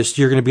writer-artist,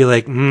 you're going to be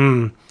like,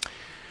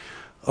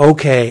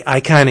 okay, I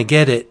kind of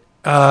get it.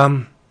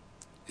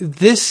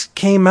 This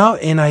came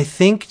out in, I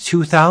think,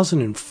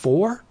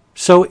 2004.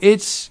 So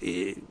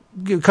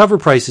cover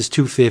price is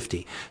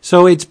 $250.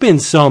 So it's been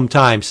some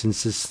time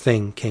since this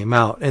thing came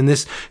out. And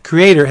this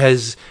creator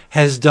has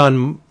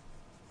done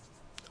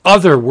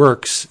other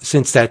works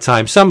since that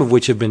time, some of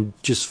which have been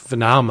just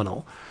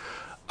phenomenal.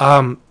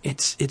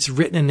 It's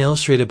written and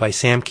illustrated by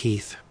Sam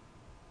Keith.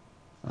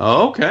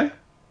 Oh, okay.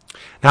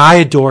 Now, I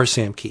adore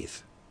Sam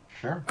Keith.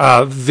 Sure.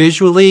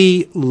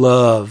 Visually,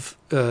 love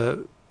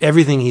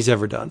everything he's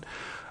ever done.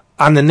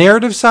 On the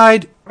narrative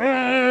side,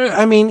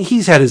 I mean,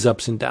 he's had his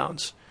ups and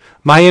downs.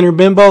 My Inner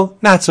Bimbo,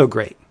 not so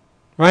great.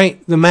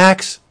 Right? The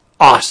Max,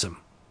 awesome.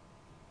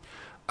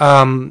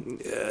 Yeah,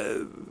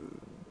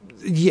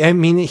 I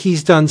mean,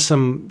 he's done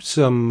some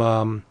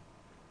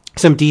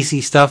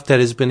DC stuff that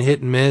has been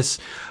hit and miss.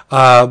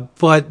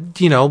 But,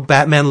 you know,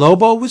 Batman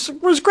Lobo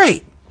was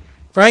great,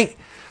 right?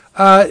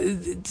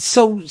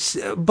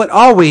 But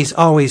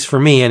always for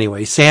me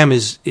anyway, Sam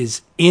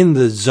is in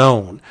the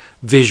zone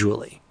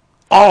visually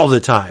all the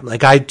time.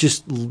 Like, I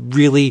just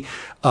really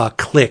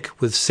click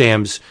with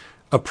Sam's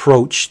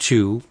approach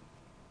to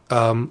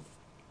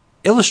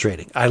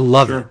illustrating. I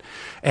love it.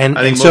 And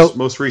I think so,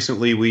 most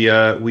recently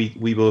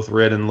we both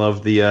read and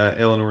loved the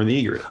Eleanor and the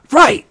Egret.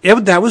 Right.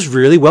 That was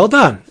really well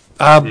done.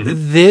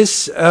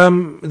 This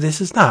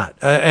is not,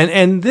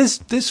 and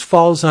this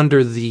falls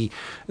under the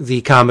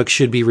comics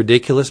should be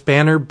ridiculous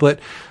banner. But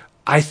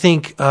I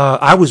think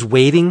I was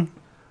waiting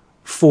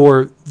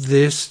for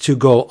this to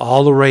go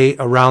all the way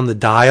around the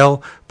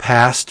dial,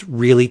 past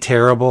really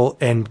terrible,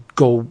 and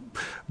go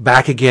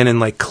back again and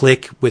like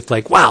click with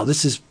like, wow,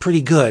 this is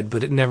pretty good,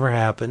 but it never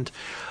happened.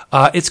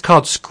 It's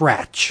called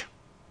Scratch.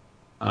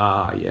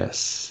 Ah,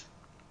 yes.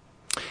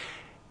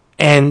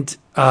 And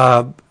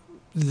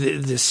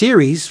the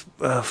series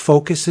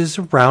focuses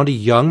around a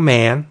young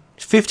man,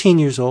 15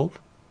 years old.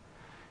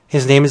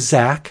 His name is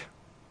Zach.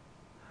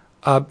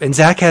 And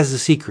Zach has a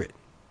secret.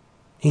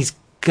 He's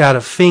got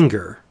a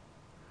finger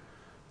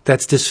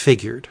that's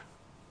disfigured.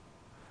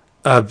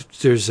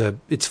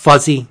 It's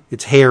fuzzy,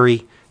 it's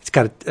hairy, it's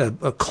got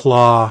a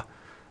claw,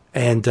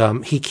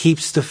 and he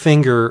keeps the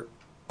finger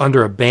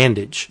under a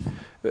bandage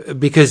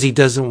because he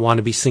doesn't want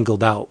to be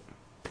singled out,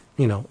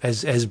 you know,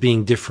 as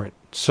being different.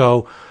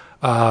 So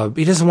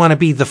he doesn't want to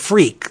be the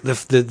freak,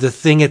 the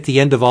thing at the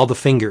end of all the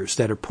fingers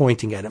that are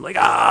pointing at him, like,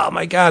 oh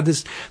my God,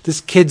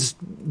 this kid's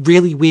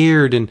really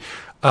weird. And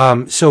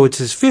so it's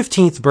his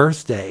 15th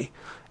birthday,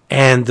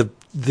 and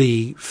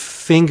the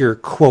finger,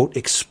 quote,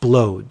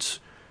 explodes.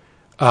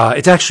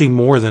 It's actually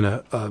more than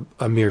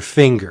a mere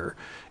finger.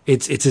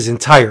 It's his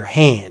entire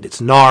hand.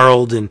 It's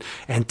gnarled and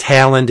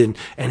taloned,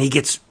 and he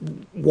gets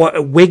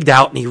wigged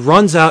out, and he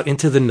runs out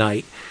into the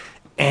night,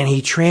 and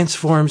he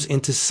transforms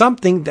into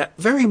something that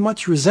very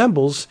much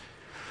resembles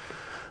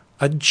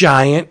a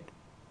giant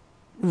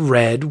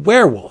red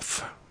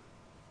werewolf.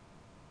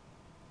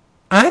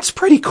 That's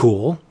pretty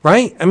cool,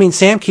 right? I mean,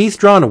 Sam Keith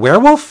drawing a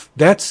werewolf?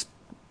 That's,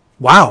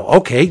 wow,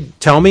 okay,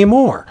 tell me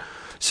more.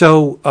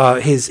 So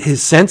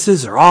his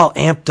senses are all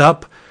amped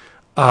up,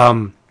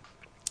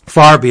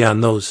 far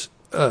beyond those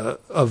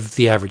of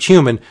the average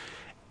human,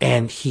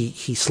 and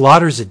he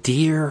slaughters a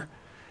deer,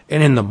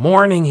 and in the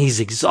morning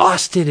he's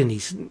exhausted and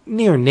he's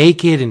near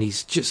naked and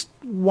he's just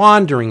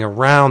wandering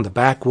around the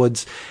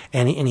backwoods,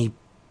 and he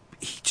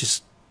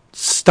just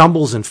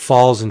stumbles and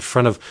falls in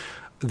front of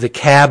the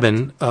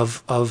cabin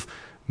of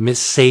Miss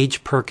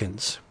Sage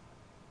Perkins.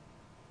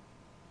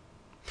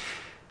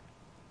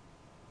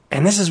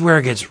 And this is where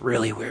it gets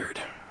really weird.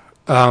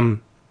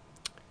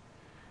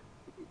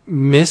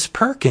 Miss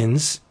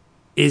Perkins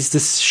is the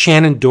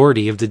Shannon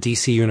Doherty of the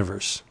DC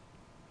universe.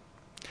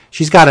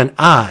 She's got an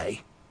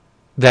eye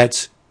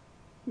that's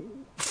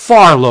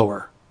far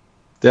lower.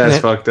 That's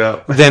fucked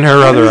up. Than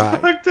her other eye.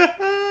 Fucked up.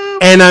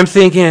 And I'm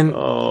thinking,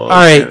 all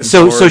right,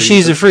 so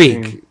she's a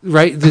freak,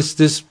 right?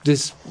 This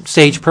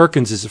Sage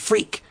Perkins is a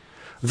freak.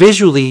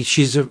 Visually,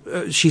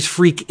 she's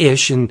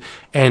freak-ish, and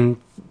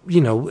you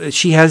know,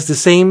 she has the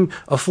same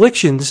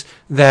afflictions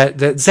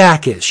that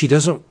Zach is. She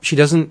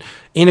doesn't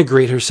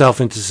integrate herself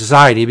into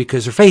society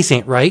because her face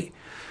ain't right.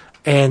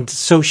 And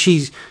so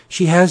she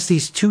has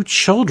these two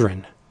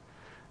children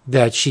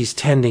that she's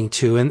tending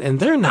to, and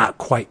they're not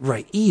quite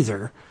right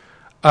either.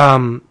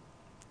 So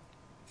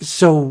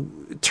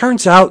it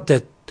turns out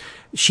that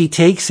she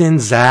takes in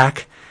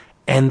Zach,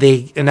 and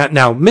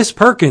now Miss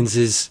Perkins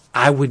is,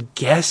 I would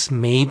guess,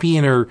 maybe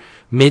in her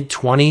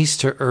mid-20s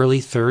to early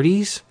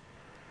 30s.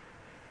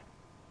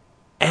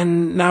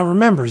 And now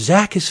remember,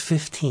 Zach is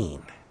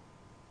 15.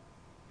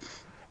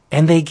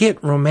 And they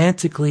get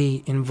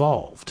romantically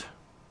involved.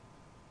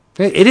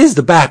 It is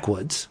the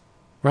backwoods,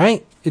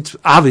 right? It's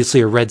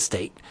obviously a red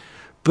state.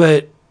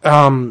 But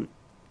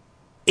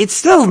it's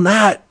still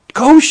not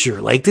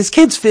kosher. Like, this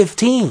kid's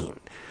 15.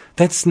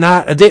 That's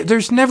not,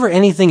 there's never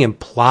anything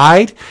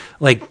implied,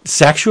 like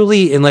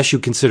sexually, unless you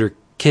consider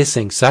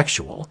kissing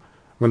sexual.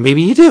 Well,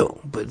 maybe you do.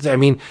 But, I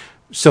mean,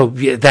 so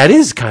yeah, that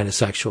is kind of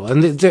sexual.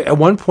 And at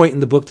one point in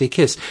the book, they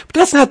kiss. But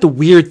that's not the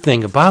weird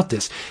thing about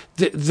this.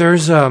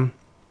 There's a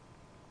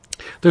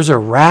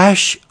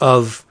rash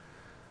of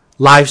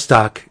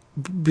livestock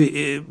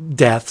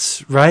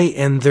deaths, right?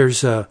 And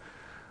there's a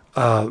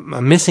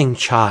missing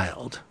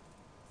child.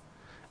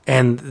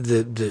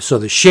 And so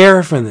the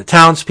sheriff and the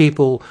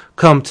townspeople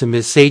come to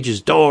Miss Sage's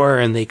door,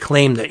 and they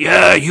claim that,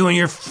 yeah, you and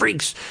your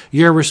freaks,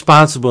 you're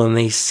responsible. And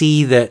they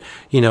see that,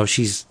 you know,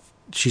 she's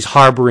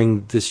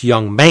harboring this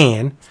young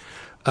man.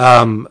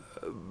 And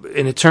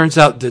it turns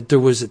out that there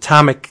was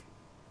atomic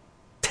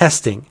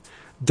testing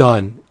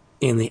done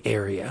in the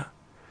area.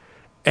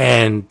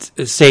 And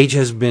Sage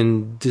has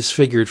been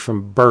disfigured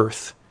from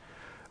birth.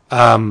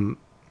 And,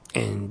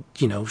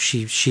 you know,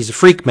 she's a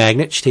freak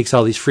magnet. She takes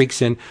all these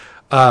freaks in.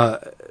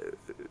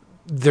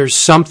 There's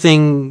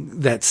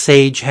something that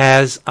Sage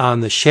has on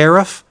the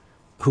sheriff,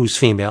 who's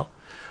female,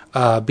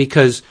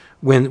 because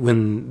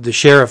when the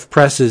sheriff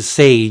presses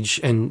Sage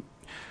and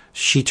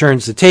she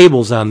turns the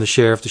tables on the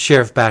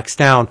sheriff backs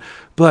down.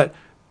 But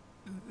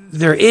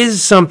there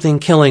is something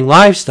killing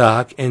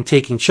livestock and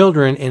taking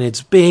children, and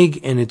it's big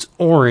and it's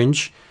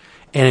orange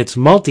and it's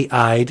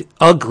multi-eyed,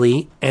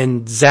 ugly,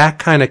 and Zach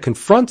kind of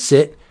confronts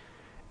it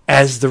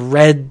as the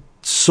red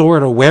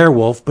sort of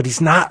werewolf, but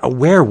he's not a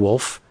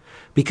werewolf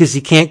because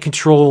he can't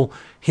control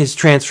his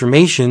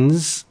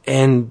transformations,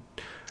 and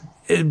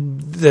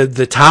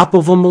the top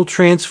of him will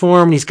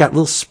transform, and he's got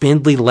little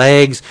spindly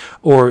legs,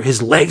 or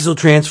his legs will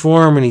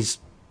transform, and he's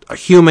a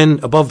human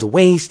above the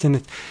waist,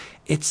 and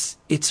it's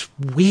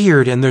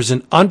weird. And there's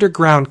an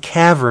underground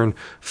cavern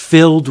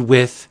filled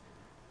with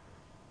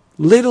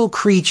little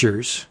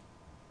creatures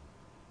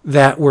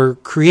that were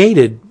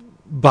created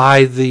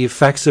by the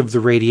effects of the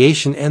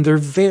radiation, and they're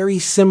very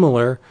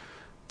similar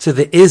to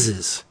the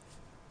Izzes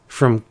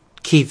from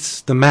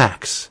Keith's The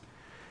Max.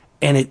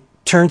 And it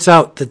turns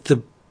out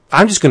that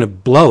I'm just going to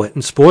blow it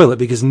and spoil it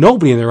because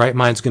nobody in their right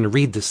mind is going to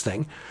read this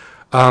thing.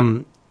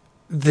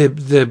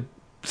 The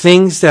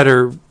things that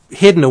are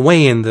hidden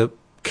away in the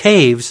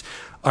caves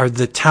are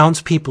the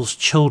townspeople's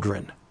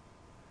children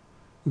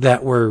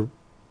that were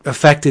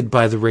affected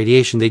by the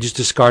radiation. They just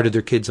discarded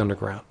their kids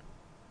underground.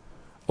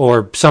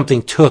 Or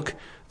something took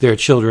their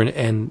children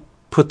and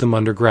put them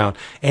underground.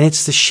 And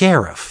it's the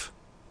sheriff.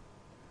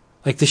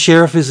 Like, the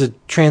sheriff is a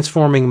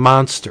transforming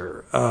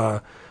monster.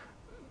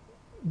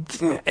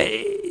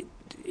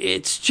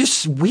 It's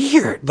just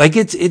weird. Like,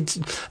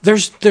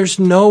 there's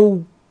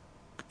no,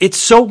 it's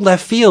so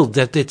left field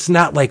that it's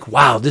not like,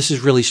 wow, this is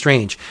really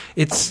strange.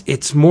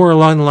 It's more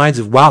along the lines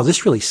of, wow,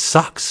 this really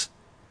sucks.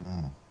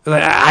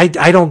 Like,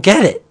 I don't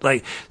get it.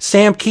 Like,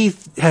 Sam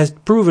Keith has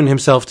proven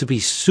himself to be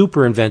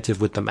super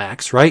inventive with the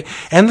Max, right?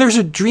 And there's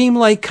a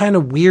dreamlike kind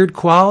of weird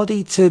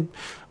quality to,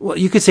 well,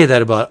 you could say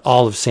that about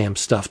all of Sam's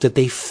stuff, that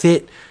they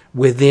fit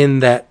within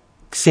that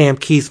Sam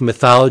Keith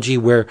mythology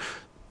where,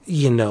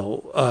 you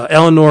know,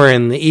 Eleanor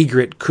and the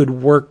Egret could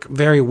work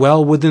very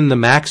well within the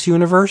Max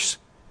universe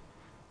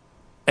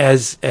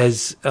as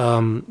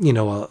you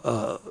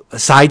know, a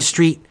side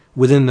street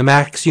within the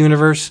Max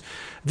universe.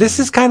 This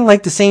is kind of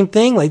like the same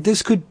thing. Like,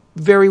 this could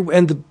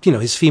and you know,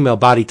 his female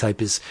body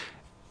type is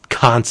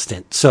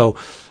constant. So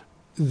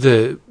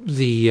the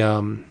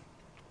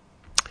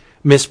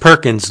Miss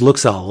Perkins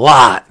looks a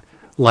lot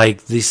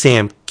like the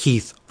Sam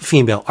Keith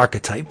female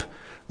archetype,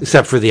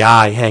 except for the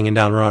eye hanging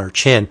down around her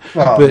chin.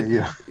 Oh, but,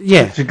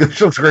 yeah. She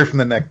looks great from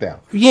the neck down.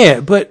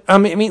 Yeah, but I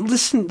mean,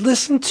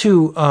 listen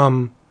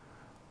to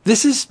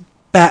this is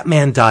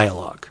Batman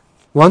dialogue.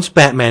 Once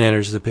Batman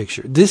enters the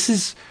picture, this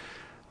is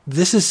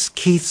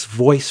Keith's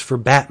voice for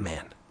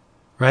Batman,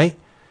 right?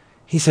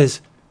 He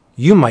says,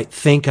 "You might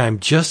think I'm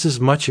just as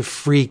much a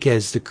freak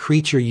as the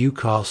creature you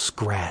call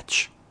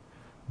Scratch,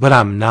 but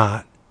I'm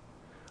not.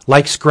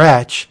 Like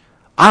Scratch,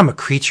 I'm a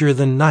creature of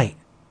the night.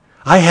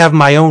 I have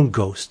my own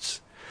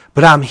ghosts,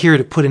 but I'm here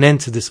to put an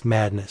end to this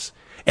madness.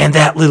 And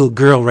that little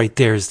girl right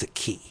there is the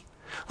key."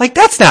 Like,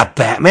 that's not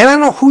Batman. I don't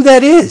know who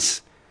that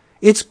is.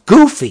 It's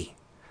goofy.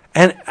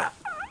 And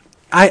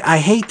I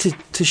hate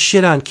to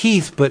shit on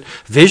Keith, but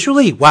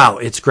visually, wow,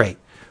 it's great.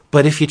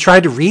 But if you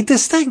try to read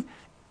this thing,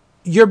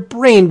 your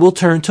brain will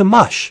turn to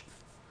mush.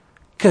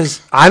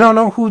 Because I don't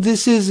know who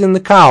this is in the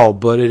cowl,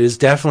 but it is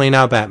definitely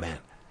not Batman.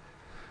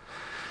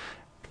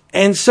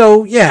 And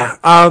so, yeah,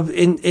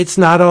 it's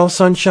not all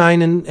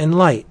sunshine and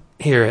light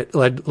here at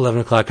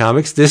 11 O'Clock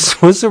Comics.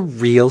 This was a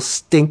real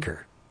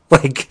stinker.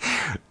 Like,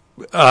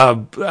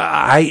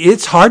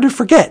 it's hard to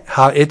forget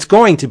it's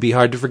going to be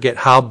hard to forget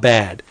how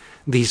bad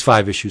these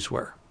 5 issues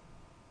were.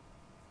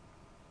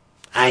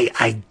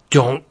 I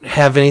don't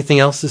have anything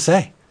else to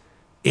say.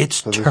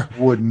 This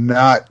would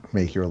not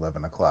make your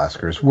 11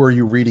 O'Clockers. Were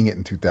you reading it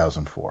in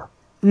 2004?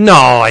 No,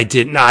 I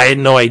didn't. I had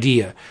no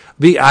idea.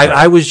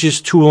 I was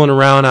just tooling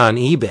around on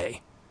eBay,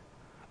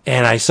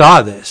 and I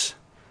saw this,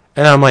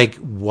 and I'm like,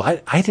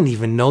 what? I didn't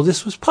even know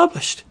this was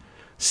published.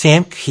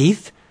 Sam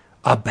Keith,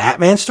 a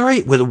Batman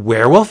story with a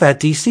werewolf at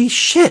DC?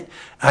 Shit.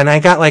 And I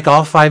got like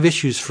all 5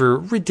 issues for a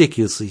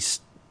ridiculous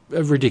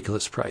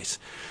price.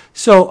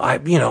 So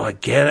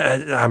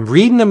I'm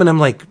reading them and I'm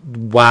like,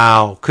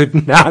 wow,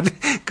 could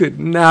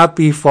not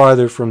be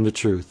farther from the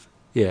truth.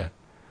 Yeah.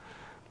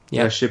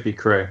 Yeah, shippy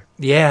cray.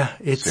 Yeah,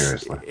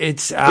 seriously.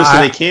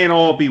 Listen, they can't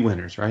all be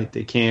winners, right?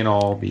 They can't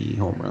all be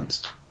home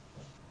runs.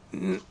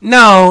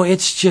 No,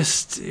 it's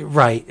just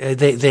right.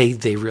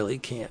 They really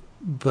can't.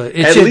 But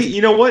it's at least,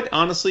 you know what?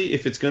 Honestly,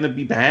 if it's going to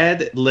be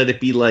bad, let it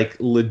be like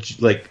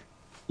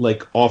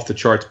off the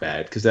charts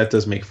bad, because that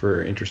does make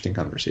for interesting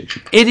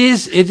conversation. It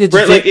is. It's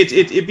right, like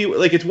it'd be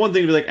like, it's one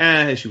thing to be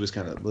like, she was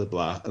kind of blah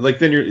blah. Like,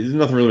 then there's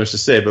nothing really much to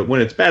say. But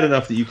when it's bad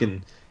enough that you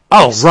can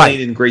explain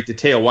in great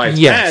detail why it's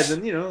bad,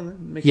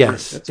 then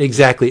yes,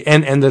 exactly.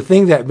 And the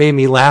thing that made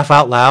me laugh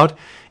out loud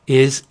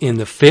is in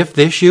the 5th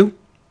issue.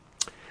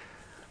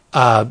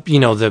 The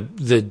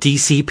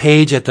DC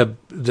page at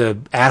the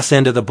ass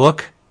end of the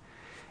book,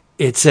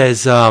 it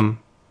says,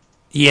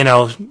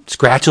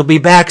 Scratch will be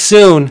back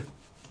soon.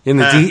 in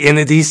the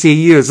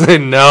DCUs.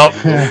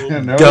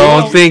 No,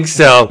 don't think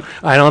so.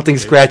 I don't think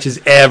Scratch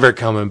is ever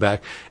coming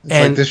back.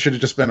 Like this should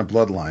have just been a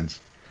Bloodlines.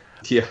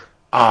 Yeah.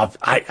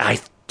 I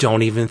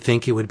don't even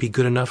think it would be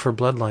good enough for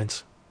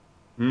Bloodlines.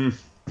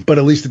 But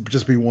at least it'd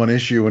just be one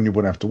issue and you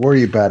wouldn't have to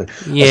worry about it.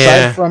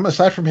 Yeah.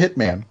 Aside from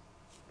Hitman,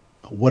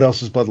 what else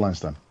has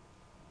Bloodlines done?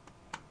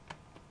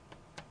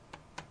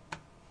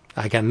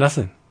 I got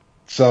nothing.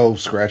 So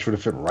Scratch would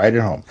have fit right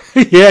at home.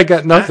 Yeah, I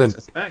got nothing.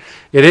 Facts.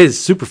 It is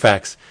super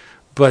facts.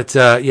 But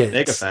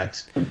Mega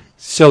facts.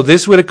 So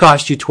this would have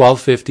cost you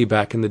 $12.50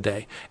 back in the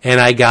day, and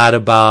I got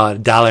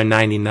about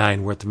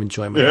 $1.99 worth of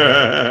enjoyment.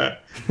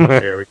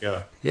 There we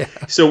go. Yeah.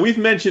 So we've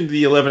mentioned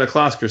the 11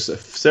 O'Clockers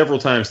several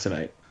times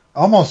tonight.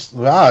 Almost.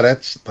 Wow,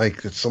 it's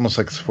almost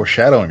like it's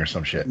foreshadowing or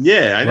some shit.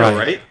 Yeah, I know,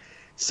 right?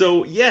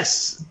 So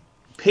yes,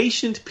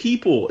 patient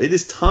people, it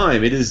is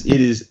time. It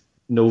is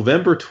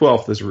November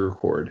 12th as we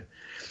record,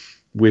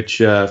 which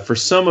for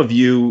some of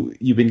you,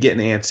 you've been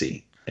getting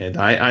antsy. And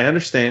I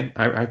understand.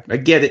 I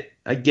get it.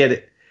 I get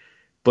it.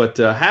 But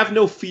have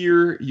no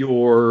fear.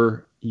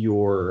 Your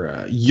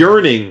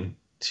yearning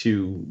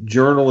to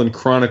journal and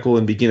chronicle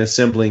and begin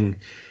assembling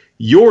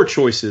your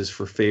choices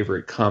for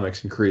favorite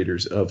comics and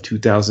creators of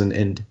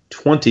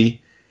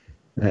 2020.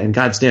 And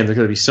God's damn, there's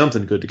going to be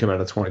something good to come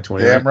out of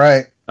 2020. Damn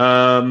right.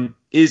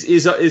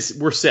 Is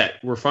we're set.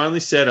 We're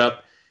finally set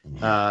up.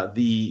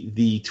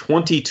 The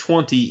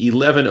 2020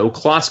 11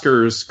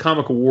 O'Clockers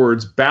Comic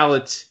Awards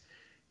ballot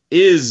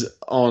is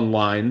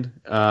online,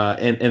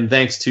 and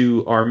thanks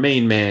to our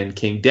main man,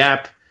 King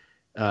Dap,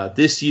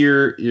 this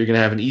year you're going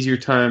to have an easier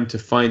time to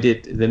find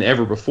it than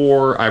ever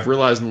before. I've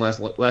realized in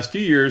the last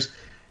few years,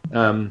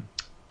 I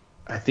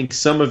think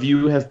some of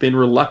you have been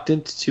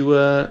reluctant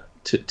to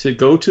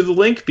go to the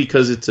link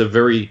because it's a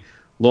very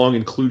long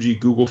and kludgy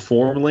Google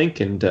form link,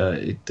 and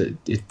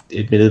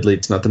admittedly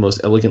it's not the most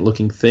elegant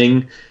looking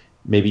thing.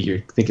 Maybe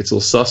you think it's a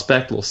little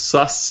suspect, a little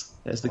sus,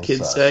 as the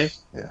kids say.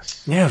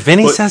 Yes. Yeah,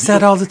 Vinny says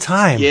that all the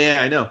time. Yeah,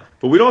 I know.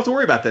 But we don't have to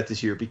worry about that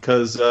this year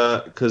because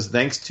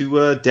thanks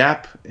to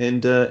DAP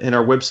and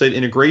our website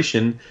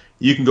integration,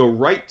 you can go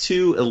right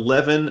to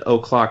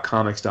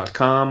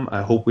 11o'clockcomics.com.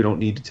 I hope we don't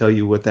need to tell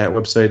you what that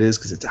website is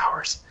because it's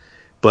ours.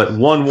 But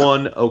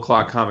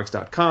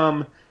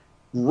 11o'clockcomics.com,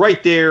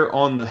 right there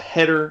on the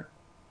header,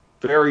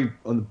 on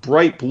the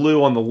bright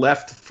blue on the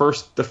left,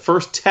 the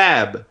first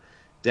tab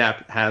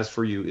DAP has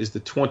for you is the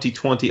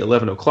 2020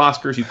 11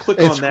 O'Clockers. You click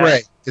on that.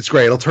 Great. It's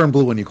great. It'll turn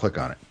blue when you click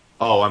on it.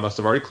 Oh, I must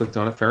have already clicked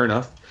on it. Fair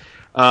enough.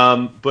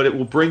 But it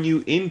will bring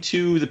you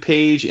into the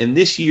page. And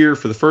this year,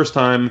 for the first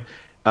time,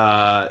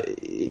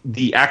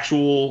 the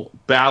actual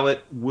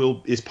ballot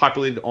is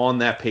populated on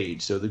that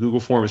page. So the Google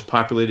form is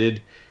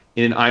populated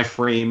in an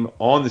iframe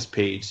on this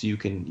page. So you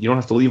don't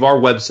have to leave our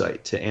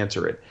website to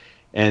answer it.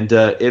 And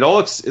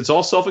it's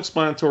all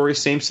self-explanatory.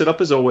 Same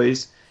setup as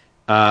always.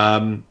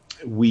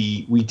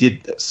 We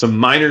did some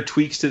minor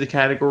tweaks to the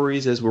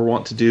categories as we're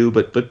wont to do,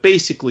 but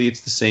basically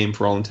it's the same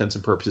for all intents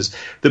and purposes.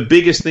 The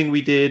biggest thing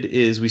we did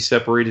is we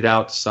separated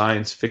out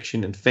science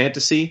fiction and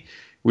fantasy,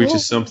 which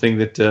is something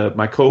that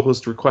my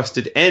co-host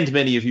requested and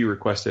many of you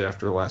requested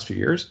after the last few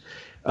years.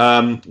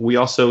 We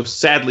also,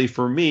 sadly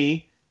for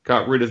me,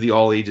 got rid of the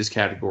all ages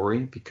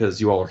category because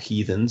you all are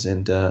heathens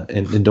and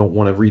don't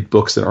want to read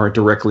books that aren't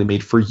directly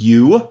made for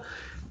you.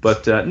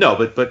 But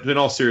in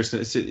all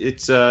seriousness,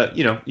 it's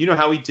you know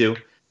how we do.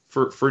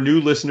 For new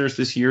listeners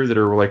this year that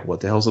are like, what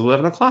the hell's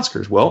 11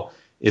 O'Clockers? Well,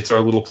 it's our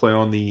little play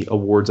on the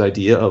awards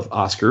idea of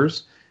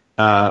Oscars.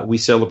 We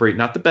celebrate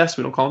not the best.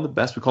 We don't call them the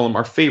best. We call them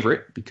our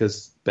favorite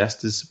because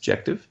best is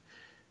subjective.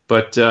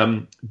 But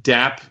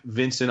DAP,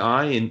 Vince, and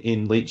I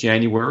in late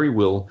January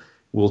will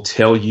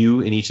tell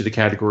you in each of the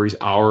categories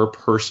our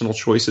personal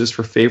choices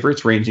for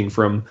favorites, ranging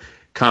from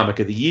comic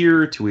of the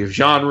year to we have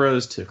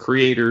genres to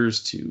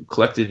creators to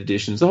collected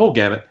editions, the whole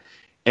gamut.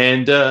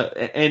 And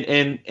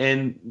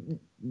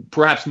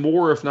perhaps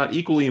more, if not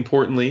equally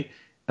importantly,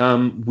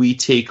 we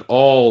take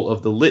all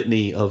of the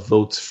litany of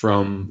votes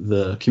from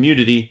the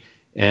community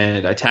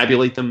and I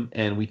tabulate them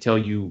and we tell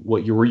you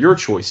what were your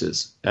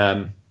choices.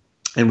 And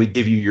we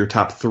give you your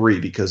top three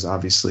because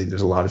obviously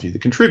there's a lot of you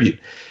that contribute.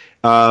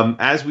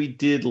 As we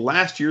did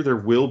last year, there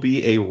will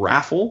be a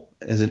raffle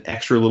as an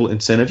extra little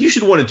incentive. You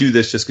should want to do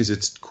this just because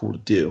it's cool to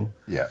do.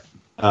 Yeah.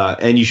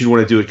 And you should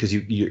want to do it because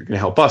you're going to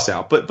help us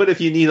out. But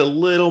if you need a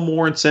little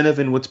more incentive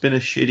in what's been a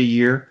shitty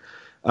year,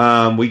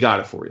 we got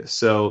it for you.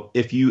 So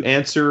if you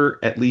answer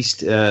at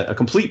least a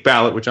complete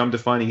ballot, which I'm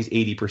defining as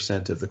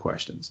 80% of the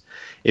questions,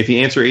 if you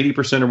answer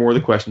 80% or more of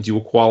the questions, you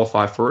will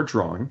qualify for a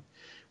drawing.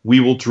 We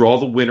will draw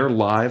the winner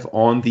live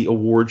on the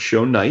award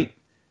show night.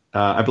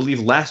 I believe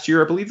last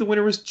year, the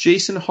winner was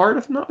Jason Hart,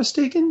 if I'm not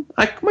mistaken.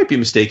 I might be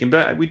mistaken,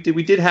 but we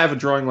did have a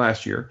drawing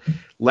last year.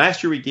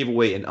 Last year we gave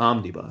away an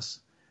omnibus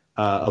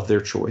of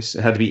their choice.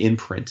 It had to be in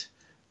print.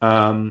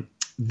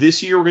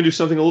 This year we're going to do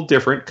something a little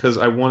different because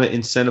I want to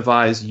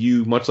incentivize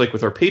you, much like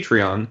with our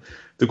Patreon.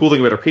 The cool thing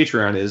about our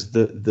Patreon is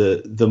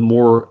the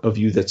more of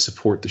you that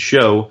support the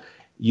show,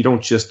 you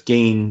don't just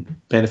gain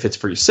benefits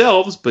for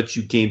yourselves, but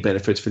you gain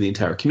benefits for the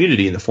entire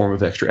community in the form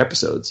of extra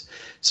episodes.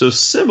 So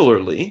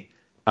similarly,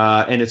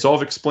 and it's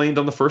all explained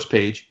on the first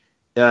page,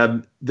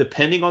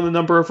 depending on the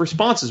number of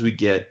responses we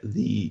get,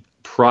 the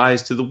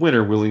prize to the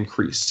winner will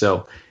increase.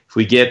 So if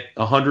we get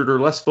 100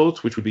 or less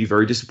votes, which would be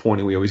very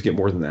disappointing, we always get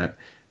more than that,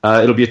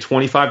 it'll be a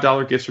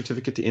 $25 gift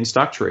certificate to In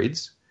Stock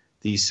Trades,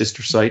 the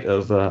sister site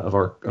of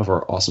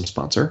our awesome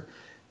sponsor.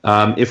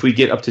 If we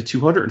get up to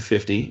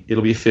 250,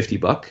 it'll be a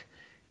 $50.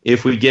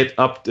 If we get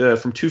up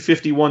from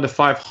 251 to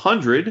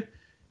 500,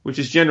 which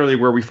is generally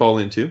where we fall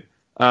into,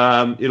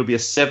 it'll be a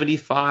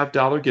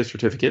 $75 gift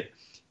certificate.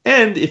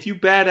 And if you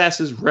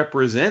badasses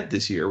represent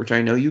this year, which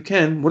I know you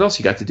can, what else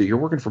you got to do? You're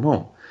working from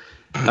home.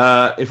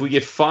 If we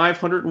get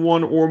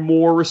 501 or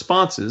more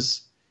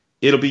responses,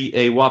 it'll be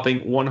a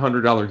whopping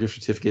 $100 gift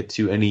certificate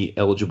to any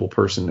eligible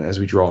person as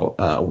we draw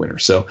a winner.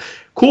 So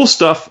cool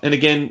stuff. And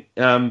again,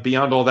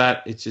 beyond all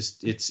that,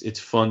 it's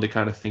fun to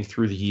kind of think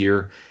through the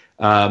year.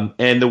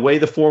 And the way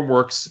the form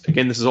works,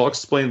 again, this is all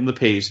explained on the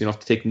page, so you don't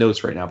have to take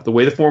notes right now. But the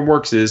way the form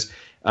works is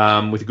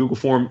with the Google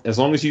form, as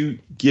long as you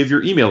give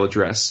your email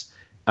address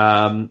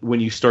when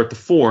you start the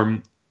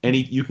form,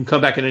 you can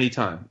come back at any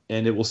time,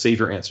 and it will save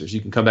your answers.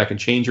 You can come back and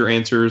change your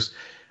answers.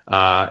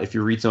 If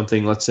you read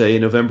something, let's say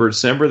in November,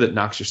 December, that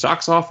knocks your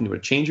socks off and you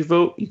want to change your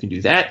vote, you can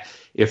do that.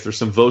 If there's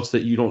some votes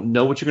that you don't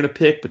know what you're going to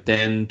pick, but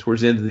then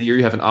towards the end of the year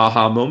you have an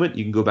aha moment,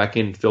 you can go back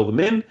in and fill them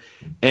in.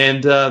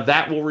 And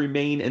that will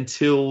remain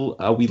until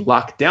we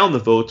lock down the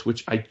votes,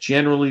 which I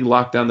generally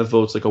lock down the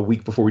votes like a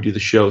week before we do the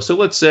show. So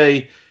let's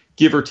say,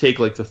 give or take,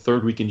 like the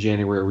third week in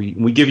January,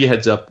 we give you a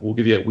heads up. We'll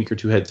give you a week or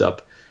two heads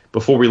up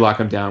before we lock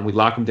them down. We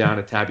lock them down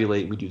and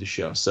tabulate, and we do the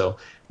show. So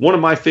one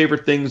of my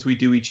favorite things we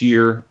do each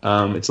year,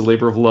 it's a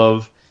labor of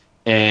love,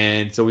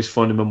 and it's always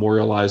fun to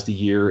memorialize the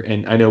year.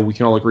 And I know we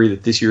can all agree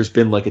that this year's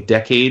been like a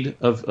decade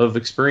of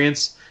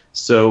experience.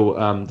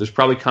 So there's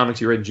probably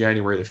comics you read in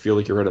January that feel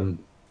like you read them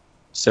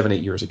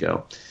 7-8 years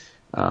ago.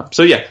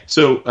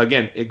 So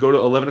again, go to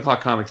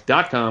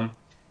 11o'clockcomics.com.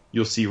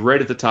 You'll see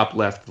right at the top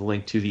left the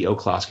link to the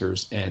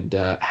O'Closkers, and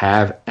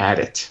have at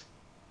it.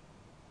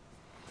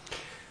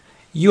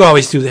 You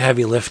always do the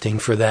heavy lifting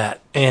for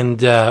that,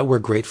 and we're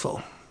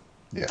grateful.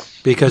 Yeah.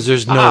 Because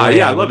there's no way.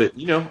 Yeah, I love it.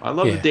 I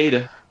love the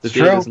data. The it's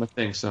data true. is my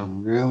thing. So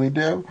really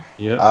do.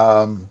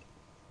 Yeah. And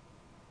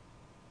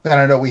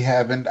I know we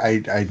haven't.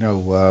 I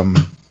know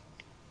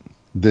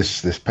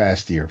this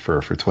past year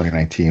for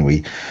 2019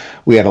 we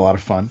had a lot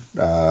of fun.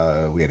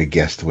 We had a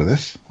guest with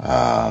us,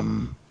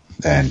 and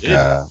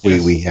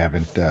we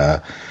haven't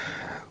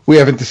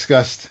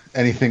discussed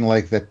anything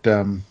like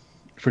that.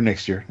 For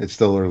next year, it's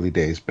still early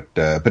days,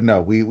 but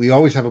no, we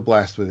always have a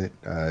blast with it.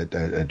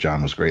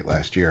 John was great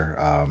last year.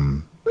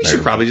 We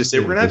should probably just say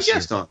we're gonna have a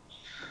guest on.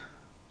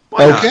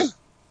 Why okay, not?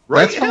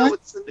 Right?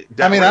 That's fine.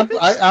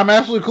 I'm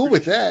absolutely cool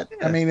with that.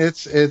 Yeah. I mean,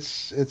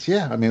 it's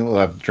yeah. I mean, we'll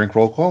have drink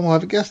roll call and we'll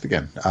have a guest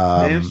again.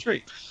 Damn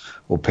straight.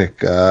 We'll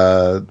pick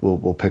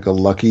we'll pick a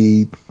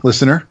lucky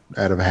listener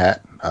out of a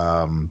hat.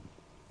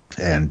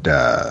 And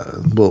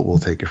we'll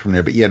take it from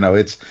there. But yeah, no,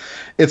 it's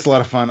a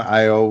lot of fun.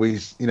 I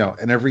always,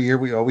 and every year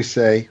we always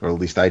say, or at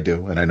least I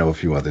do, and I know a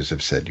few others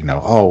have said, I'm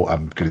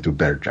going to do a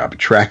better job of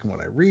tracking what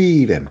I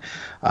read. And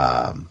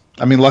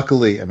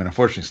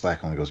unfortunately,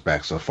 Slack only goes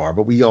back so far,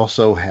 but we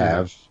also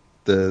have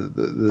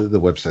the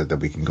website that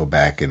we can go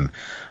back and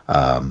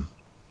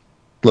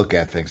look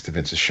at, thanks to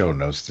Vince's show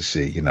notes, to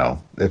see,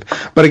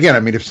 but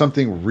again, if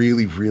something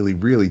really, really,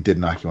 really did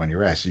knock you on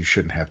your ass, you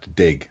shouldn't have to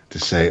dig to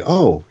say,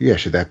 oh yeah,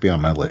 should that be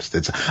on my list?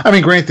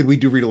 Granted, we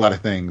do read a lot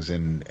of things,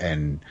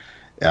 and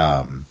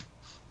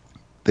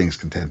things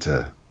can tend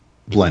to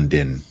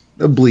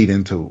bleed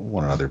into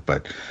one another,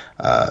 but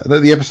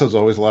the episode's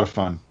always a lot of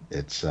fun.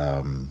 It's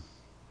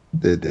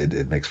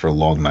it makes for a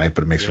long night,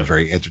 but it makes for a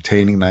very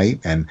entertaining night,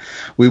 and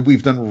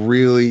we've done a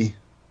really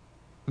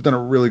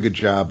good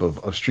job of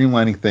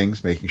streamlining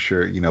things, making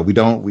sure we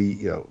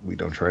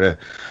don't try to.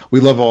 We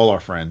love all our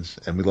friends,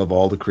 and we love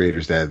all the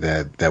creators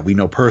that we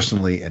know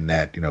personally, and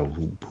that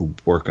who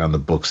work on the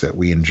books that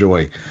we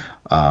enjoy.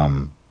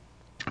 But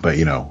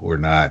we're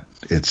not.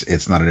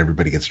 It's not an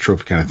everybody gets a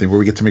trophy kind of thing where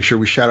we get to make sure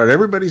we shout out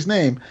everybody's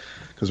name,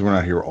 because we're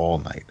not here all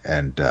night.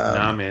 And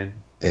nah, man.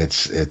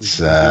 It's we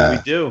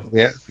do.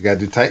 Yeah, we got to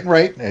do tight and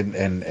right,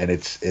 and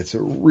it's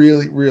a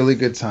really, really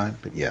good time.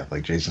 But yeah,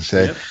 like Jason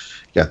said. Yep.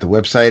 Got the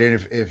website,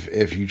 and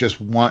if you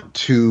just want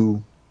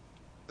to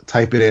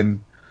type it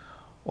in,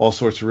 all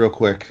sorts of real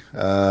quick,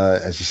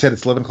 as you said,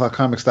 it's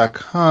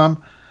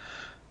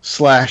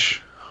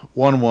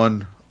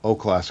 11o'clockcomics.com/11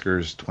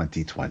 O'Closkers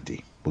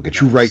 2020. We'll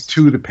get you right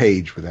to the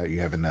page without you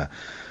having to.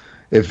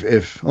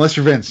 If unless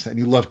you're Vince and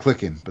you love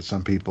clicking, but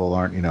some people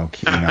aren't,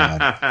 keen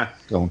on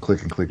going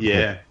click and click.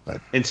 Yeah.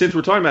 But. And since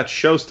we're talking about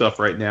show stuff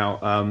right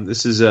now,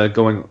 this is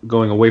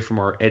going away from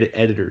our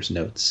editor's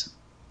notes.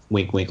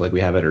 Wink, wink, like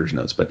we have editor's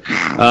notes. But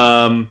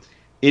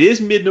it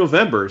is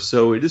mid-November,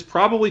 so it is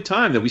probably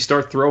time that we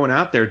start throwing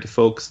out there to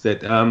folks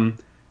that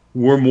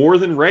we're more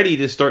than ready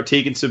to start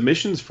taking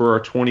submissions for our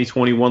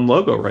 2021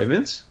 logo, right,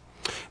 Vince?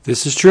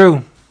 This is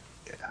true.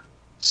 Yeah.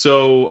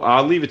 So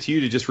I'll leave it to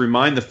you to just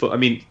remind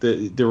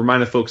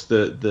remind the folks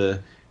the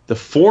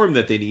form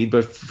that they need.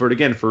 But for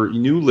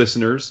new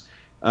listeners,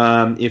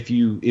 if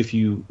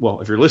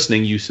you're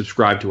listening, you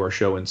subscribe to our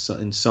show in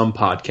some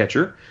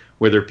podcatcher,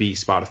 whether it be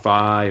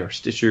Spotify or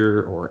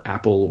Stitcher or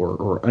Apple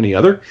or any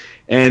other.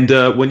 And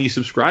when you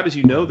subscribe, as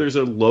you know, there's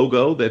a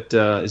logo that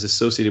is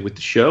associated with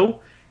the show.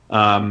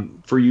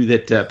 For you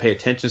that pay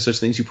attention to such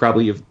things, you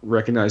probably have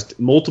recognized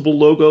multiple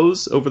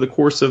logos over the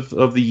course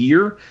of the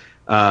year.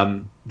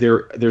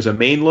 There's a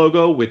main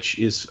logo, which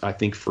is, I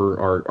think, for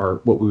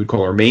our what we would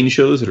call our main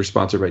shows that are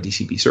sponsored by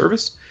DCB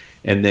Service.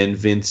 And then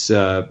Vince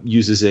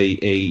uses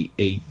a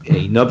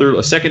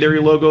secondary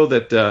logo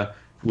that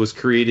was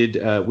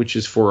created, which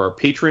is for our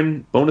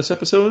patron bonus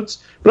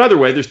episodes. But either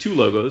way, there's two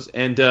logos,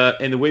 and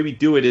the way we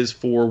do it is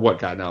for what,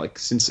 God, now, like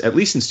at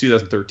least since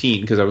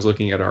 2013, because I was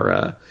looking at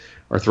our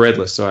thread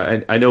list.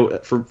 So I know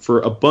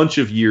for a bunch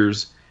of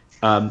years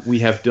we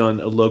have done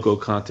a logo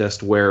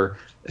contest where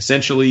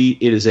essentially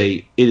it is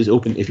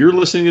open. If you're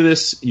listening to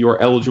this, you are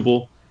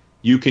eligible.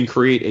 You can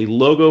create a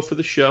logo for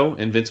the show,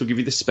 and Vince will give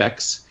you the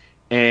specs.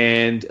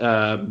 And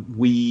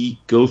we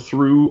go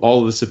through all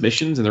of the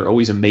submissions, and they're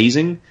always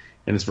amazing.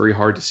 And it's a very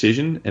hard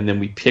decision. And then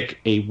we pick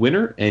a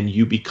winner, and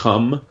your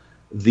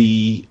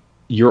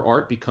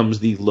art becomes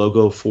the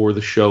logo for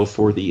the show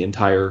for the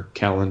entire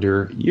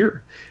calendar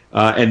year.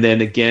 And then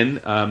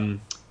again,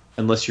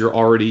 unless you're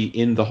already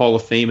in the Hall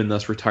of Fame and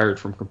thus retired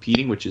from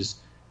competing, which is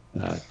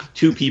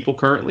 2 people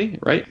currently,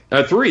 right?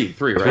 Three,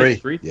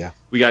 right? Three. Yeah.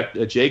 We got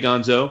Jay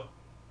Gonzo,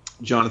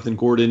 Jonathan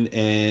Gordon,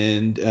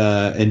 and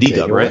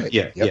D-Dub, right?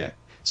 Yeah, yep. Yeah.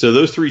 So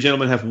those 3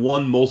 gentlemen have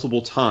won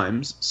multiple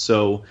times.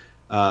 So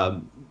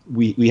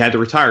we had to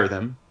retire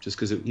them just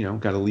because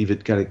got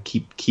to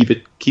keep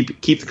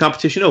the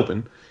competition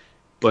open.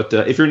 But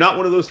if you're not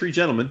one of those 3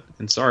 gentlemen,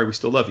 and sorry, we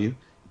still love you,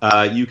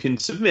 you can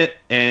submit.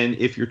 And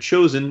if you're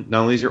chosen,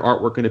 not only is your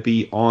artwork going to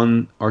be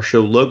on our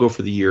show logo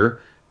for the year,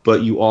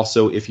 but you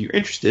also, if you're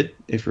interested,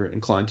 if you're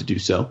inclined to do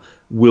so,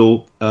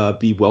 will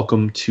be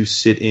welcome to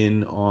sit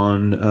in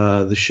on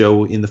the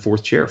show in the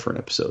 4th chair for an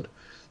episode.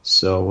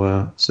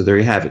 So there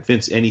you have it.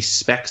 Vince, any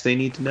specs they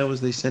need to know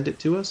as they send it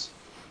to us?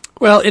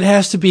 Well, it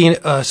has to be in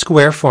a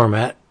square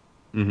format.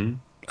 Mm-hmm.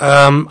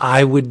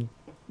 I would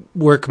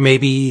work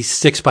maybe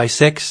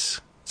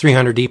 6x6,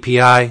 300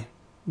 DPI.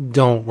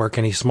 Don't work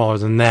any smaller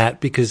than that,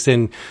 because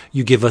then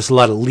you give us a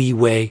lot of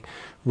leeway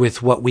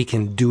with what we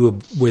can do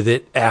with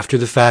it after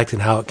the fact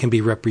and how it can be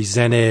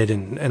represented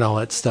and all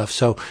that stuff.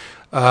 So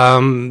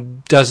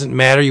doesn't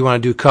matter. You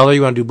want to do color,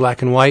 you want to do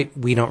black and white,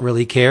 we don't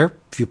really care.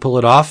 If you pull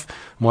it off,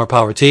 more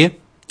power to you.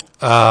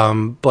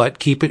 But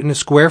keep it in a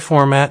square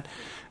format,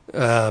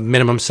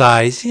 minimum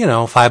size,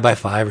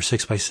 5x5 or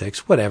 6x6,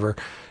 whatever,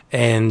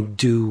 and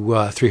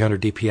do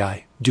 300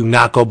 DPI. Do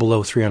not go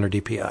below 300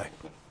 DPI.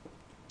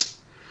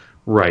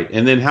 Right,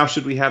 and then how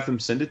should we have them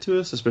send it to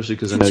us? Especially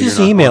because I know just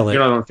you're email it.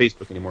 You're not on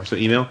Facebook anymore, so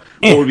email.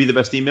 What would be the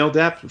best email,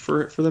 DAP,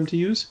 for them to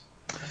use?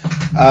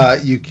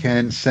 You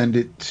can send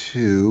it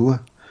to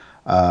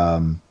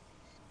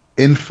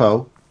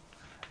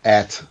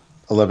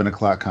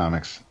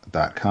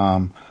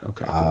info@11o'clockcomics.com.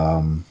 Okay.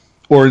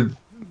 Or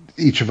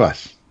each of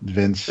us,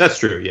 Vince. That's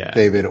true. Yeah.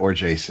 David or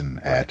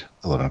Jason at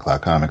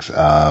 11o'clockcomics.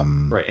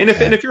 Right, and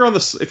if you're on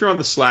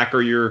the Slack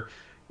or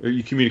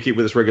you communicate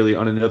with us regularly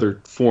on another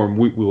form,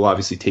 we will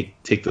obviously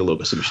take the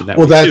logo submission that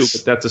way too.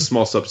 But that's a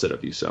small subset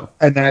of you. So,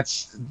 and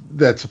that's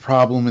a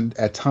problem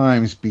at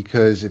times,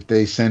 because if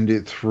they send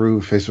it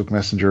through Facebook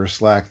Messenger or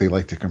Slack, they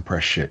like to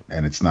compress shit,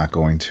 and it's not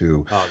going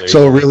to.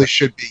 So it really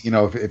should be,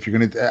 if you're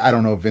going to, I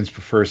don't know if Vince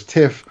prefers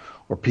TIFF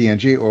or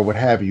PNG or what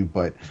have you,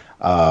 but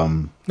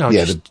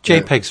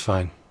JPEG's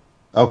fine.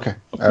 Okay,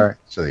 all right.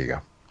 So there you go.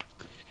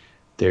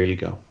 There you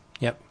go.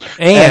 Yep.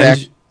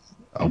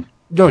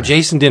 No,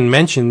 Jason didn't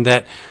mention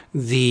that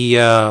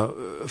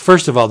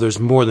first of all, there's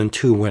more than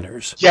 2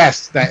 winners.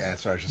 Yes,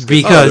 that's what I was just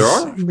because,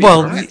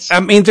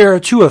 there are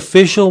 2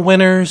 official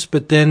winners,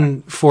 but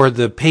then for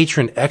the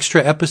patron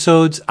extra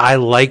episodes, I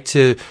like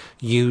to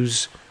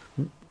use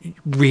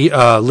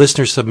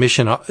listener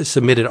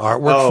submitted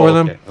artwork for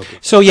them. Okay.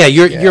 So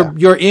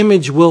your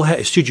image will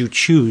should you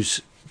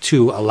choose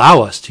to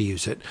allow us to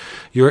use it,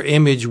 your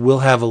image will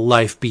have a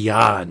life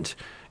beyond.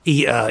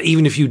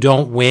 Even if you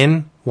don't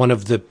win one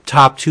of the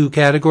top 2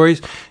 categories,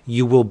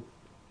 your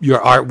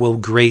art will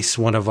grace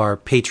one of our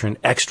patron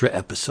extra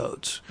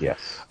episodes. Yes.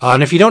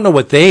 And if you don't know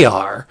what they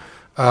are,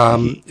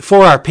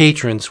 for our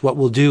patrons, what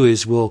we'll do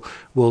is we'll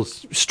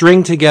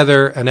string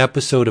together an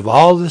episode of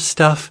all the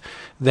stuff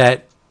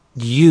that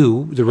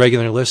you, the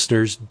regular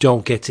listeners,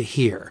 don't get to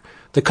hear.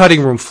 The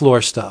cutting room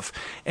floor stuff.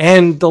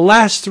 And the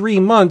last 3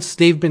 months,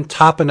 they've been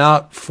topping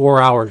out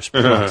 4 hours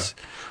plus.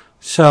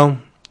 So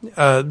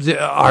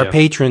our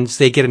patrons,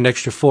 they get an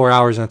extra 4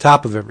 hours on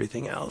top of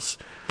everything else.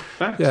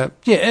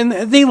 And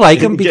they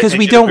like them because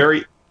we don't.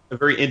 A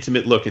very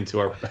intimate look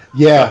into our our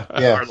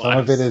lives. Some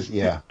of it is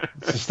it's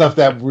the stuff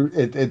that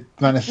it's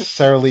not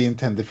necessarily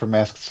intended for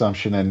mass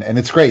consumption, and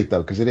it's great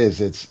though, because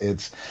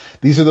it's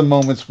these are the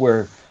moments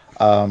where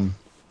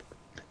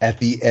at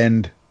the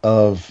end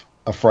of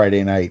a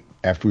Friday night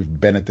after we've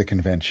been at the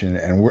convention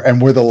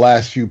and we're the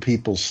last few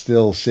people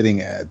still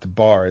sitting at the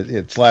bar.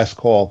 It's last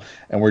call,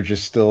 and we're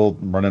just still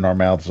running our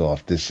mouths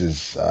off. This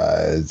is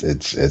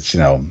it's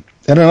and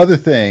another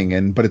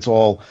thing, but it's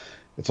all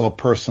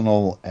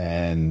personal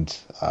and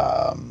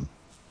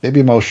maybe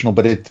emotional,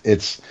 but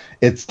it's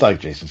like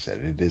Jason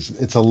said,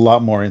 it's a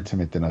lot more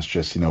intimate than us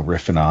just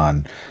riffing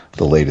on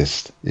the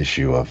latest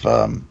issue of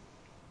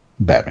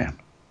Batman.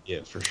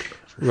 Yeah, for sure.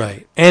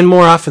 Right. And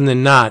more often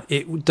than not,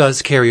 it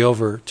does carry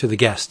over to the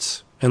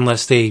guests,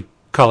 unless they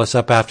call us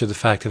up after the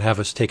fact and have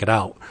us take it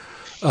out.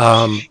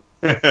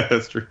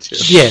 That's true too.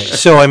 Yeah.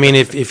 So, I mean,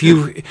 if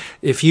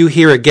you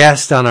hear a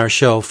guest on our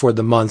show for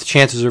the month,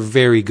 chances are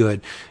very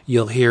good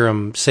you'll hear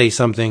them say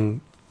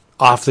something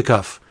off the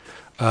cuff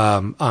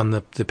on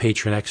the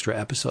Patreon Extra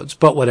episodes,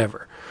 but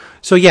whatever.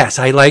 So, yes,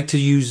 I like to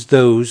use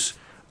those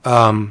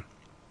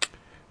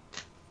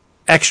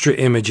extra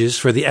images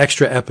for the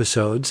extra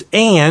episodes.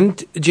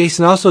 And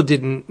Jason also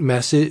didn't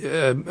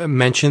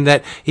mention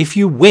that if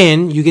you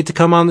win, you get to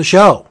come on the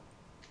show.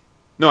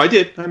 No, I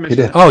did. I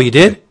mentioned that. Oh, you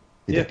did?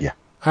 Yeah.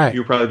 All right.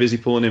 You were probably busy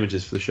pulling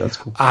images for the show. That's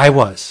cool. I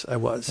was.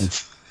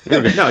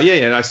 No, yeah.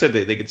 And I said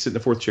they could sit in the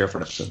fourth chair for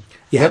an episode.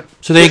 Yeah. Yep.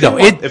 So there you go.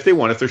 If they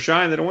want, if they're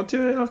shy and they don't want to,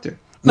 they don't have to.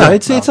 No,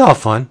 it's all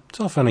fun. It's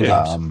all fun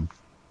and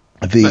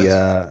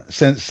games.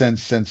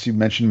 Since you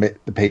mentioned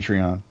the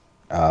Patreon,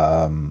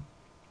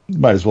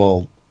 might as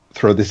well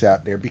throw this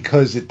out there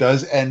because it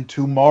does end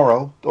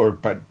tomorrow,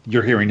 but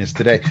you're hearing this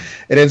today.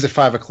 It ends at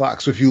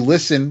 5:00. So if you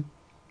listen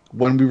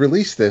when we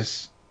release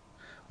this,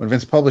 when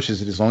Vince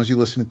publishes it, as long as you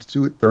listen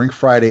to it during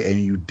Friday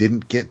and you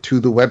didn't get to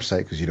the website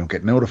because you don't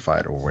get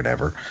notified or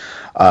whatever,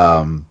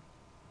 and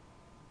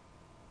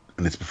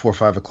it's before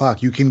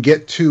 5:00, you can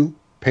get to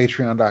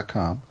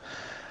patreon.com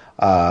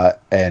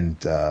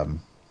and /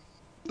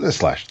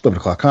 11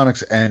 o'clock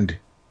comics and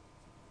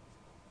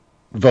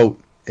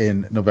vote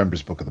in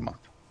November's book of the month,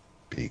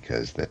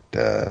 because that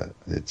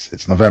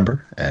it's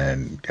November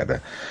and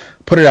gotta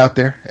put it out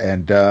there,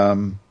 and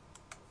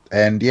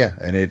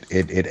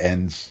it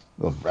ends,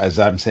 as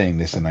I'm saying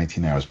this, in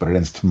 19 hours, but it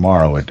ends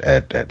tomorrow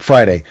at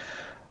Friday,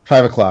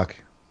 5:00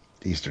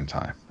 Eastern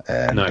time.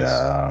 And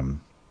nice.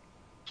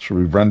 Should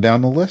we run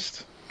down the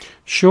list?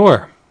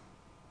 Sure.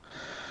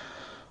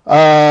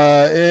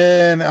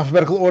 In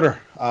alphabetical order,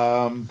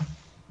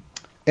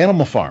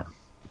 Animal Farm.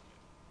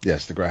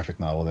 Yes, the graphic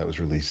novel that was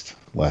released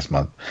last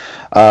month.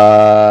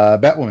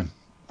 Batwoman,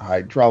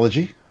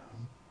 Hydrology.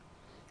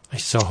 I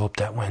so hope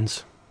that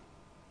wins.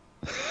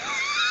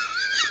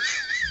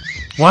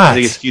 What? I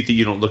think it's cute that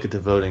you don't look at the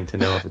voting to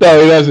know if it's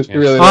No, he doesn't.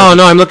 Really doesn't. Oh,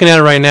 no, I'm looking at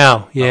it right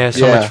now. Yeah,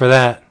 so much for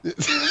that.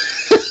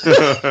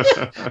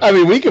 I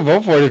mean, we can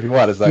vote for it if you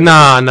want. It's like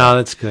no,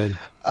 that's good.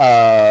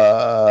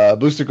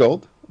 Booster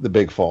Gold, The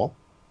Big Fall.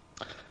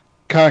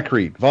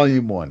 Concrete,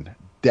 Volume 1,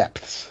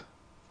 Depths.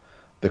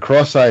 The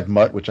Cross-Eyed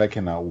Mutt, which I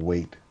cannot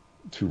wait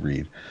to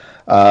read.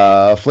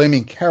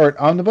 Flaming Carrot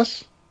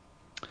Omnibus.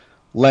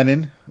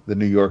 Lenin, The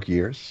New York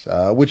Years,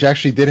 which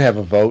actually did have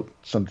a vote.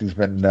 Something's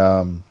been...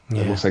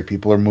 It looks like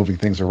people are moving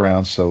things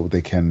around so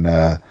they can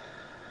back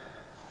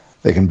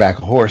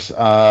a horse.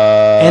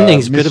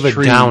 Ending's a bit of a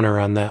downer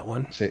on that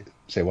one. Say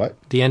what?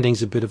 The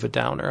ending's a bit of a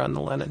downer on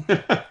the Lenin.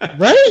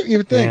 Right? You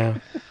would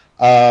think.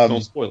 Yeah.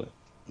 Don't spoil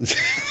it.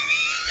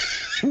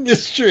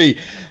 Mystery,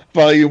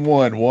 Volume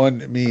 1,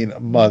 One Mean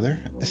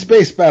Mother.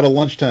 Space Battle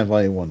Lunchtime,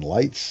 Volume 1,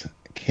 Lights,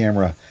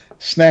 Camera,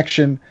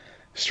 Snaction,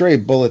 Stray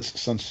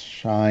Bullets,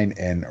 Sunshine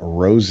and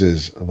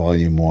Roses,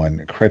 Volume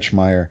 1,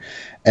 Kretschmeyer,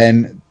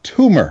 and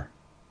Tumor,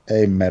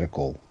 a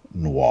medical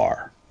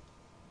noir.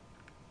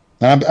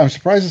 Now, I'm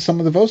surprised at some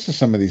of the votes that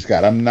some of these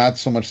got. I'm not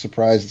so much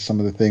surprised at some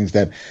of the things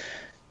that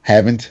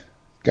haven't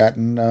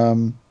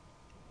gotten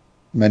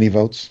many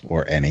votes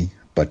or any.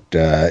 But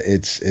I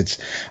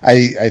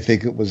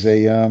think it was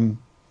a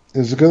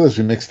good list.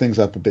 We mixed things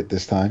up a bit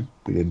this time.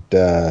 We didn't.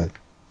 I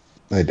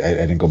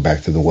didn't go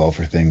back to the well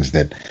for things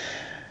that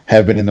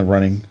have been in the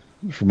running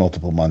for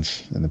multiple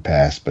months in the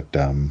past. But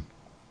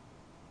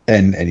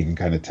and you can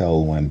kind of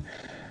tell when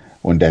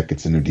Depp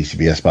gets a new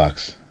DCBS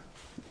box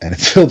and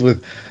it's filled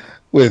with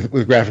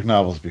graphic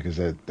novels, because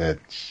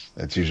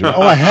that's usually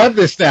I have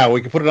this now.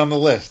 We can put it on the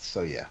list.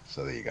 So yeah.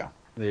 So there you go.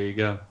 There you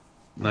go.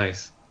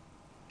 Nice.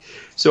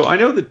 So I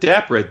know that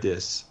Dap read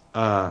this.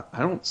 I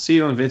don't see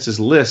it on Vince's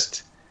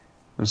list.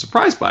 I'm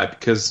surprised by it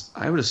because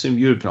I would assume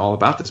you would have been all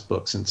about this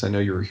book, since I know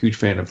you're a huge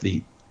fan of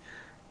the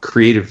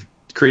creative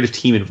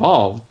team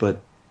involved. But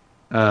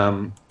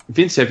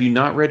Vince, have you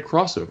not read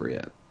Crossover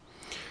yet?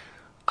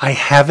 I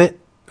have it.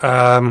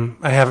 I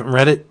haven't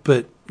read it,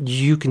 but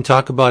you can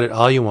talk about it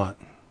all you want.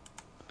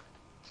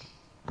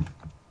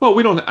 Well,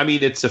 we don't. I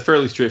mean, it's a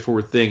fairly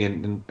straightforward thing,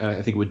 and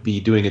I think it would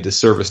be doing a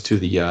disservice to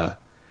the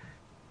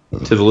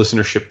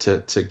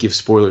listenership to give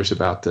spoilers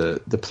about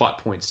the plot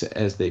points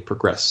as they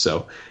progress.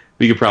 So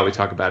we could probably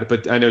talk about it.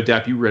 But I know,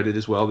 Dap, you read it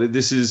as well.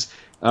 This is,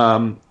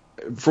 from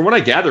what I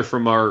gather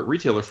from our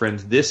retailer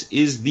friends, this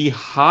is the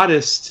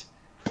hottest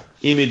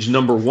Image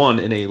 #1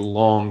 in a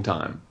long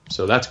time.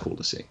 So that's cool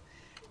to see.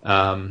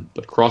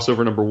 But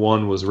Crossover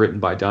 #1 was written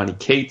by Donny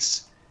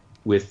Cates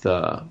with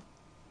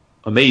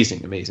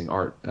amazing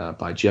art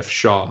by Jeff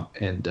Shaw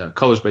and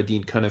colors by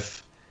Dean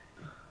Cuniff,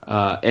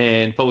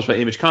 and published by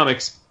Image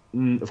Comics.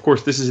 Of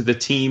course, this is the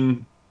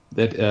team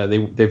that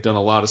they've done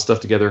a lot of stuff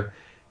together.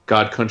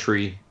 God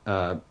Country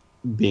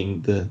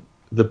being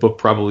the book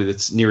probably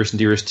that's nearest and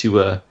dearest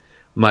to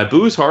my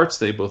booze hearts.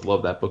 They both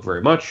love that book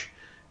very much,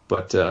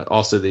 but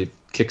also they've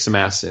kicked some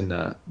ass in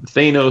the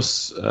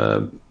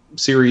Thanos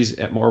series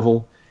at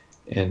Marvel.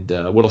 And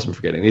what else am I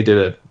forgetting? They did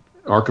a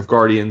Arc of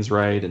Guardians,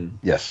 right? And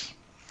yes,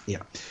 yeah.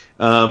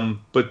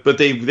 But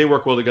they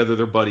work well together.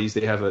 They're buddies.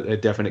 They have a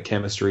definite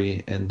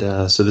chemistry, and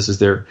so this is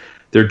their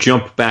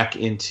jump back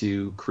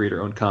into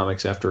creator-owned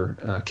comics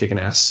after kicking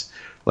ass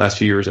last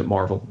few years at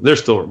Marvel. They're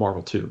still at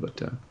Marvel too,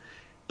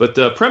 but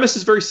the premise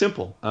is very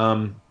simple.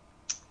 A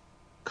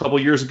couple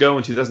years ago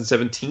in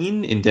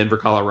 2017 in Denver,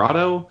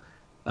 Colorado,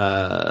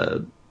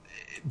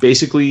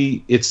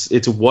 basically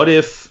it's what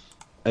if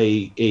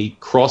a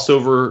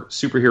crossover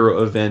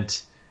superhero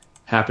event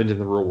happened in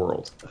the real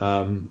world.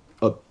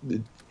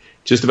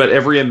 Just about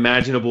every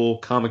imaginable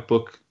comic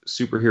book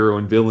superhero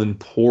and villain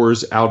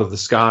pours out of the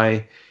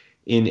sky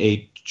in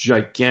a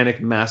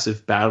gigantic,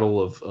 massive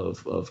battle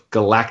of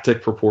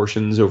galactic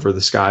proportions over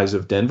the skies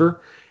of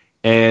Denver.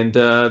 And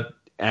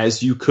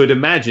as you could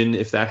imagine,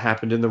 if that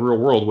happened in the real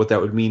world, what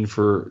that would mean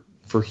for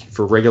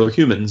regular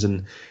humans.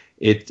 And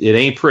it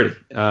ain't pretty.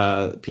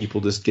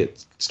 People just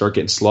start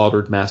getting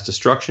slaughtered, mass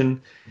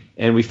destruction.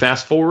 And we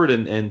fast forward,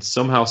 and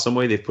somehow, some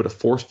way, they've put a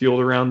force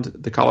field around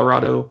the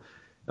Colorado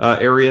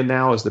area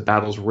now as the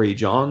battles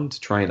rage on to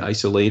try and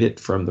isolate it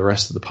from the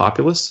rest of the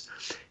populace.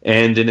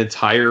 And an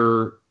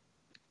entire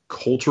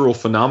cultural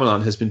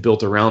phenomenon has been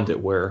built around it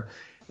where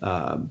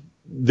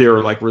there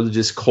are like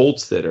religious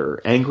cults that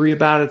are angry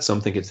about it. Some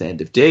think it's the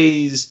end of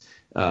days.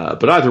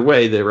 But either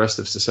way, the rest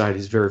of society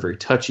is very, very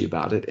touchy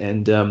about it.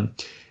 And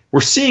we're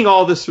seeing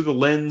all this through the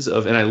lens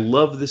of, and I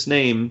love this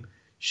name,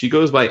 she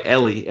goes by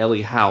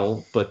Ellie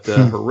Howell, but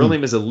her real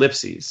name is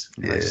Ellipses.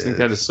 Yes. I just think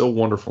that is so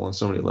wonderful on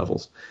so many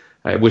levels.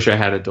 I wish I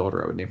had a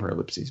daughter, I would name her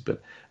Ellipses.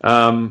 But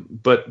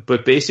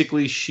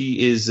basically,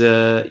 she is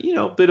a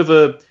bit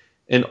of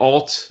an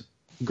alt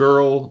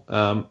girl.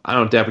 I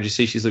don't know, Dad, would you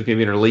say she's like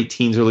maybe in her late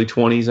teens, early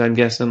 20s? I'm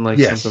guessing, like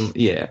yes.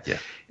 something, yeah.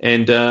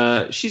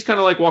 And she's kind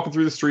of like walking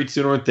through the streets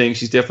doing her own thing.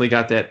 She's definitely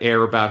got that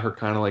air about her,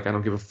 kind of like I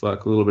don't give a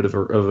fuck, a little bit of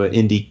an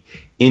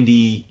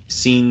indie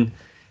scene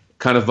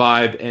kind of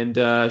vibe.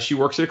 And she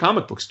works at a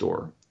comic book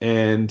store.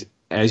 And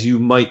as you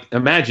might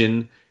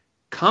imagine,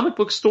 comic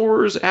book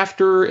stores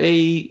after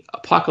a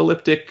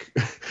apocalyptic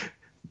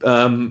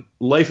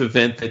life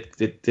event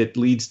that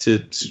leads to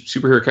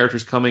superhero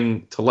characters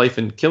coming to life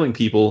and killing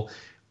people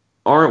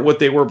aren't what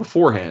they were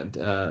beforehand.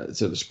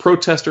 So there's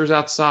protesters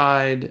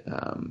outside,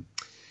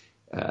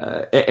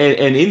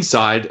 and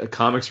inside,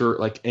 comics are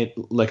like an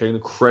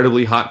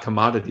incredibly hot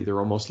commodity. They're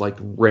almost like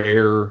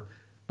rare,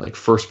 like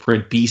first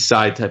print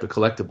B-side type of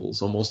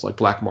collectibles, almost like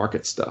black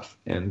market stuff.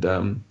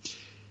 And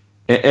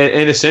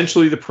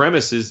essentially the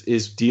premise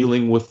is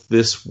dealing with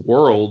this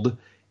world,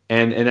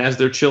 and as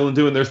they're chilling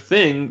doing their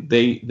thing,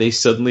 they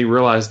suddenly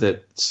realize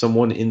that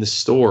someone in the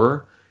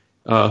store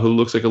who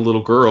looks like a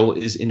little girl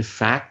is in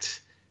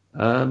fact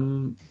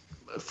from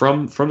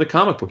the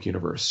comic book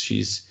universe.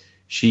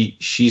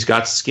 She's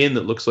got skin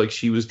that looks like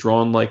she was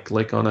drawn like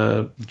on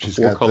a she's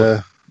got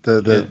color.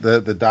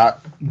 the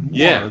dot.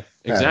 Yeah,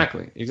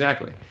 exactly.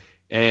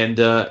 And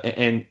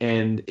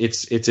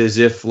it's as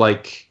if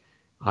like,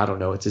 I don't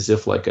know, it's as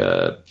if like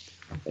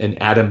an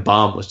atom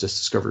bomb was just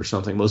discovered or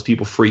something. Most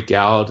people freak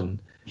out, and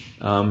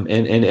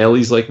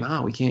Ellie's like,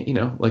 nah, we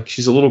can't, like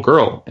she's a little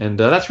girl, and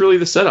that's really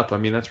the setup. I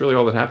mean, that's really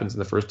all that happens in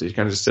the first day. It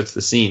kind of just sets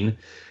the scene,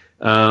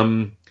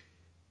 I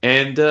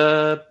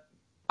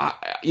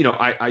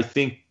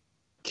think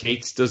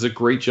Cates does a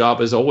great job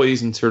as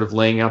always in sort of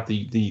laying out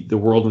the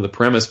world and the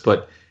premise,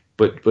 but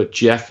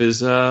Jeff is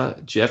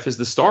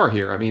the star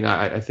here. I mean,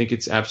 I think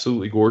it's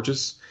absolutely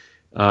gorgeous.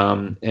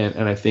 And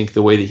I think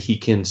the way that he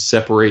can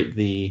separate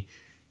the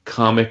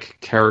comic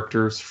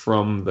characters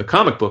from the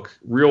comic book,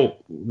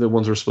 the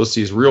ones we're supposed to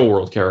see as real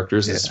world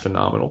characters, is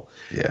phenomenal.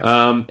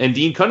 Yeah. And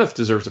Dean Cuniff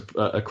deserves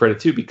a credit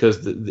too,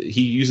 because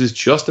he uses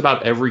just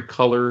about every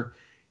color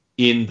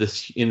in the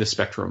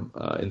spectrum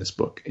in this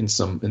book in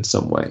some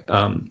way.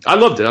 I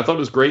loved it. I thought it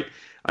was great.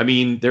 I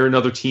mean, they're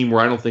another team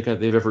where I don't think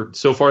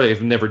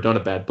they've never done a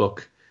bad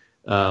book,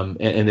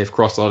 and they've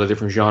crossed a lot of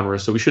different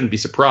genres, so we shouldn't be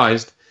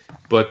surprised.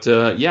 But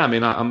I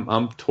mean,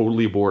 I'm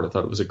totally aboard. I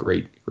thought it was a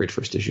great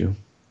first issue.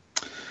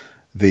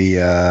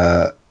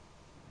 I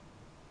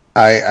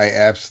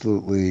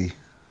absolutely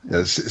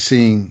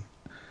seeing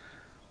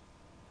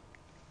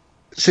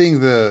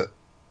the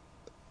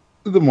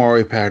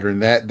Mori pattern.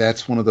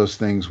 That's one of those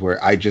things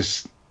where I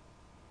just,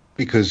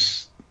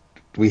 because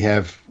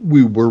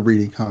we were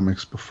reading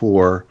comics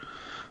before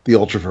the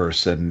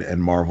Ultraverse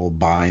and Marvel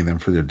buying them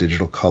for their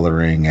digital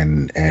coloring,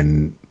 and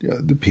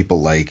the people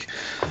like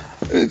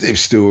Dave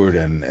Stewart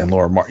and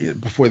Laura Martin,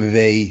 before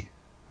they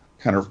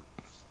kind of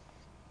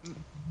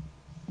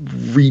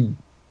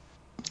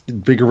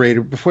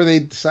reinvigorated, before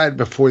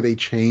they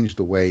changed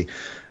the way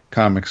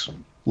comics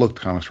were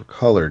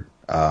colored.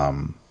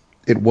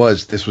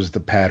 this was the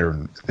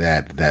pattern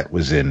that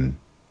was in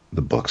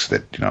the books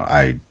that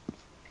I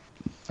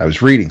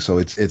was reading.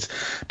 So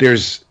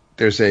there's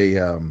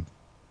a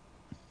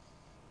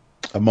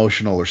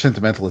emotional or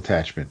sentimental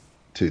attachment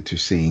to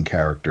seeing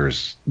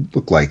characters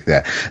look like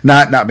that.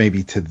 Not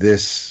maybe to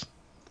this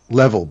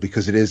level,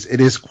 because it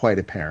is quite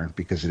apparent,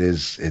 because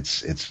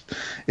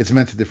it's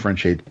meant to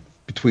differentiate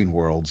between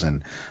worlds,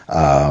 and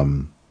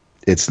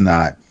it's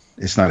not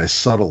as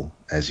subtle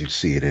as you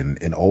see it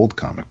in old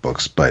comic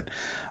books, but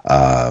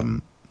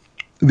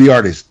the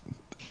art is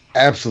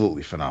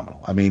absolutely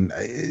phenomenal. I mean,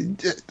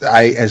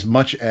 as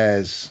much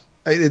as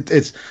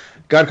it's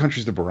God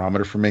Country's the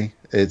barometer for me.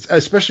 It's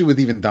especially with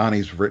even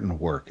Donnie's written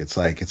work. It's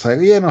like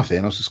yeah, no,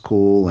 Thanos is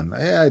cool, and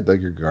yeah, I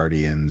dug your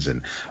Guardians,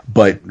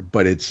 but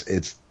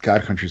it's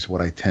God Country's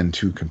what I tend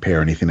to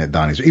compare anything that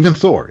Donnie's, even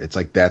Thor. It's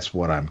like that's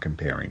what I'm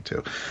comparing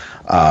to.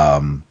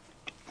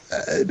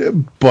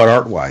 But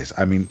art wise,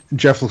 I mean,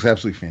 Jeff looks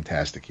absolutely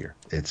fantastic here.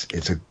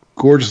 It's a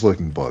gorgeous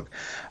looking book.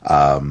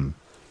 I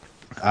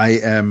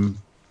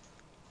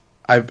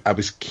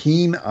was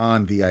keen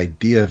on the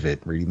idea of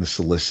it, reading the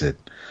solicit,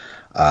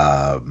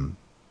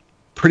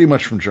 pretty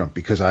much from jump,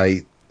 because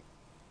I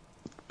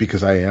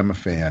am a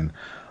fan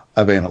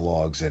of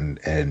analogs, and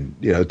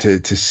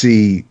to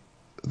see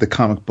the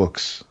comic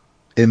books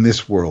in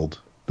this world,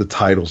 the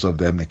titles of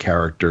them, the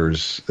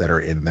characters that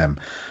are in them,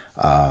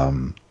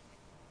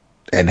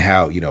 and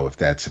how, if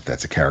that's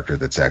a character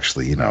that's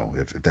actually,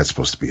 if that's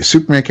supposed to be a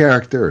Superman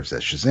character, or if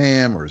that's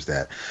Shazam, or is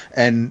that,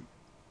 and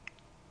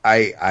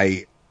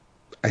I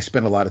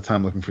spend a lot of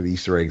time looking for the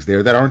Easter eggs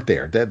there that aren't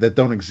there, that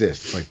don't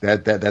exist. It's like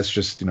that's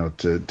just,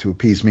 to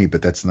appease me,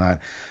 but that's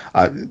not,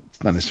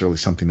 it's not necessarily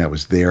something that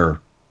was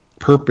there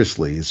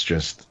purposely. It's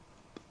just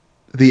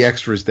the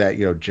extras that,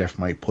 Jeff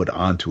might put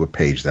onto a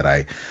page that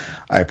I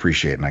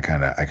appreciate, and I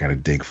kind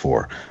of dig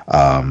for.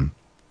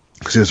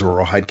 Because there's a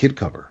Rawhide Kid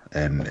cover,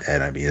 and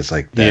I mean, it's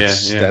like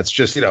that's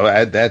just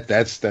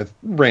that's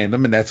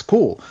random, and that's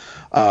cool.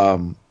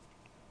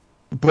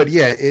 But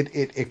yeah,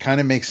 it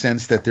kind of makes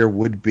sense that there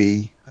would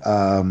be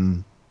a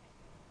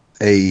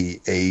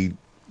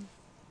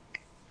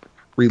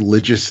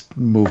religious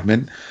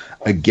movement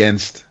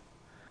against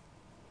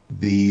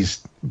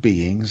these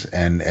beings,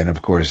 and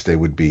of course they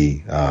would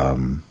be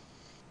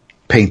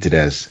painted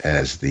as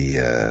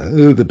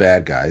the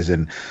bad guys,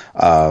 and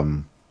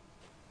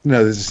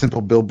there's a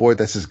simple billboard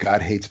that says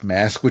 "God hates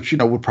masks," which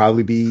would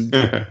probably be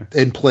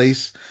in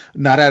place,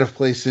 not out of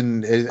place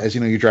in as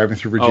you're driving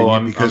through Virginia.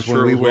 Because I'm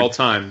sure it was well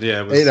timed.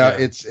 Yeah,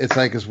 it's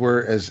like as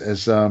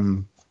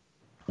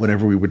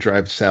whenever we would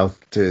drive south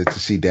to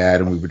see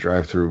Dad, and we would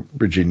drive through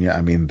Virginia.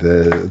 I mean,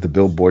 the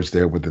billboards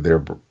there, whether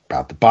they're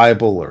about the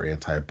Bible or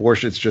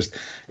anti-abortion, it's just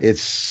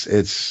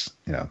it's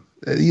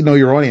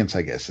your audience,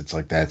 I guess. It's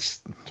like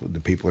that's what the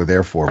people are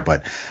there for.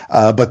 But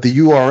the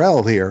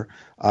URL here.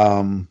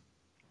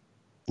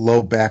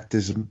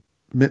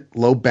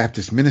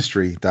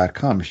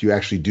 lowbaptistministry.com. If you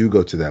actually do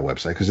go to that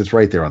website, because it's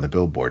right there on the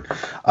billboard,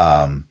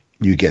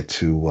 you get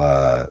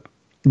to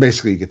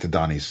basically you get to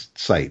Donnie's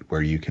site,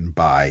 where you can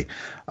buy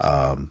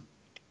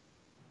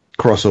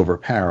crossover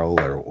apparel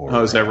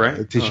or is that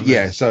right?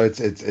 Yeah, so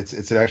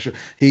it's an actual,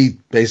 he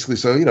basically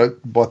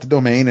bought the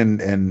domain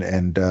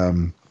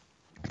and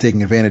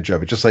taking advantage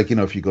of it, just like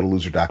if you go to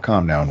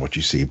loser.com now and what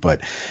you see,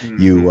 but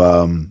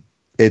you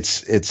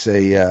It's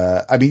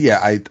a, I mean,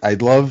 yeah, I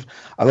love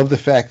the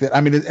fact that,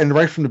 I mean, and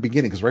right from the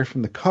beginning, because right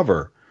from the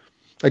cover,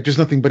 like there's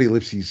nothing but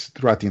ellipses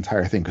throughout the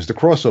entire thing, because the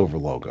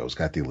crossover logo's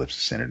got the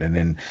ellipsis in it, and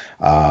then,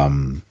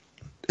 and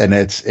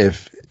it's,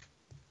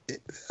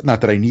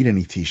 not that I need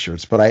any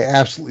t-shirts, but I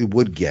absolutely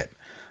would get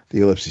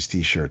the ellipsis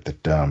t-shirt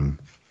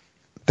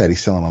that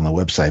he's selling on the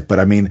website. But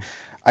I mean,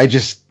 I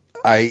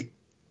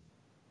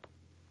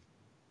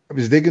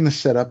was digging the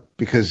setup,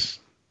 because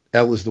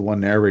Elle is the one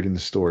narrating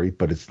the story,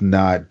 but it's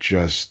not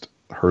just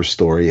her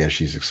story as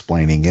she's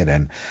explaining it.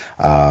 And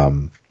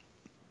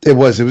it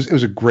was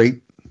a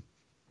great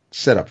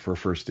setup for a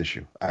first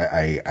issue.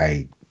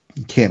 I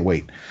can't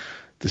wait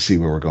to see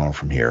where we're going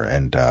from here.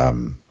 And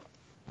I'm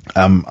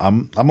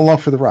along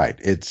for the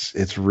ride.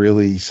 It's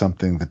really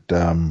something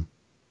that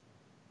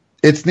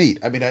it's neat.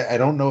 I mean, I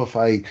don't know if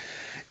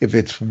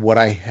it's what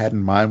I had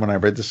in mind when I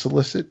read the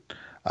solicit.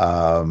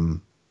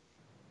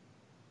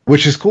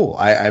 Which is cool.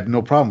 I have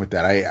no problem with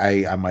that.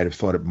 I might have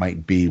thought it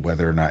might be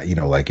whether or not,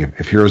 like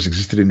if heroes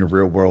existed in the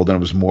real world, and it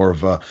was more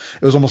of it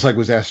was almost like it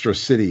was Astro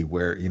City,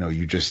 where,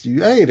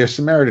 hey, there's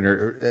Samaritan,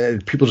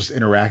 or people just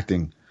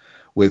interacting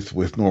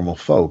with normal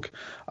folk.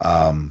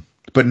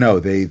 But no,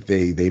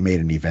 they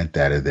made an event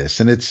out of this,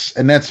 and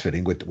that's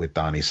fitting with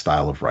Donnie's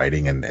style of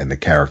writing and the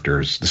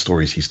characters, the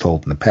stories he's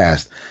told in the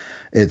past.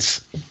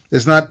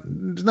 There's not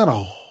a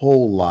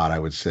whole lot, I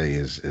would say,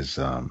 is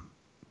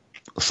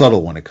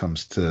subtle when it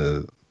comes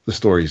to the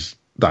stories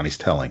Donnie's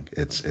telling.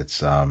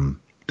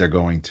 They're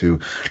going to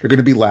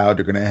be loud.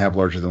 They're going to have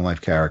larger than life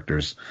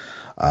characters,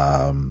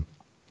 and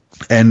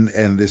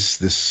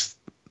this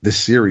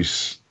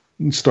series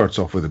starts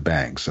off with a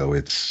bang. So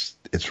it's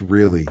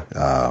really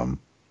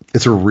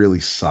it's a really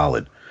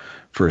solid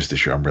first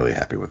issue. I'm really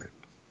happy with it.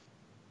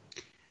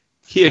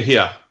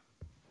 Here.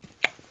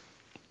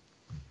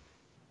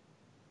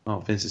 Oh,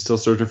 Vince is still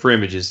searching for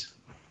images.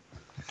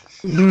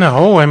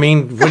 No, I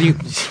mean, what do you?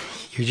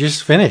 You're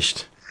just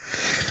finished.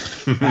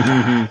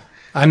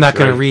 I'm not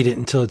going to read it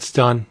until it's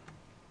done.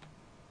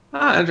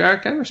 I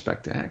can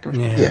respect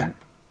that.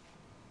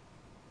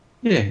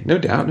 Yeah, no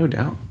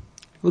doubt.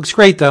 Looks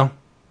great though.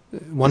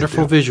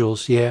 Wonderful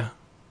visuals.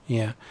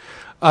 Yeah.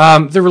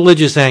 The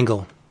religious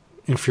angle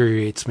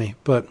infuriates me,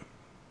 but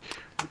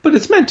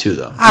it's meant to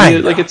though. I know.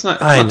 Like it's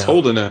not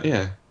told in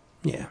a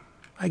Yeah,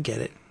 I get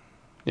it.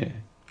 Yeah.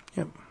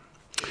 Yep.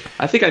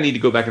 I think I need to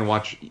go back and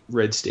watch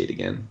Red State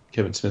again,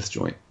 Kevin Smith's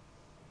joint.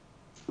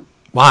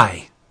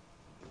 Why?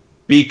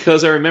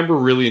 Because I remember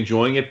really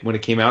enjoying it when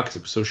it came out because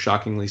it was so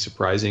shockingly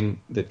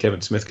surprising that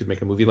Kevin Smith could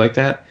make a movie like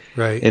that.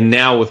 Right. And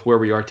now with where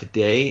we are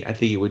today, I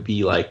think it would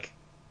be like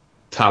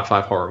top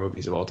 5 horror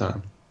movies of all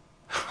time.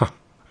 Okay.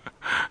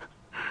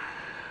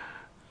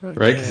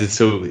 Right? Because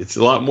it's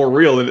a lot more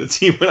real than it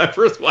seemed when I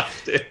first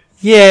watched it.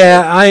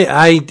 Yeah,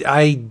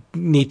 I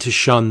need to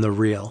shun the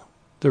real.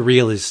 The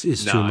real is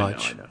too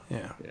much. I know.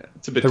 Yeah.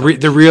 It's a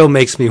bit the real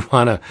makes me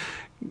want to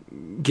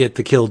get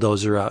the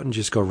killdozer out and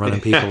just go running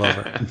people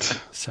over.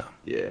 So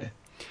yeah.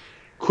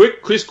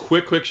 Quick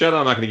shout out.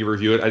 I'm not going to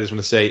review it. I just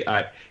want to say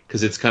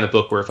because it's kind of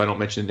book where if I don't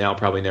mention it now, I'll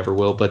probably never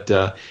will. But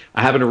I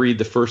happen to read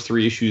the first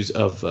 3 issues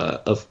of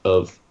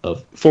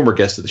former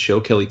guest of the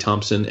show, Kelly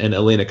Thompson and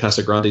Elena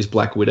Casagrande's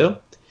Black Widow.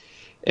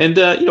 And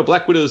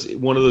Black Widow is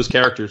one of those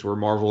characters where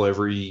Marvel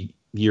every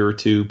year or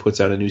two puts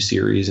out a new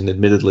series, and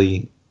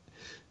admittedly,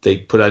 they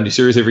put out a new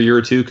series every year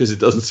or two because it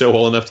doesn't sell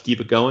well enough to keep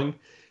it going.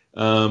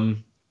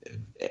 And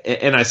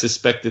I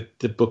suspect that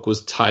the book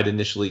was tied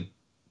initially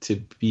to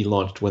be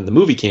launched when the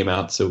movie came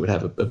out, so it would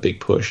have a big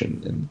push.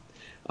 And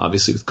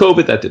obviously with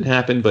COVID, that didn't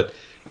happen. But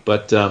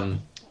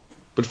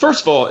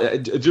first of all, I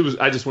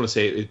just want to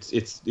say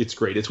it's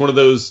great. It's one of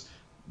those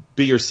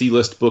B or C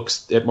list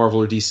books at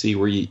Marvel or DC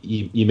where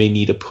you may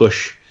need a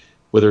push,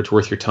 whether it's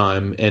worth your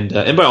time. And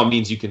by all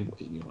means, you can,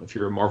 if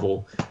you're a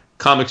Marvel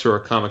Comics or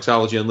a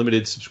Comixology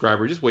Unlimited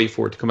subscriber, just wait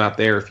for it to come out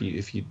there if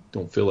you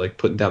don't feel like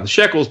putting down the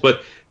shekels.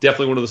 But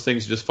definitely one of those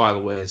things you just file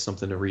away as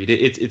something to read.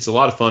 It's a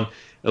lot of fun.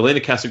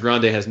 Elena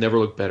Casagrande has never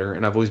looked better,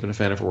 and I've always been a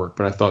fan of her work.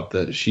 But I thought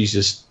that she's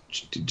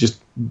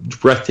just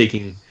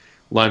breathtaking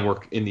line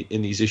work in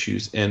these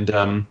issues, and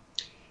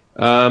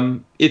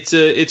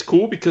it's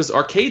cool because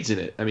Arcade's in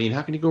it. I mean,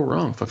 how can you go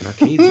wrong? Fucking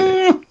Arcade's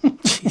in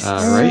it,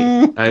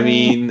 right? I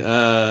mean,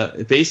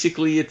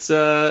 basically, it's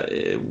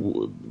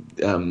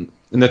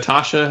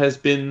Natasha has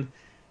been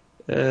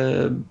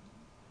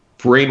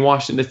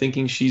brainwashed into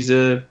thinking she's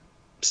a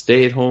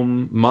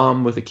stay-at-home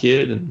mom with a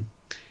kid, and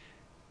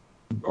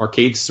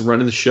Arcade's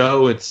running the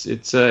show. It's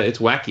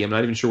wacky. I'm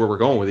not even sure where we're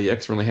going with it yet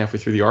 'cause we're only halfway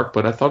through the arc,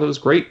 but I thought it was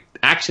great,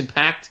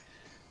 action-packed.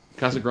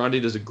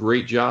 Casagrande does a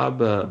great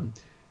job.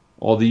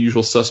 All the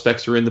usual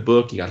suspects are in the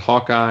book. You got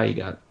Hawkeye.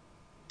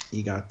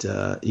 You got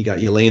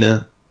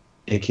Yelena,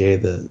 aka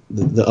the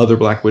other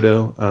Black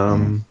Widow.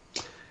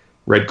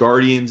 Red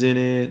Guardian's in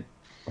it.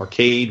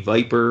 Arcade,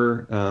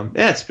 Viper.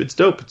 It's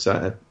dope.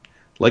 I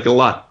like it a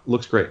lot.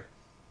 Looks great.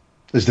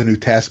 Is the new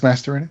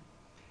Taskmaster in it?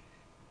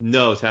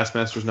 No,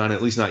 Taskmaster's not,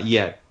 at least not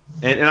yet.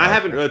 And I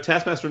haven't.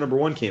 Taskmaster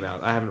 #1 came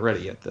out. I haven't read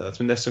it yet, though. That's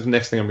the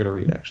next thing I'm going to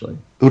read, actually.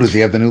 Ooh, does he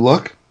have the new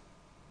look?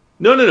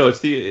 No.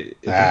 It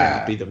might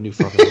not be the new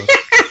fucking look.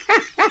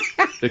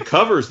 The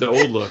cover's the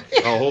old look.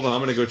 Oh, hold on. I'm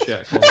going to go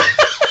check. Hold on.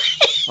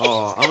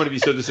 Oh, I'm going to be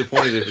so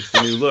disappointed if it's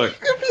the new look.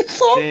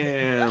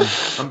 Damn.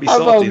 I'm be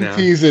salty now.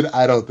 Teasing.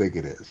 I don't think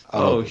it is.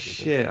 Oh,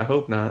 shit. I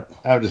hope not.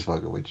 I'm just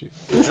fucking with you.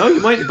 No, you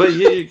might, but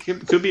it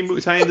could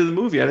be tie into the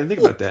movie. I didn't think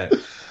about that.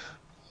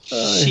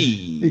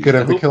 He could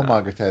have the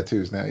Killmonger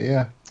tattoos now,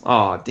 yeah.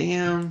 Oh,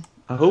 damn.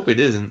 I hope it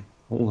isn't.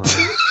 Hold on.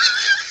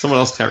 Someone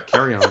else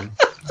carry on.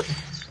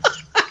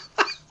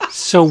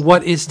 So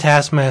what is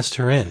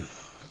Taskmaster in?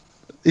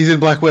 He's in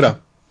Black Widow.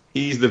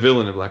 He's the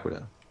villain in Black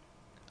Widow.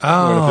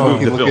 Oh.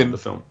 The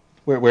film.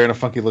 Wearing a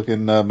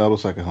funky-looking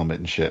motorcycle helmet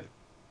and shit.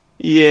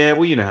 Yeah,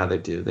 well, you know how they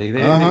do. They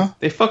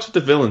fucks with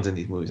the villains in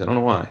these movies. I don't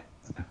know why.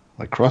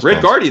 Like Crossbones.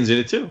 Red Guardian's in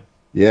it, too.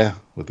 Yeah,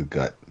 with the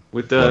gut.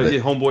 With the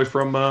homeboy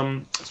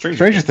from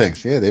Stranger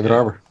Things. Yeah, David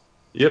Harbour.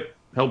 Yep,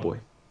 Hellboy.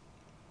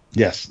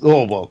 Yes.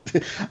 Oh, well,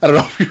 I don't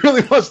know if he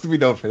really wants to be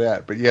known for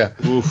that, but yeah.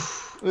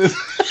 Oof. It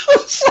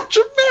was such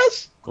a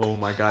mess. Oh,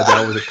 my God,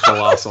 that was a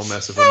colossal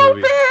mess of a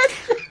movie.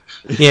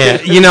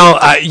 Yeah,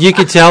 you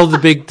could tell the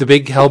big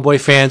Hellboy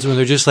fans when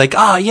they're just like,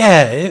 oh,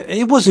 yeah,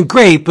 it wasn't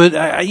great, but,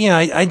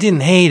 I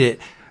didn't hate it.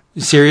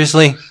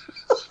 Seriously?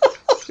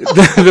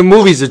 The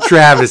movie's a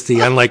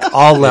travesty on, like,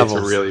 all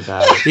levels. It's really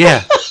bad.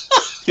 Yeah.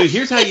 Dude,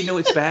 here's how you know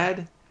it's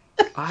bad.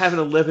 I have an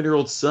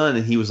 11-year-old son,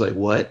 and he was like,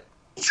 what?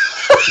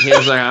 He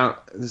was like,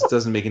 this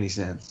doesn't make any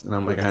sense. And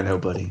I'm like, I know,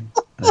 buddy.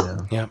 I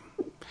know. Yeah.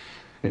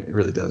 It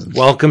really doesn't.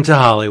 Welcome to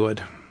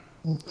Hollywood.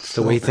 It's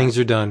the way things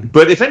are done.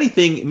 But if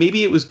anything,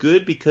 maybe it was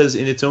good because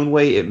in its own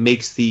way, it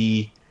makes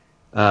the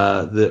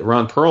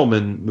Ron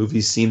Perlman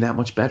movies seem that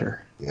much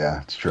better.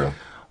 Yeah, it's true.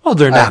 Well,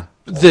 they're not.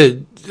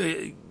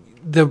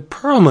 the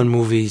Perlman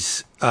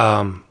movies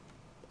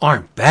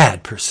aren't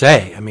bad per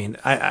se. I mean,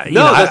 I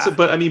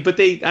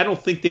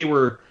don't think they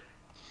were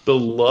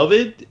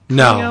beloved.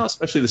 No,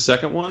 especially the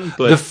second one.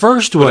 But the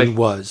first one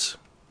was.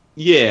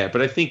 Yeah,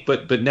 but I think,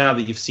 but now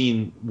that you've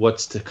seen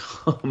what's to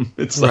come,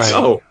 it's like, Right.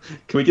 oh,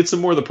 can we get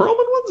some more of the Perlman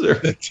ones?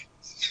 Or?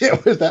 Yeah,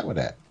 where's that one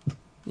at?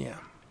 Yeah.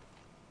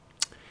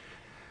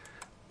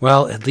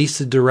 Well, at least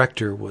the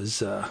director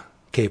was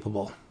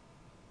capable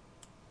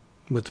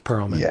with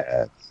Perlman.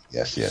 Yeah.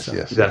 Yes.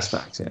 That's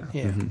facts. Yeah.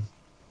 Yeah.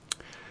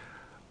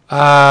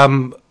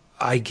 Mm-hmm.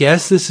 I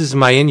guess this is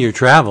my In Your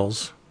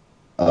Travels.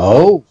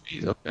 Oh.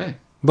 Jeez, okay.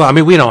 Well, I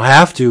mean, we don't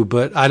have to,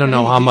 but I don't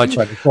know how much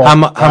how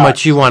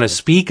much you want to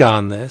speak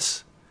on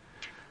this.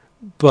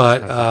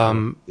 But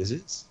Is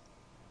it?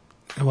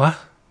 what?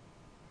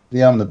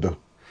 The Omnibus.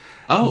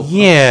 Oh,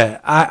 Yeah,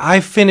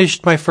 I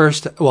finished my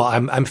first. Well,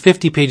 I'm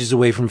 50 pages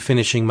away from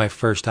finishing my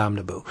first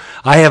omnibus.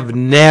 I have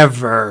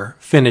never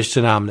finished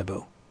an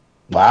omnibus.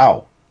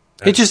 Wow.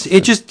 It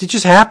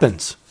just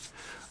happens.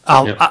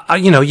 Yep.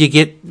 You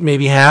get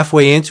maybe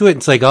halfway into it, and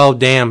it's like, oh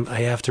damn, I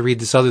have to read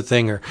this other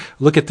thing, or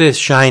look at this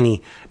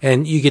shiny,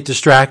 and you get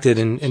distracted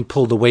and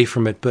pulled away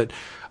from it. But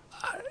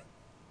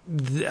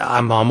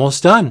I'm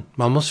almost done.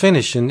 I'm almost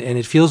finished, and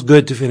it feels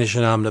good to finish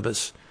an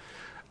omnibus.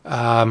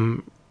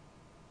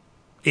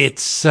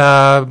 It's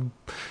the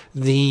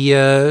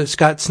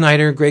Scott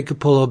Snyder, Greg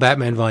Capullo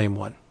Batman Volume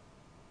 1,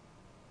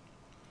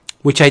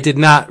 which I did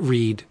not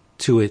read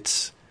to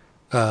its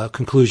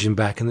conclusion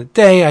back in the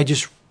day. I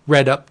just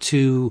read up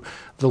to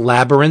The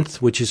Labyrinth,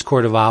 which is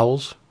Court of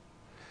Owls.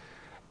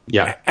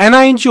 yeah. And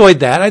I enjoyed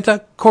that. I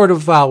thought Court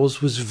of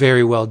Owls was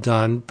very well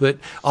done, but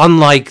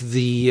unlike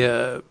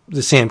the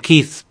Sam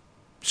Keith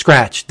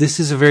scratch, this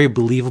is a very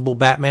believable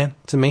Batman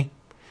to me.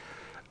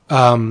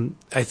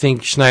 I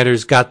think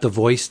Schneider's got the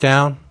voice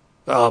down,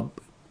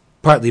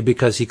 partly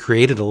because he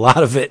created a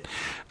lot of it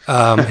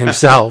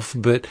himself.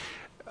 But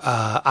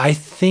I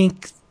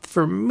think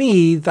for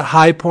me, the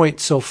high point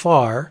so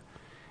far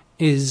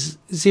is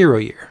Zero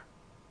Year,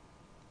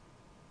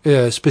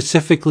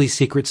 specifically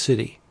Secret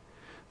City.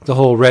 The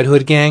whole Red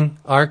Hood gang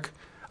arc,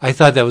 I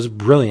thought that was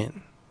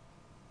brilliant.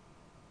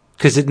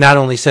 Because it not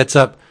only sets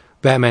up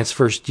Batman's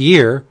first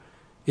year,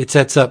 it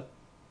sets up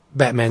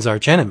Batman's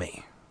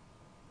archenemy.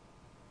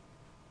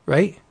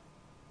 Right?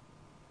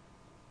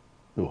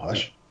 Ooh,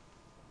 hush.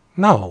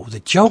 No, the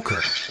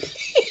Joker.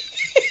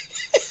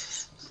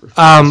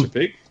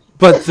 Big.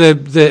 But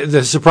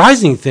the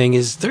surprising thing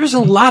is there's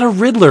a lot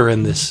of Riddler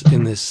in this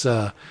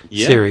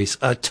series.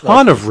 A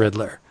ton of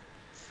Riddler.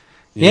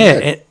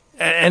 Yeah,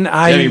 and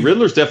I mean,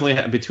 Riddler's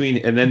definitely between,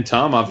 and then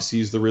Tom obviously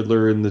used the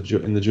Riddler in the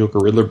Joker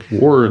Riddler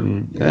War,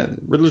 and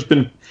Riddler's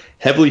been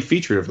heavily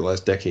featured over the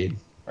last decade.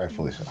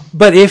 Rightfully so.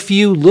 But if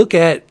you look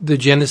at the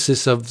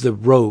genesis of the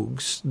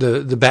rogues,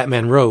 the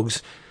Batman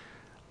rogues,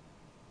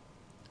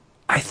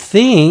 I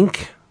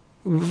think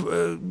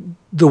the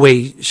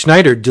way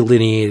Schneider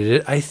delineated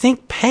it, I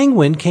think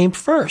Penguin came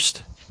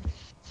first.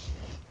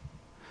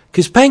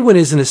 Because Penguin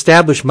is an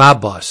established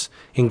mob boss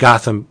in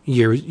Gotham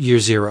year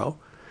zero.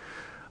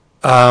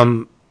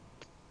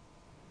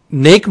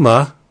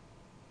 Nigma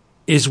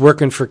is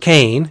working for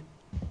Kane,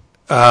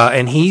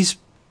 and he's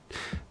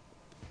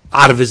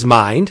out of his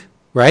mind,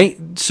 right?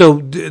 So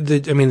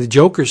the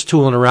Joker's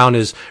tooling around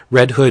as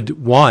Red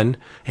Hood 1,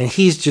 and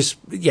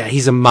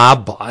he's a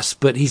mob boss,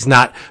 but he's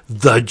not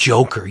the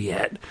Joker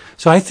yet.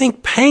 So I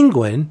think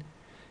Penguin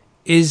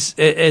is,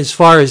 as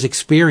far as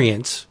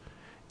experience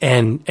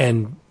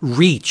and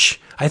reach,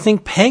 I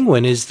think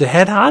Penguin is the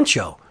head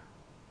honcho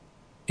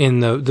in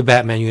the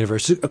Batman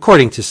universe,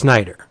 according to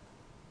Snyder.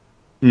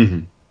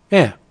 Mm-hmm.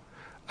 Yeah.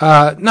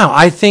 No,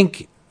 I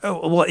think,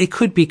 it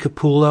could be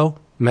Capullo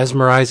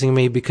mesmerizing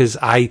me because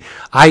I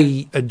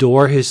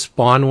adore his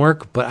Spawn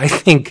work, but I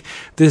think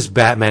this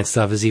Batman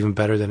stuff is even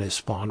better than his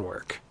Spawn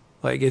work.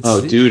 Like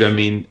it's dude, I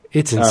mean,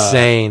 it's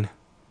insane.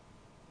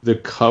 The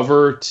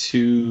cover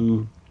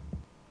to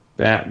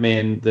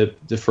Batman,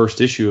 the first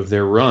issue of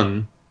their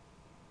run,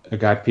 a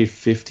guy paid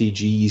 50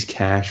 G's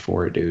cash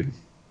for it, dude.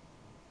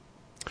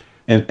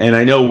 And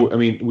I know, I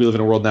mean, we live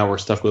in a world now where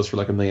stuff goes for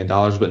like $1 million,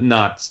 but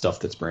not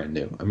stuff that's brand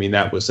new. I mean,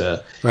 that was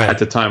at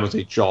the time was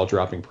a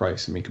jaw-dropping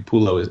price. I mean,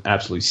 Capullo is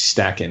absolutely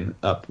stacking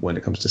up when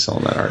it comes to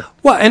selling that art.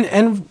 Well,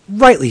 and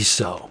rightly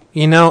so,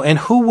 and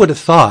who would have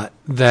thought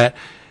that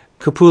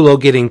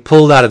Capullo getting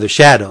pulled out of the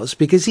shadows,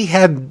 because he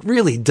had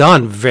really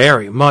done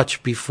very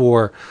much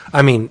before,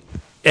 I mean,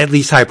 at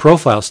least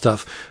high-profile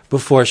stuff,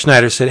 before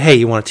Schneider said, hey,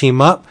 you want to team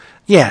up?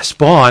 Yeah,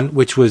 Spawn,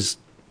 which was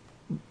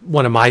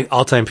one of my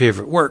all-time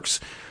favorite works.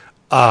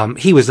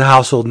 He was the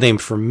household name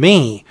for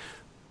me,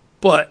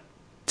 but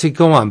to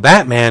go on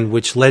Batman,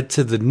 which led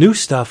to the new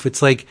stuff,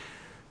 it's like,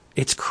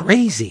 it's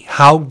crazy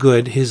how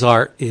good his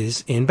art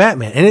is in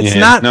Batman. And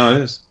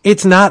it's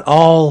it's not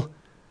all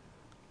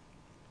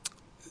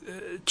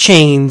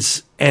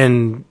chains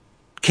and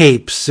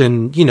capes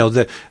and,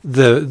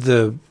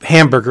 the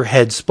hamburger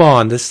head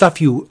Spawn, the stuff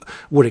you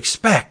would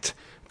expect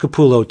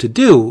Capullo to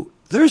do.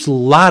 There's a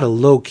lot of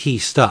low-key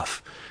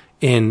stuff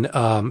in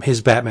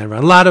his Batman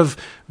run. A lot of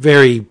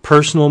very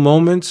personal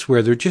moments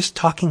where they're just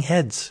talking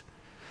heads.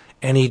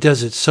 And he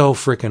does it so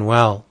freaking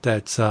well.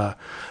 That's the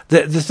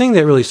thing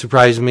that really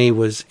surprised me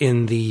was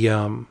in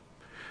the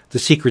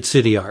Secret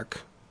City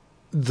arc.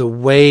 The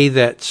way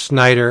that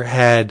Snyder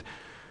had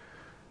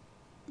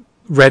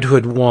Red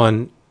Hood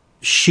 1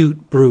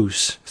 shoot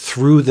Bruce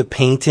through the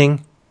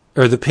painting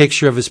or the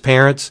picture of his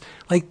parents.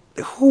 Like,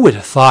 who would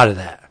have thought of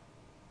that?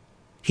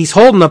 He's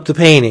holding up the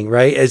painting,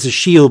 right, as a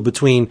shield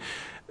between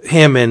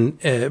him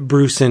and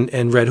Bruce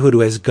and Red Hood, who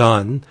has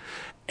gun.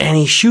 And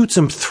he shoots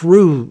him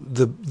through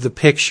the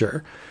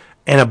picture,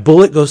 and a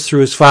bullet goes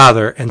through his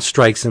father and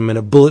strikes him, and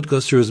a bullet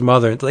goes through his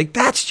mother. And like,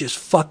 that's just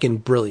fucking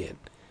brilliant.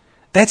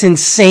 That's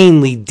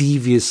insanely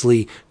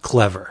deviously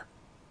clever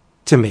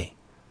to me.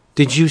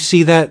 Did you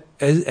see that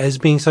as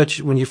being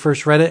such when you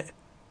first read it?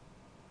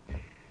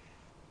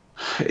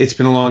 It's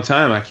been a long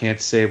time. I can't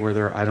say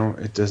whether I don't.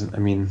 It doesn't. I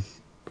mean,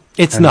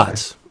 it's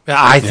nuts.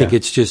 I think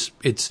it's just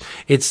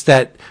it's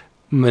that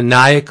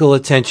maniacal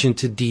attention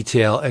to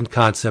detail and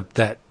concept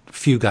that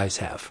few guys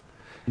have.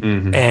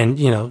 Mm-hmm. And,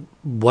 you know,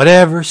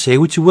 whatever, say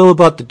what you will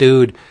about the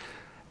dude,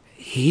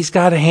 he's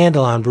got a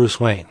handle on Bruce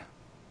Wayne.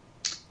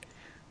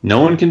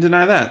 No one can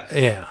deny that.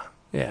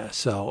 Yeah.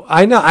 So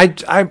I know,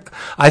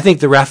 I think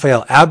the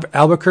Raphael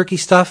Albuquerque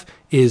stuff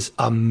is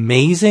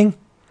amazing.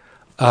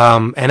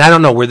 And I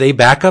don't know, were they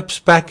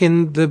backups back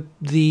in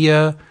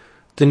the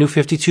New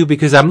 52?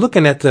 Because I'm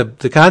looking at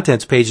the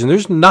contents page and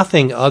there's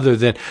nothing other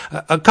than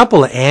a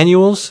couple of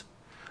annuals.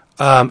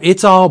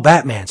 It's all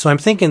Batman. So I'm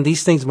thinking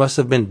these things must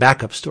have been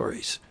backup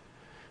stories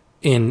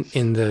in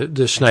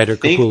the Snyder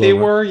Capullo. I think they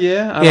were,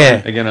 yeah.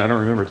 I don't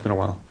remember. It's been a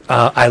while.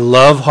 I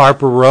love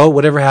Harper Row.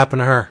 Whatever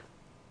happened to her?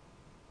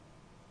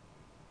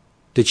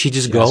 Did she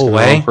just go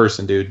away? The wrong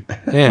person, dude.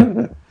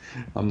 Yeah.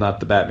 I'm not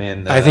the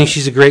Batman. I think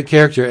she's a great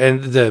character,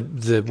 and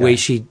the way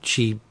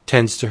she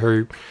tends to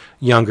her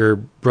younger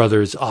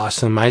brother is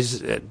awesome.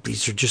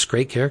 These are just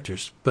great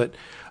characters. But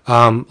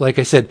like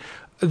I said,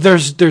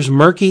 there's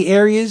murky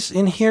areas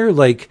in here.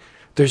 Like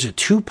there's a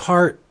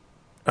 2-part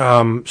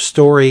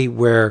story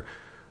where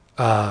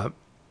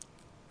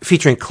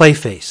featuring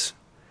Clayface,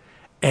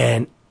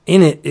 and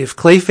in it, if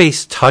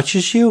Clayface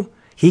touches you,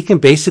 he can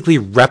basically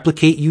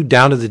replicate you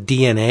down to the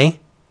DNA.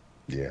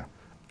 Yeah,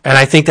 and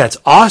I think that's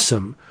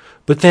awesome.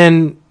 But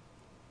then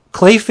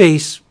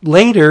Clayface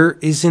later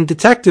is in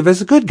Detective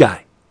as a good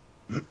guy.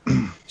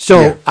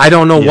 So I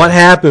don't know what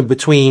happened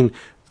between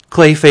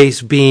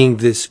Clayface being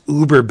this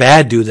uber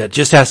bad dude that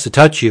just has to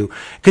touch you,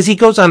 because he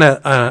goes on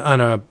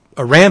a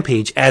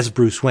rampage as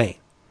Bruce Wayne,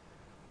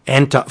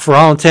 and for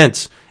all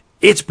intents,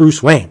 it's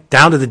Bruce Wayne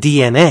down to the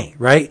DNA,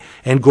 right?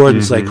 And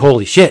Gordon's like,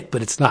 "Holy shit!"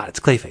 But it's not. It's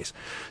Clayface.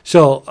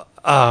 So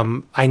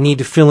I need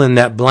to fill in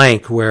that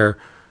blank where,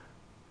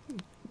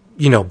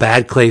 you know,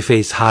 bad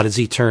Clayface. How does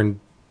he turn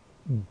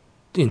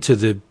into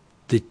the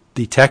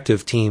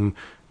detective team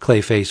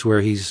Clayface, where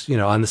he's, you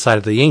know, on the side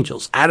of the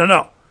angels? I don't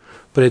know,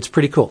 but it's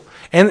pretty cool.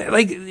 And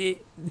like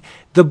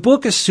the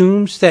book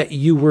assumes that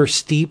you were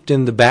steeped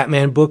in the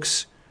Batman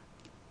books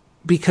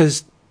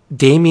because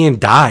Damian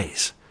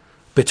dies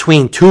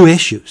between 2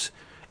 issues.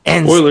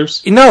 And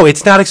spoilers. No,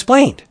 it's not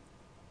explained.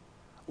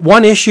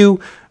 One issue,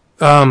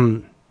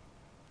 you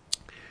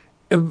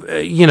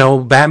know,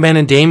 Batman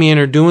and Damian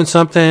are doing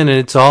something, and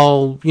it's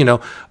all, you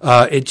know,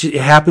 it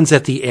happens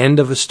at the end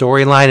of a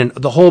storyline, and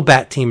the whole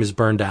Bat team is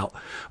burned out.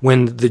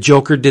 When the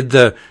Joker did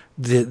the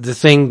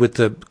thing with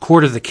the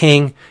Court of the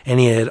King, and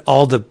he had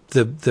all the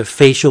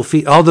facial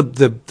all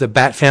the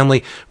Bat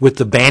family with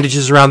the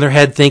bandages around their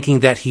head, thinking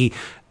that he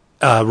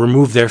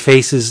removed their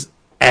faces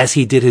as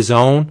he did his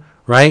own,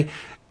 right?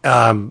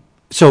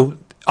 So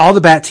all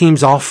the Bat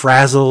team's all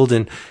frazzled,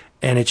 and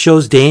it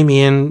shows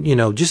Damian, you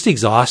know, just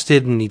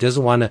exhausted, and he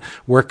doesn't want to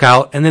work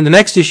out. And then the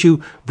next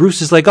issue,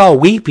 Bruce is like all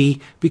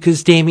weepy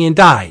because Damian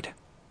died.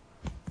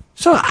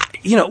 So,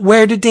 you know,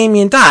 where did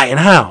Damian die and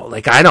how?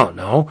 Like, I don't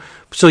know.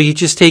 So you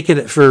just take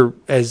it for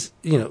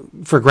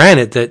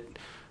granted that,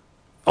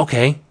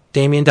 okay,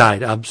 Damian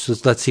died.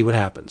 Let's see what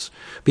happens.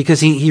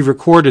 Because he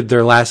recorded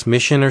their last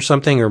mission or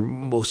something, or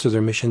most of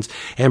their missions,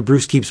 and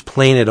Bruce keeps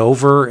playing it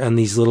over on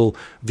these little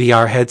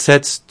VR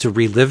headsets to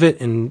relive it,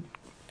 and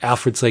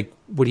Alfred's like,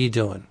 what are you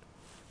doing?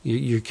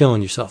 You're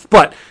killing yourself.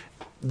 But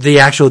the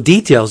actual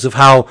details of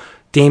how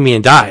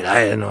Damian died,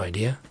 I had no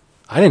idea.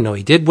 I didn't know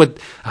he did.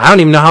 I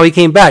don't even know how he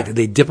came back. Did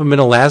they dip him in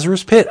a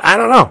Lazarus pit? I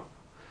don't know.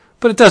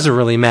 But it doesn't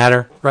really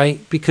matter,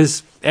 right?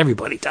 Because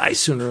everybody dies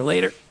sooner or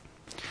later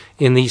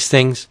in these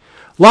things.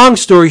 Long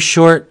story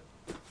short,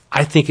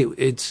 I think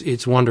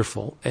it's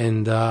wonderful.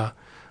 And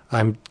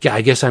I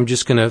guess I'm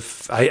just going to...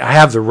 I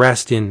have the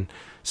rest in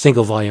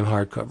single volume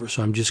hardcover,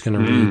 so I'm just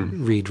going to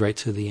read right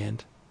to the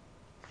end.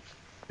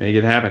 Make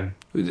it happen.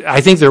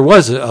 I think there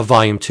was a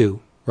volume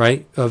 2,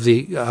 right, of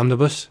the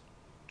omnibus?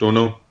 Don't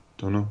know.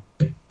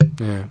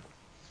 Yeah.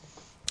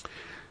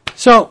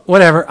 So,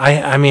 whatever.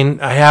 I mean,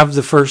 I have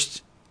the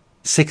first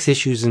 6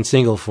 issues in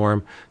single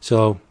form,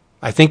 so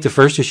I think the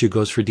first issue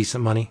goes for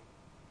decent money.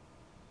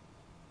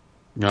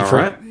 All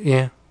right.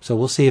 Yeah. So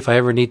we'll see if I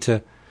ever need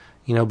to,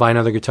 buy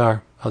another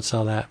guitar. I'll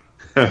sell that.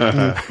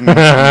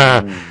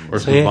 Or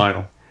some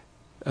vinyl.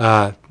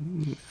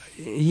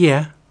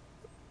 Yeah.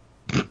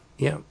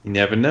 Yeah. You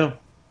never know.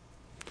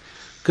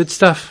 Good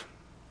stuff.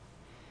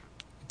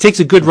 It takes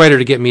a good writer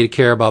to get me to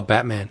care about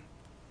Batman.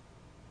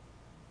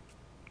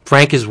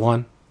 Frank is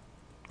one,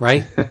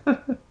 right?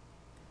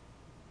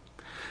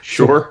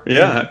 Sure.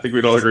 Yeah, I think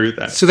we'd all agree with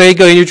that. So there you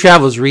go. In your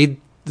travels,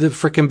 read the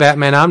frickin'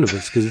 Batman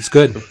Omnibus because it's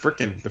good. The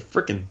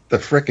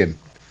frickin'.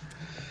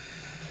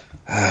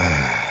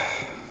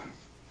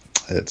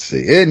 Let's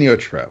see. In your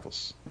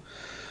travels.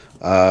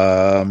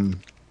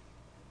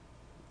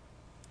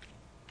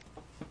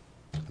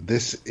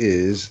 This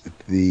is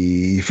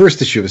the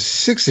first issue of a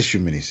 6-issue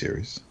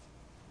miniseries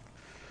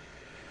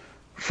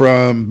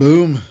from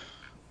Boom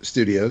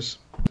Studios.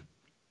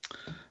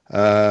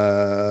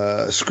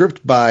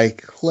 Script by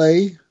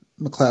Clay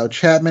McLeod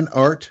Chapman.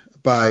 Art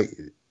by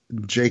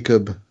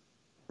Jacob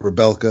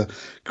Rebelka.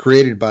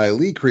 Created by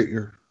Lee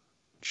Krieger,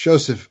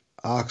 Joseph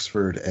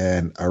Oxford,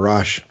 and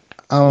Arash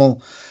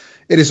Amal.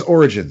 It is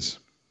Origins,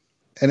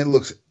 and it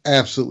looks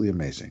absolutely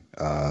amazing.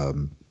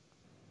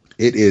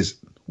 It is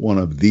one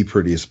of the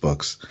prettiest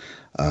books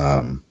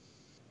I've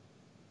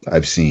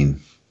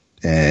seen,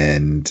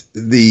 and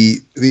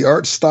the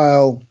art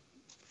style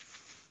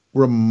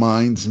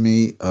reminds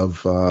me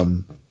of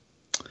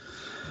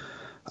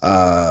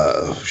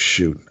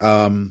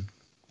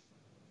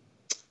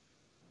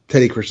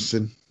Teddy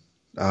Christensen.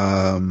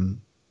 I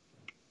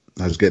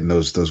was getting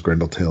those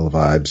Grendel Tale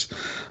vibes,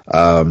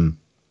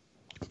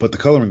 but the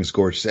coloring is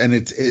gorgeous, and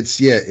it's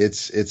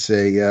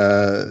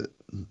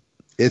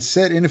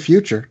set in a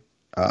future.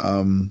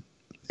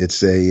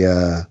 It's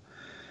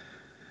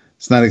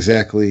not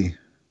exactly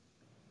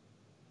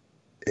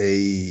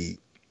a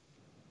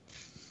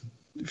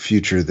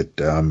future that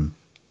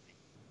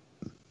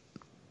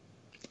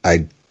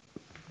I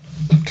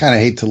kind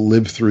of hate to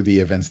live through the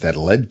events that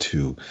led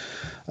to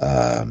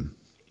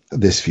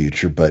this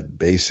future, but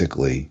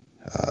basically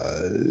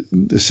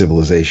the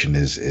civilization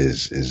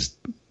is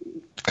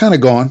kind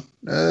of gone.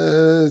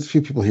 A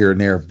few people here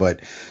and there,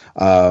 but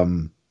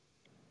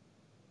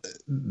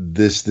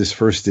this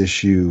first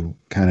issue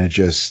kind of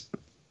just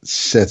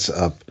sets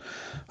up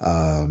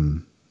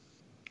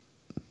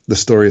the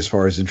story as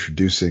far as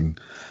introducing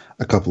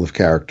a couple of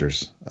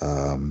characters,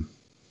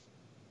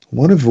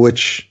 one of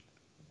which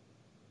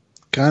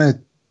kind of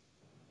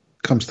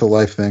comes to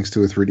life thanks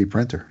to a 3D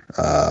printer.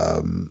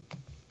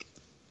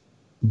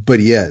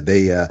 But yeah,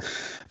 they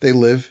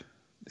live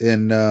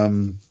in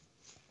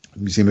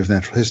Museum of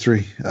Natural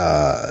History.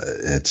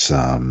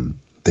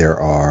 There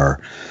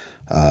are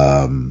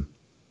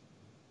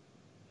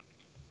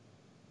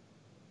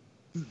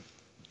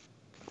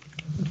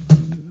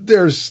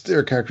there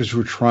are characters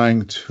who are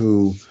trying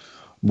to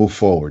move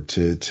forward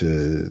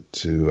to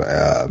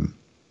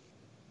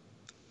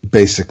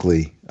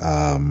basically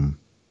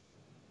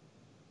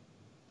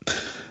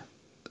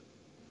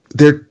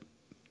the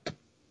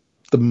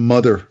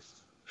mother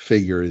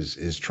figure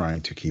is trying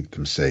to keep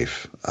them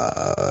safe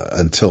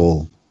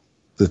until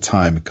the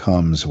time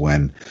comes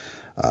when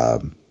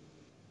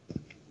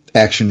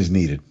action is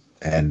needed.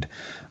 And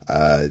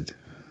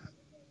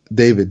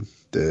David,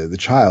 the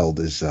child,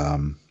 is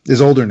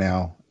older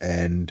now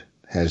and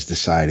has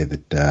decided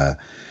that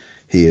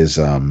he's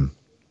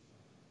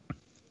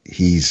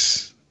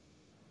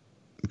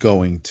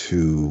going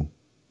to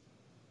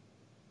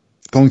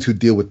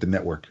deal with the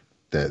network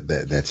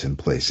that's in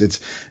place.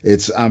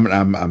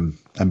 I'm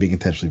being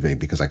intentionally vague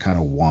because I kind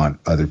of want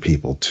other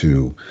people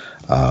to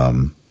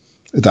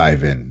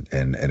dive in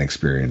and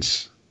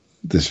experience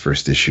this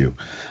first issue.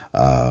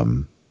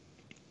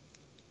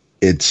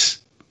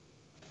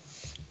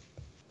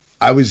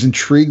 I was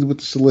intrigued with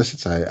the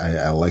solicits.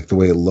 I liked the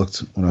way it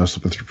looked when I was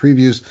looking through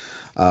previews.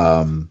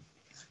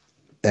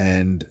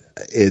 And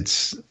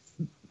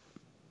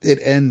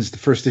the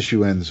first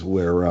issue ends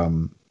where,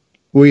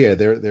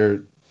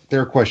 there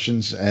are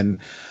questions and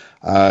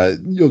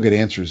you'll get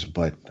answers,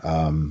 but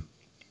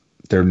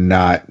they're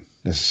not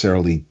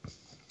necessarily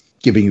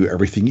giving you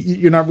everything.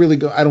 You're not really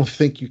I don't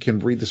think you can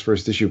read this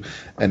first issue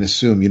and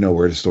assume you know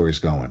where the story's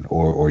going,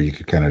 or you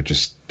could kind of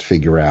just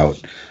figure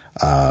out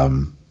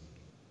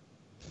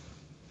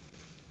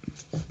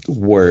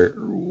where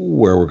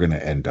we're going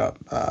to end up.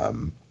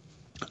 I'm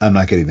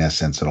not getting that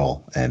sense at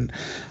all, and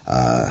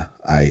I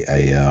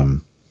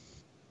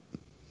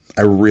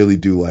really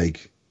do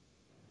like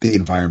the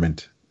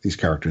environment these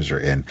characters are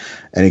in.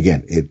 And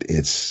again,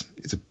 it's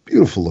a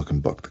beautiful looking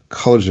book. The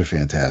colors are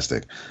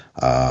fantastic.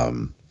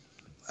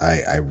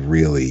 I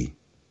really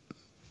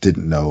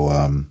didn't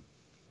know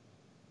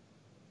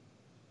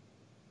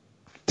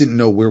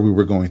where we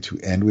were going to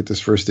end with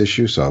this first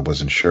issue, so I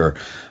wasn't sure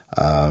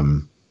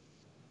how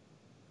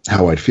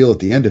I'd feel at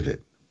the end of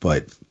it.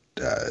 But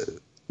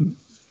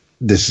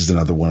this is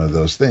another one of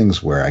those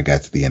things where I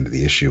got to the end of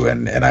the issue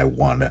and I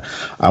want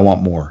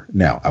more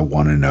now. I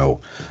want to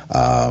know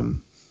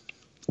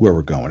where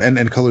we're going.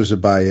 And colors are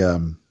by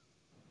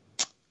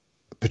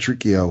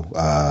Patricio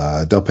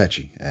Del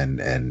Pecci,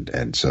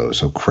 and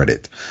so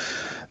credit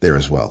there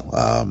as well.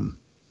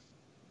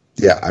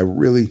 Yeah, I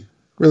really,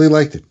 really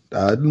liked it.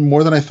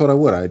 More than I thought I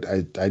would.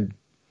 I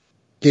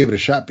gave it a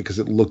shot because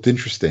it looked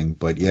interesting,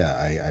 but yeah,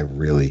 I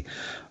really,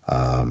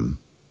 I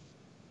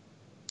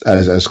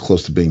was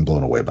close to being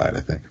blown away by it,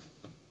 I think.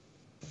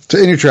 So,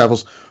 In Your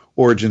Travels,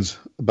 Origins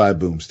by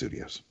Boom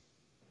Studios.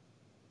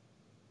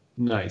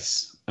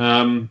 Nice.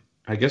 I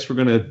guess we're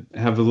going to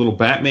have a little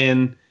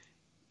Batman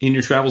In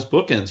Your Travels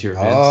bookends here,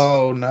 Vince.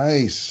 Oh,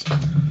 nice.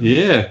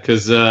 Yeah,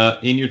 because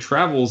In Your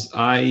Travels,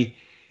 I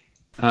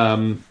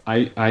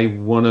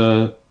want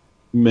to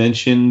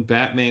mention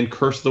Batman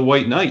Curse of the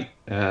White Knight,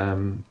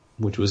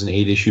 which was an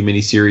 8-issue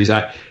miniseries.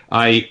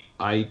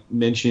 I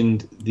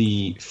mentioned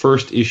the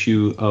first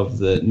issue of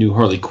the new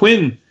Harley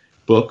Quinn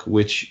book,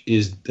 which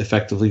is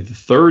effectively the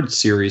third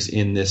series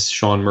in this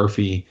Sean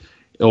Murphy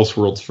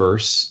Elseworlds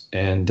verse,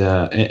 and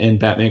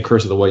Batman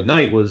Curse of the White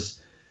Knight was,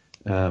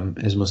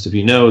 as most of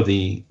you know,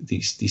 the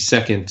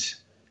second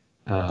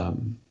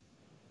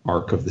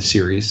arc of the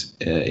series,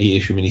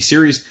 8-issue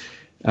miniseries,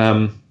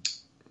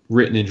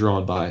 written and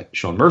drawn by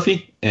Sean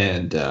Murphy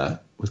and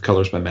with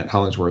colors by Matt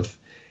Hollingsworth.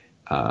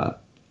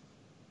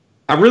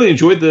 I really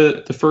enjoyed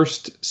the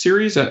first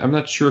series. I'm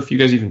not sure if you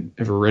guys even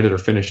ever read it or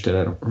finished it.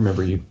 I don't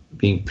remember you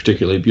being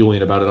particularly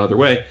ebullient about it either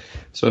way,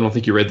 so I don't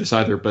think you read this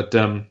either. But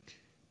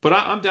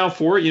I'm down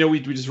for it. You know, we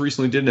just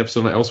recently did an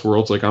episode on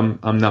Elseworlds. Like,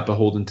 I'm not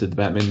beholden to the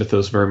Batman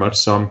mythos very much,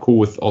 so I'm cool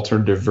with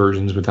alternative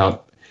versions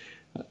without.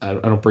 I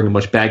don't bring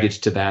much baggage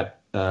to that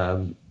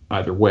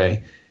either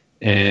way.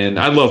 And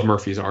I love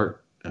Murphy's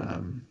art.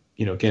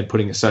 You know, again,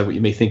 putting aside what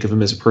you may think of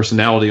him as a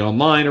personality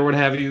online or what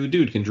have you,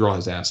 dude can draw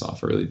his ass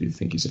off. I really do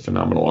think he's a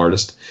phenomenal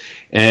artist.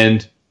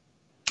 And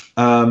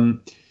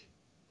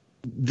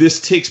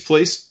this takes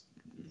place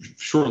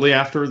shortly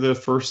after the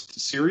first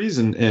series,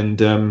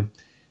 and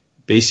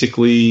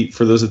basically,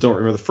 for those that don't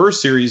remember the first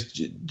series,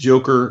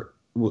 Joker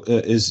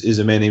is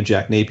a man named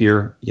Jack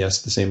Napier.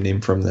 Yes, the same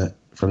name from the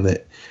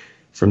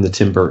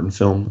Tim Burton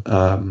film.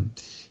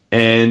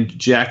 And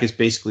Jack is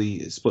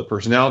basically a split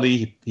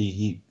personality.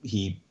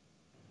 He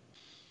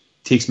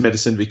takes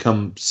medicine to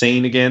become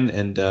sane again,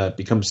 and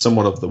becomes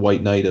somewhat of the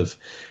White Knight of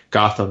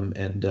Gotham,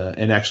 and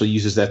actually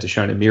uses that to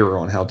shine a mirror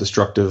on how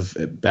destructive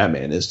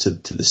Batman is to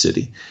the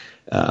city.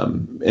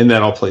 And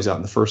that all plays out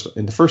in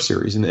the first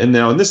series. And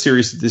now in this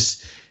series,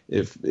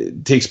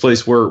 it takes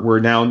place where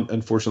now,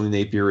 unfortunately,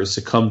 Napier has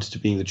succumbed to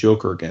being the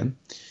Joker again,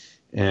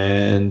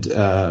 and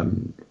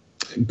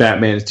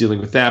Batman is dealing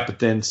with that. But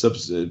then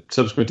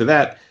subsequent to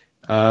that,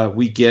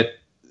 we get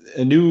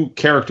a new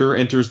character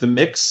enters the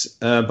mix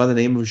by the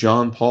name of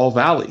Jean-Paul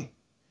Valley.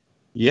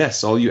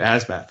 Yes, all you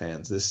Asbat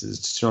fans, this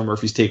is Sean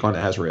Murphy's take on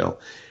Azrael.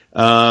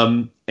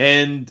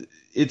 And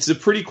it's a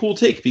pretty cool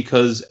take,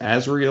 because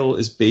Azrael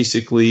is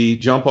basically,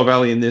 Jean-Paul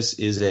Valley in this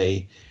is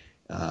a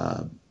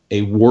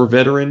war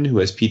veteran who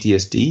has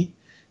PTSD,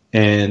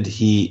 and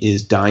he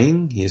is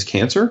dying. He has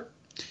cancer,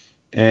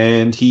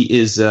 and he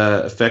is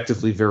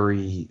effectively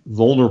very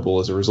vulnerable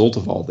as a result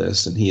of all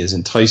this, and he is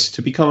enticed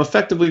to become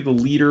effectively the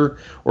leader,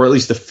 or at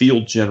least the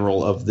field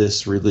general, of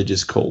this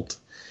religious cult.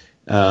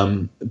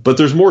 But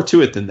there's more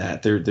to it than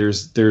that.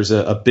 There's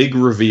a big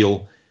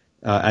reveal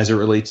as it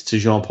relates to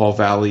Jean-Paul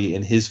Valley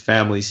and his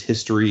family's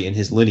history and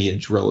his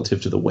lineage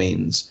relative to the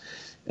Waynes,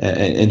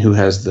 and who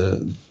has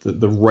the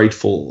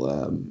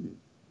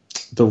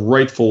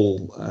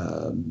rightful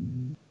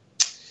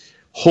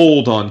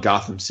hold on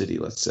Gotham City,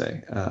 let's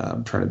say.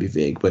 I'm trying to be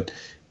vague, but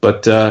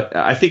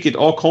I think it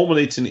all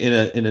culminates in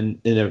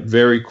a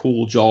very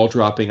cool,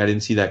 jaw-dropping, I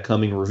didn't see that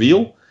coming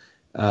reveal.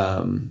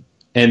 And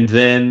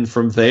then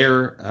from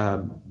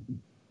there,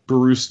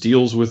 Bruce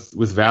deals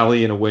with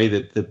Valley in a way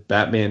that the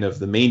Batman of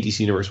the main DC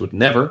universe would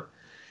never,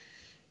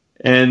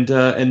 and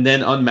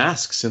then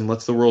unmasks and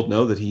lets the world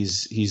know that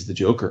he's the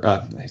Joker.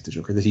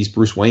 That he's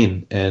Bruce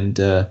Wayne,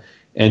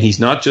 and he's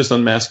not just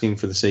unmasking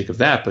for the sake of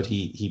that, but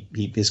he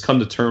has come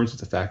to terms with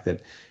the fact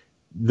that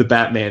the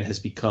Batman has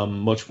become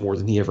much more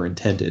than he ever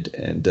intended,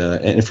 and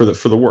for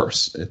the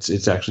worse.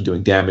 It's actually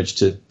doing damage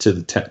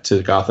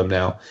to Gotham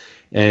now,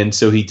 and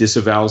so he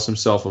disavows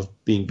himself of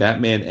being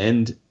Batman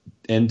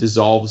and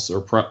dissolves,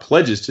 or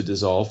pledges to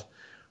dissolve,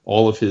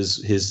 all of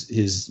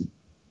his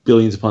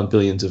billions upon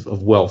billions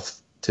of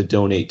wealth to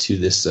donate to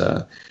this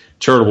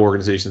charitable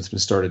organization that's been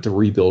started to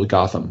rebuild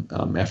Gotham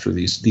after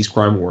these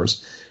crime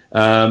wars.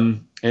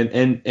 And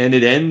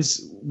it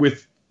ends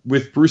with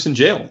Bruce in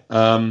jail.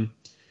 And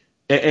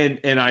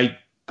I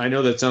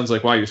know that sounds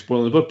like, wow, you're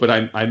spoiling the book, but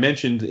I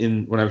mentioned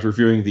when I was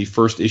reviewing the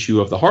first issue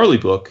of the Harley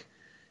book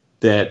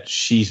that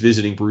she's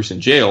visiting Bruce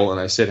in jail, and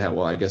I said,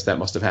 well, I guess that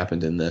must have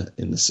happened in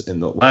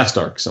the last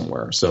arc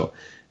somewhere. So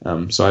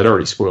I'd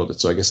already spoiled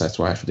it, so I guess that's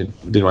why I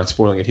didn't mind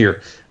spoiling it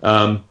here.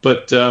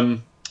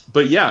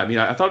 But yeah, I mean,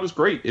 I thought it was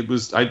great.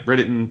 I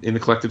read it in the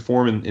collected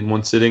form in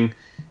one sitting.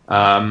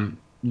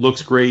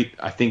 Looks great.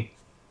 I think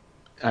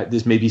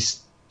this may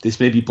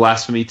be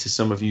blasphemy to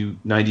some of you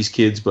 90s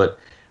kids, but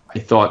I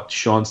thought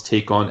Sean's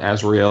take on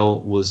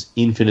Azrael was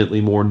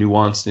infinitely more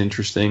nuanced and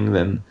interesting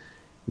than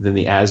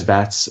the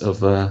Asbats of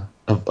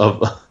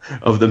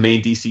the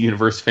main DC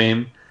Universe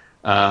fame.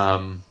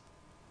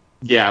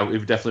 Yeah,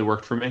 it definitely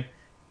worked for me.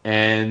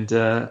 And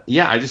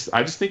I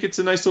just think it's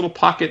a nice little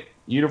pocket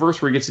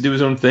universe where he gets to do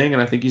his own thing,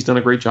 and I think he's done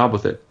a great job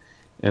with it.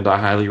 And I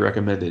highly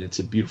recommend it. It's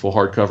a beautiful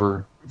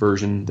hardcover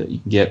version that you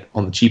can get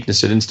on the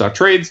cheapness at In-Stock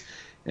Trades.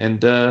 And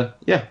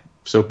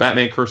so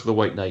Batman: Curse of the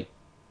White Knight,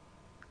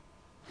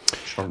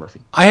 Sean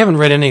Murphy. I haven't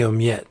read any of them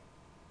yet.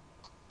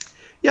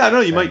 Yeah, I know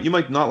you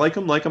might not like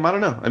them. I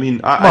don't know. I mean,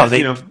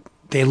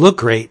 they look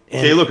great.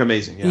 They look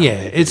amazing. Yeah,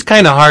 it's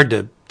kind of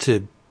hard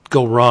to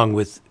go wrong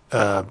with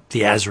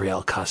the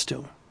Azrael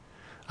costume.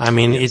 I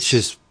mean,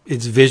 it's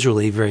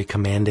visually very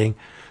commanding.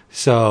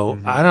 So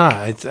I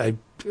don't know.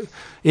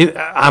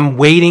 I'm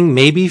waiting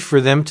maybe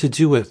for them to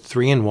do a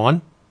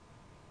 3-in-1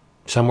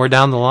 somewhere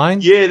down the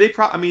line. Yeah, they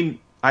probably.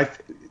 I mean,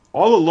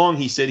 all along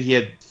he said he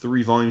had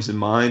 3 volumes in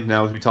mind.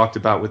 Now, as we talked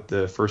about with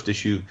the first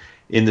issue,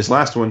 in this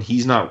last one,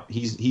 he's not.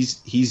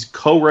 He's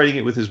co-writing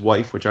it with his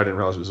wife, which I didn't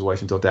realize was his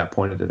wife until Dad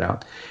pointed it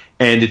out,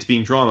 and it's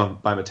being drawn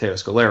by Matteo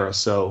Scalera.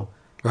 So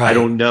right. I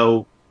don't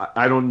know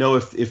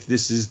if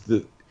this is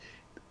the.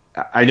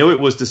 I know it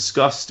was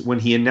discussed when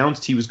he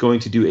announced he was going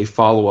to do a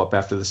follow-up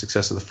after the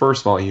success of the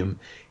first volume.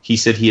 He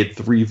said he had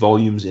 3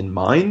 volumes in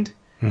mind.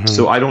 Mm-hmm.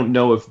 So I don't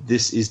know if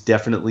this is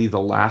definitely the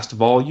last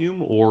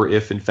volume, or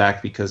if, in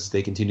fact, because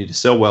they continue to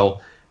sell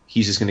well,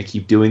 he's just going to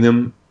keep doing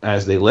them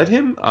as they let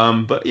him.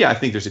 But yeah, I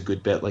think there's a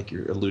good bet, like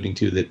you're alluding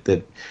to,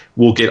 that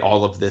we'll get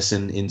all of this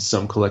in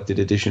some collected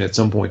edition at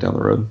some point down the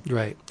road.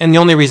 Right. And the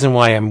only reason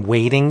why I'm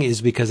waiting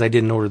is because I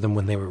didn't order them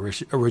when they were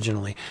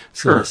originally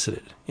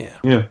solicited. Sure.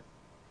 Yeah.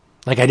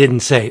 Like I didn't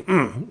say,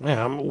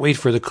 I'm wait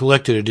for the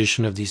collected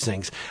edition of these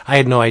things. I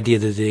had no idea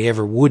that they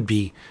ever would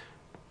be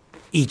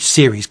each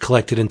series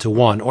collected into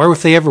one, or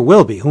if they ever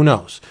will be. Who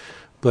knows?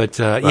 But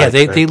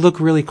they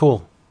look really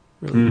cool,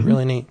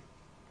 really neat.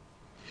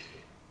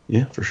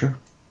 Yeah, for sure.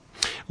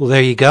 Well,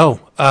 there you go.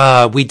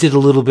 We did a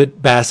little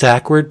bit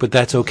bass-ackward, but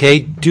that's okay.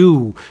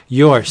 Do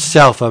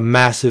yourself a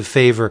massive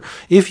favor.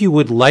 If you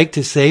would like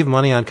to save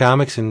money on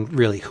comics, and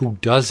really, who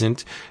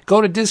doesn't,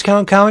 go to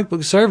Discount Comic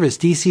Book Service.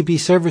 DCB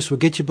Service will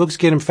get you books,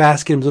 get them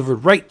fast, get them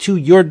delivered right to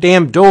your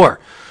damn door.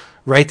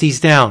 Write these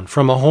down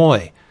from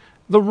Ahoy.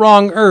 The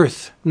Wrong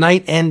Earth,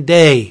 Night and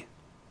Day.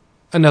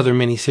 Another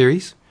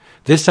miniseries.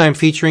 This time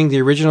featuring the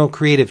original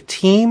creative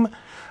team.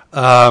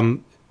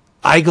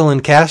 Eigel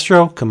and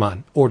Castro, come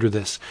on, order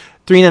this.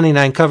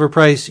 $3.99 cover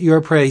price,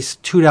 your price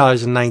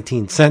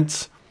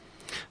 $2.19.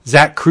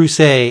 Zach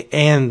Crusay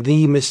and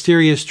the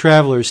mysterious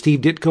traveler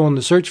Steve Ditko in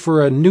the search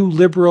for a new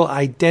liberal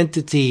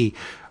identity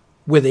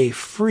with a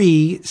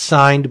free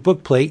signed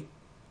bookplate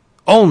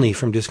only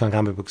from Discount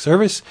Comic Book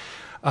Service.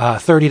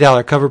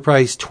 $30 cover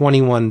price,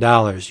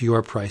 $21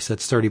 your price.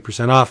 That's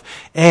 30% off.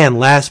 And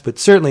last but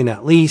certainly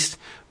not least,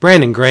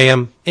 Brandon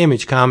Graham,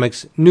 Image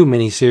Comics, new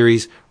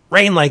miniseries,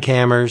 Rain Like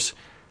Hammers,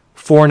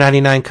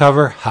 $4.99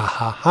 cover. Ha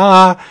ha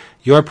ha.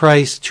 Your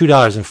price,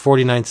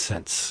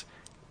 $2.49.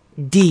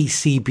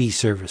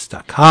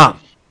 DCBService.com.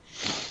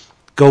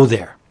 Go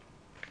there.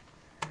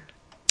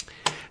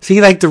 See,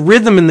 like the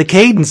rhythm and the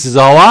cadence is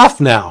all off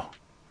now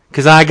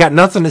because I got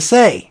nothing to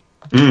say.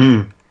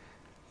 Mm-hmm.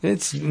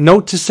 It's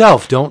note to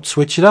self: don't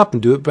switch it up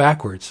and do it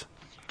backwards.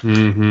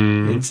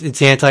 Mm-hmm.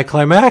 It's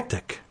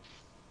anticlimactic.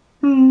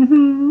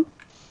 Mm-hmm.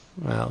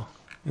 Well,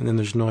 and then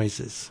there's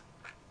noises.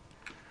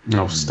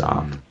 No,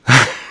 stop. Look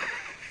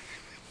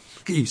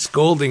at you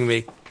scolding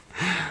me.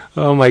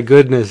 Oh my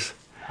goodness.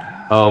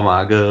 Oh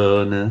my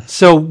goodness.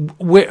 So,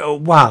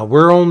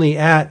 we're only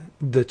at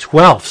the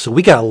 12th, so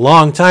we got a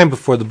long time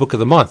before the book of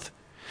the month.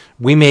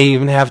 We may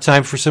even have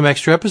time for some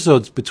extra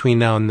episodes between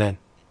now and then.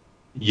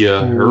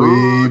 Yeah.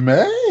 We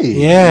may.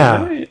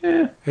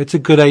 Yeah. It's a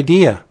good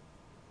idea.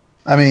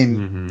 I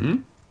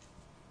mean,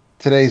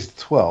 today's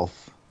the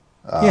 12th.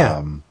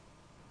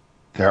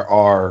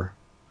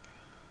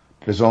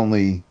 There's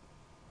only...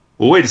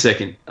 Well, wait a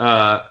second.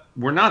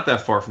 We're not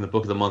that far from the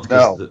book of the month.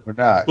 No, we're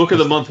not. Book of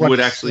the month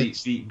would actually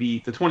be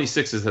the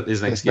 26th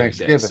is Thanksgiving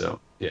Day.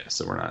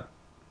 So we're not.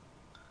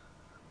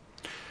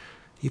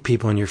 You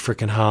people and your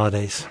freaking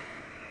holidays.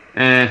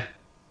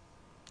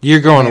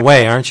 You're going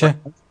away, aren't you?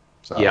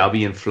 So, yeah, I'll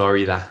be in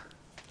Florida.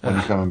 When are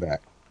you coming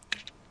back?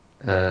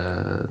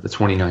 The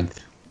 29th.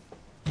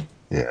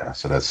 Yeah,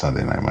 so that's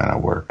Sunday night when I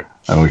work.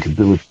 And we could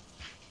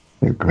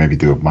maybe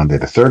do it Monday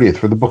the 30th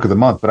for the book of the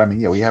month. But I mean,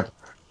 yeah, we have.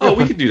 Oh,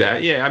 we could do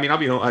that. Yeah, I mean, I'll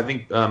be home. I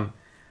think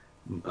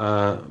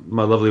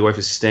my lovely wife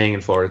is staying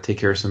in Florida to take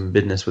care of some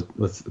business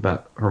with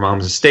about her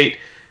mom's estate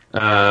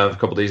a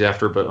couple days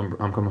after. But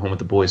I'm coming home with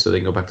the boys so they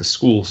can go back to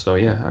school. So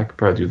yeah, I could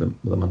probably do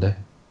the Monday.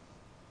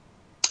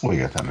 We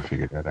got time to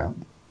figure that out.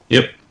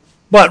 Yep.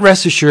 But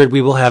rest assured,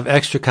 we will have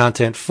extra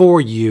content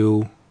for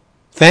you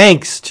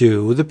thanks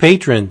to the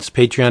patrons.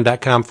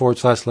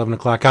 Patreon.com/11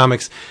 o'clock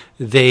comics.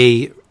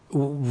 They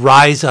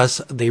raise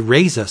us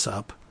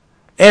up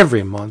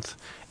every month,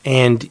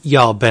 and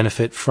y'all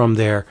benefit from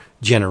their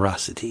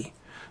generosity.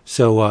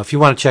 So if you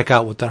want to check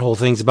out what that whole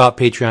thing's about,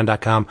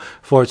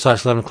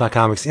 patreon.com/11 o'clock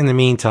comics. In the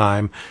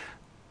meantime,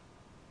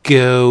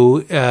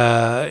 go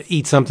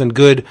eat something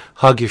good,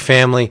 hug your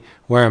family,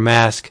 wear a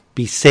mask,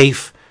 be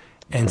safe,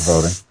 and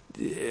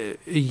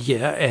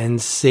Yeah,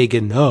 and say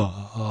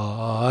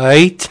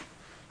goodnight.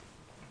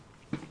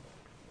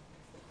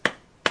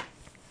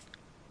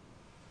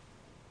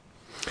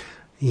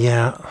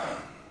 Yeah,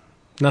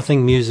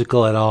 nothing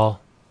musical at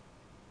all.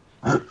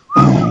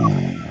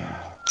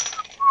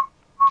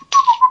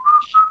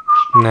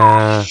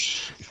 Nah,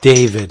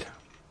 David.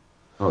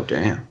 Oh,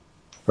 damn.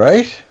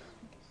 Right?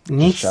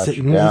 Needs Shut to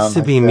you down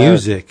like be that.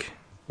 music.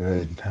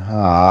 Good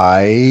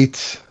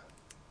night.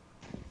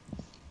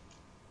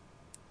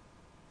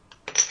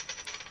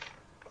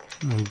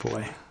 Oh,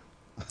 boy.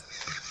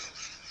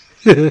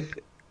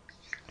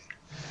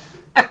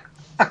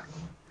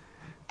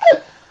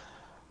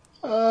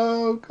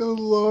 Oh, good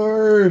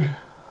Lord.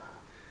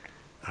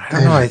 I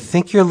don't know. I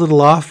think you're a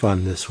little off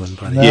on this one,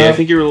 buddy. No. Yeah, I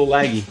think you were a little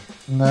laggy.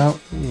 No.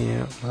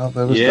 Yeah. Well,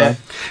 that was Yeah. done.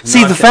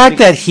 See, the fact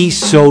that he's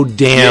so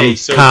damn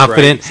he's so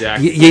confident, right,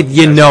 exactly. you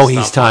That's know the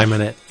he's stop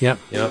timing it. Yep.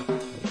 Yep.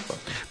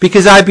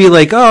 Because I'd be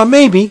like, oh,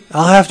 maybe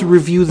I'll have to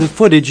review the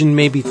footage and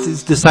maybe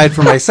decide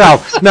for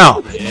myself.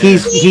 No, he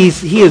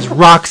is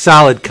rock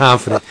solid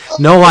confident.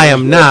 No, I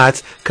am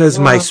not, because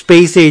my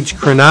space age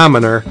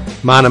chronometer,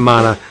 Mana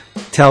Mana,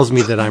 tells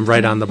me that I'm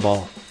right on the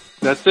ball.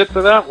 That's it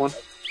for that one.